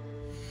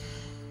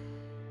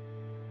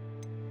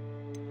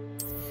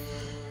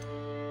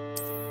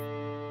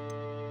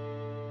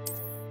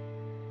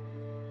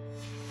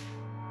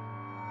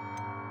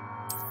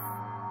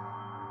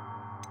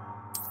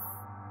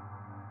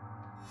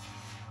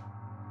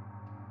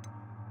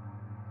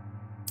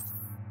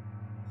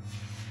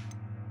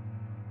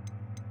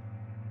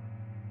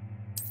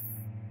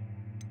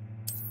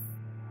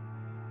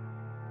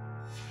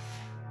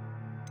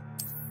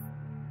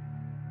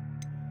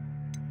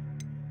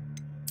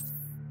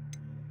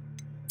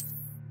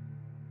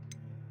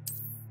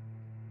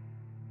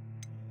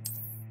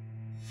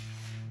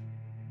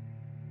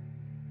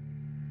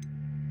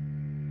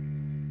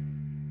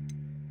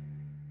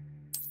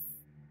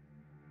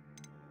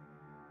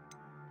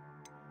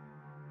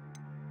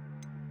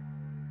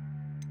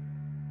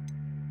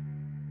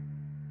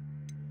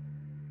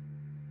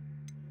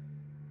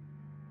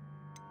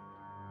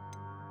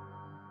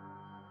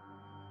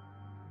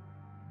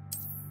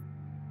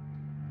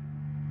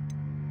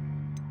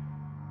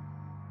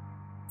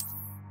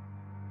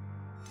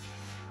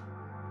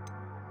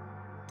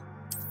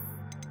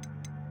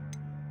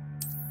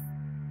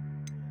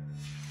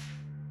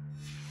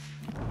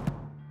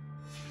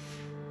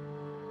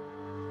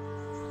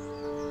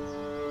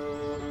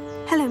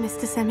 Hello,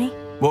 Mr. Semi.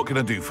 What can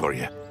I do for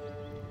you?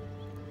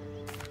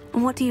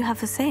 What do you have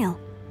for sale?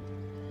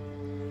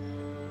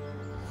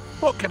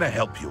 What can I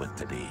help you with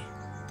today?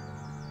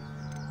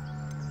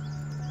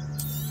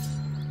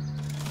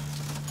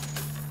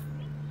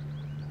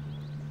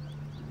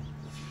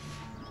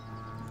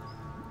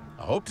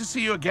 I hope to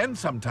see you again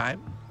sometime.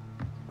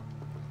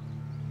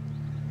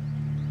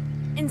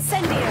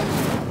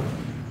 Incendio!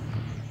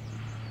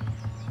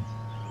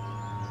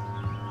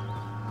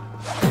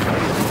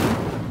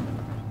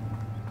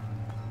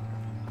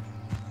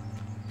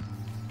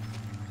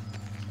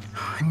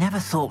 I never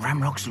thought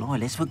Ramrock's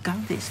loyalists would go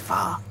this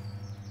far.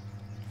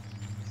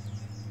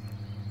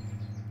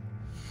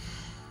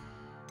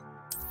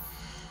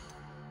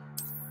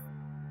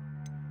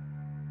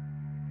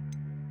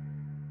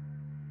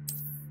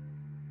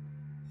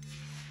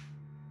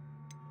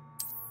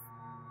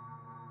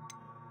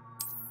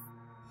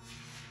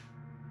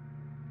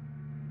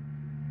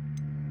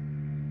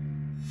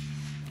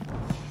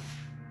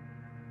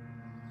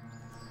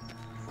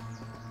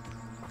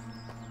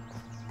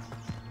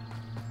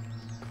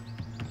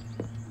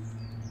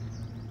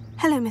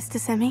 Hello, Mr.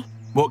 Semi.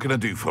 What can I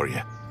do for you?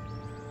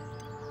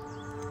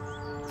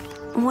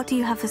 What do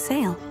you have for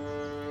sale?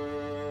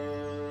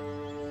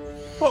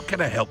 What can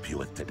I help you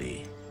with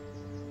today?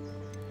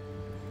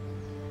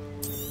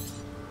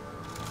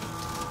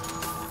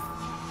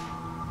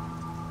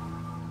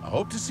 I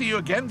hope to see you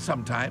again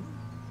sometime.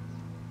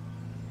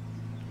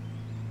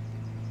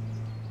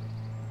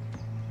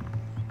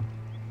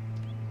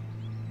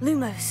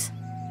 Lumos.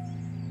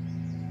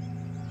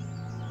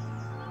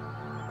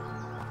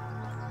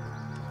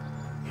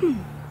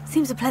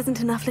 Seems a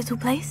pleasant enough little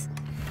place.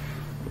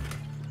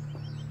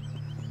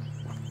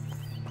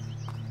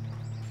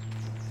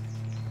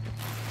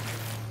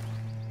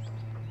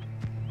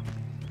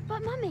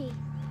 But, Mummy...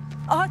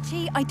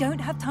 Archie, I don't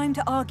have time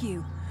to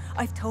argue.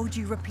 I've told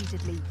you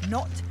repeatedly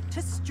not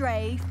to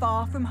stray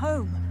far from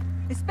home,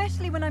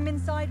 especially when I'm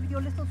inside with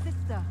your little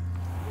sister.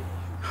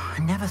 I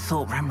never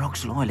thought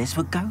Ramrock's loyalists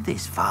would go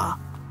this far.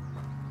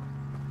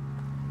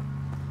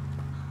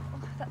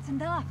 Oh, that's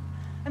enough.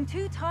 I'm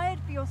too tired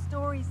for your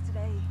stories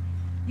today.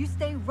 You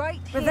stay right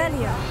here.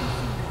 Revelio.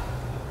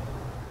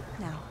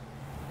 Now,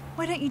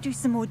 why don't you do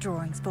some more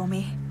drawings for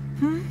me?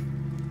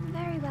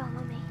 Very well,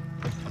 Mummy.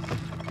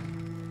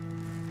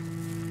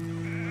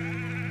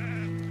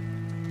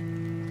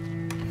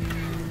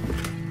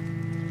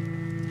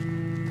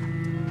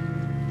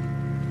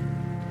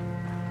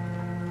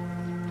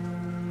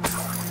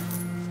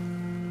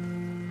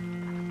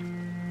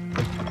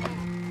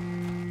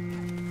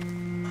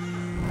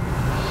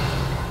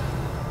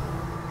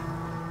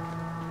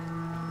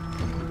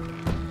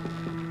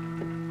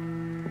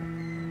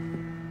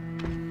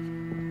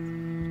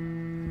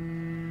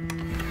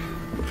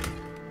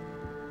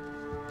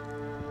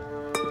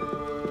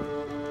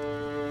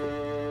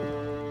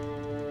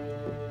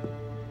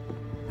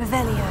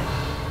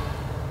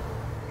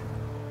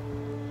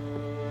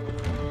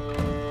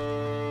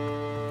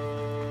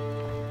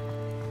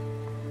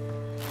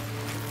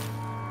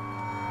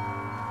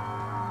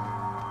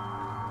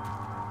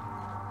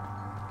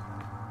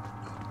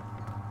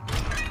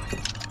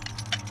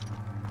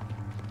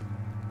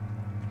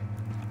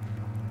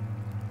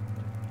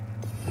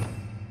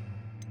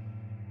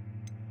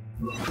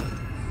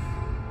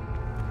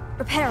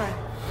 Reparo.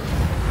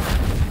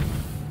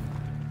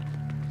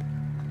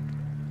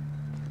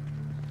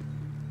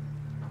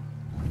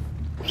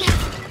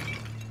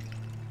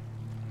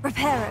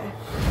 Reparo.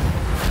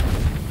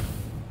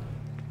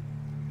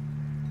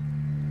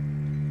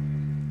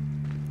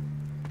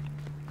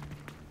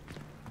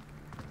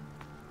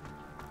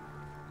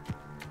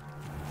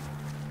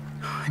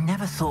 I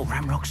never thought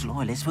Ramrock's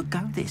loyalists would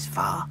go this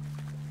far.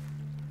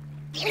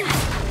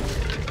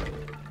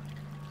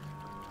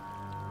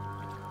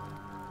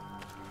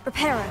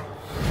 Reparo.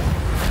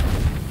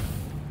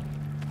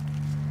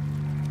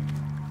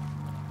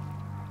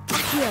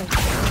 Accio.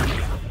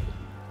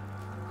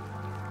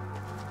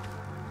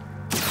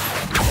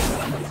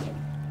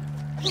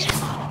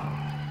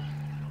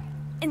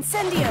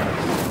 Incendio.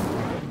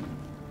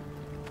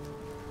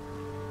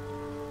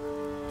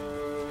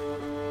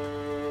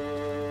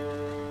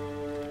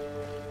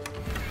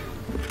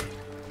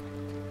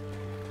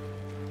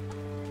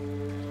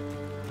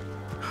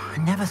 I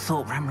never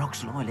thought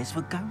Ramrock's loyalists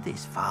would go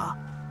this far.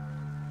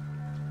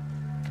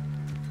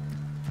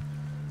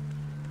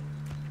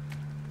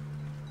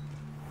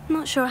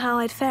 Not sure how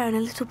I'd fare in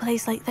a little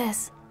place like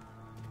this.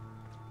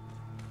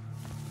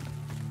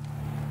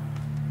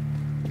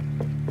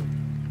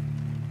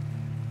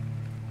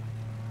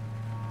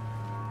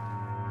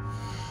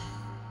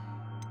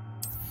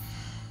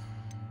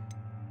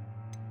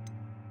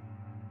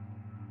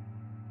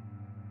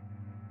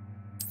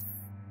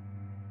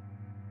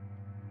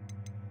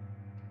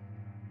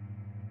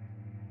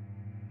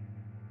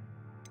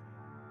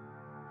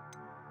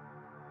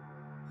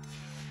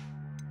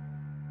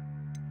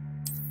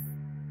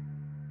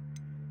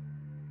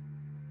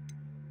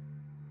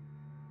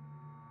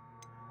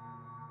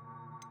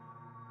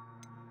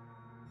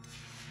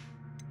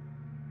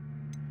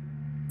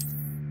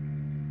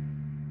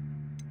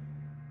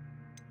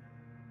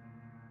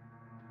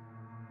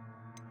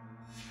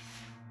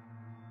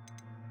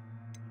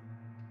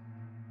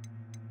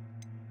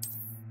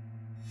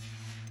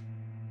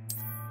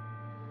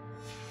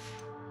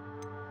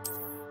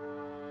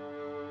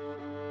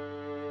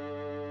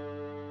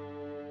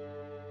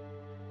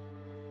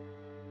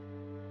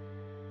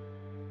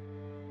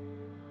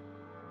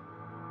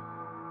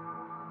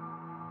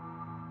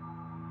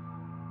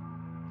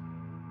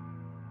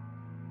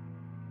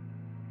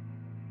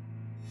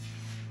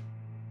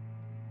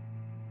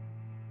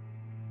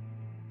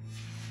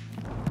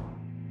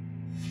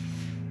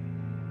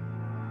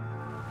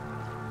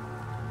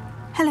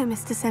 Hello,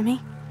 Mr. Semi.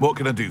 What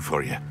can I do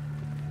for you?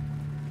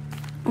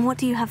 What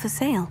do you have for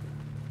sale?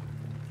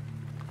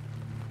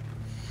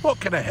 What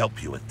can I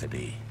help you with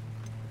today?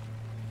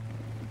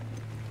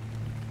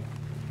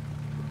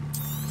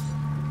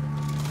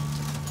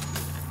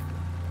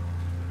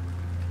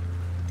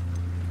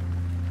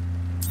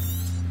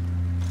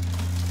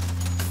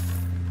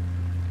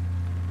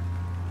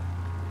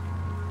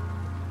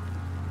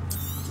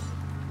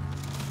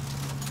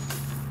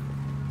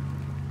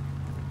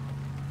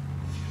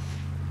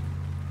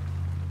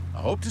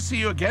 I hope to see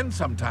you again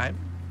sometime.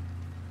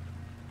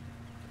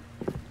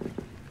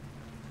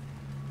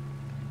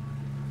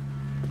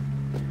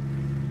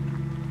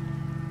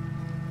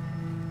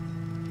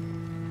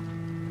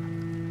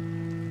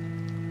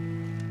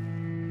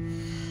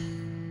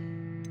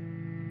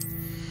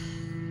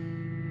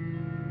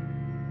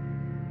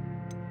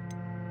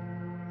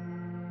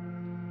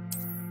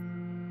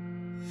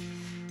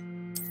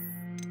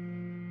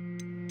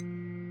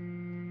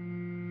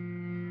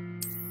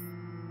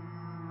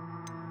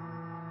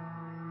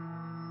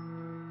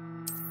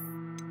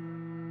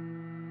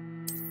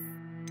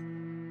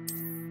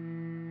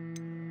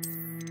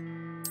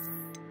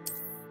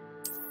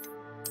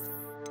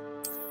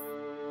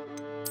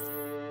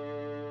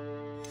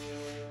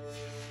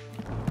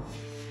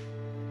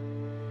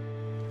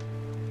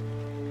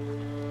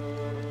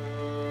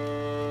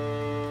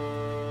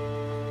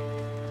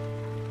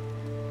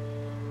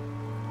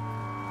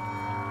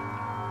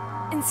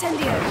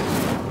 Incendio!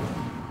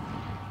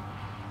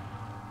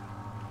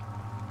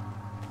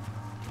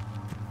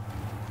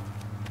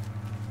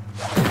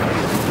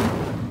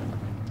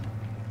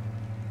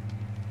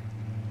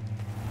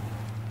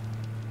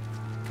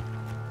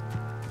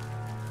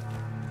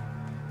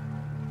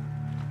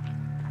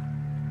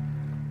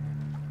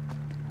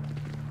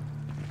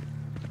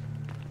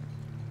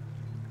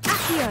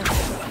 Accio!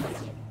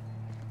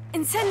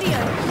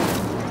 Incendio!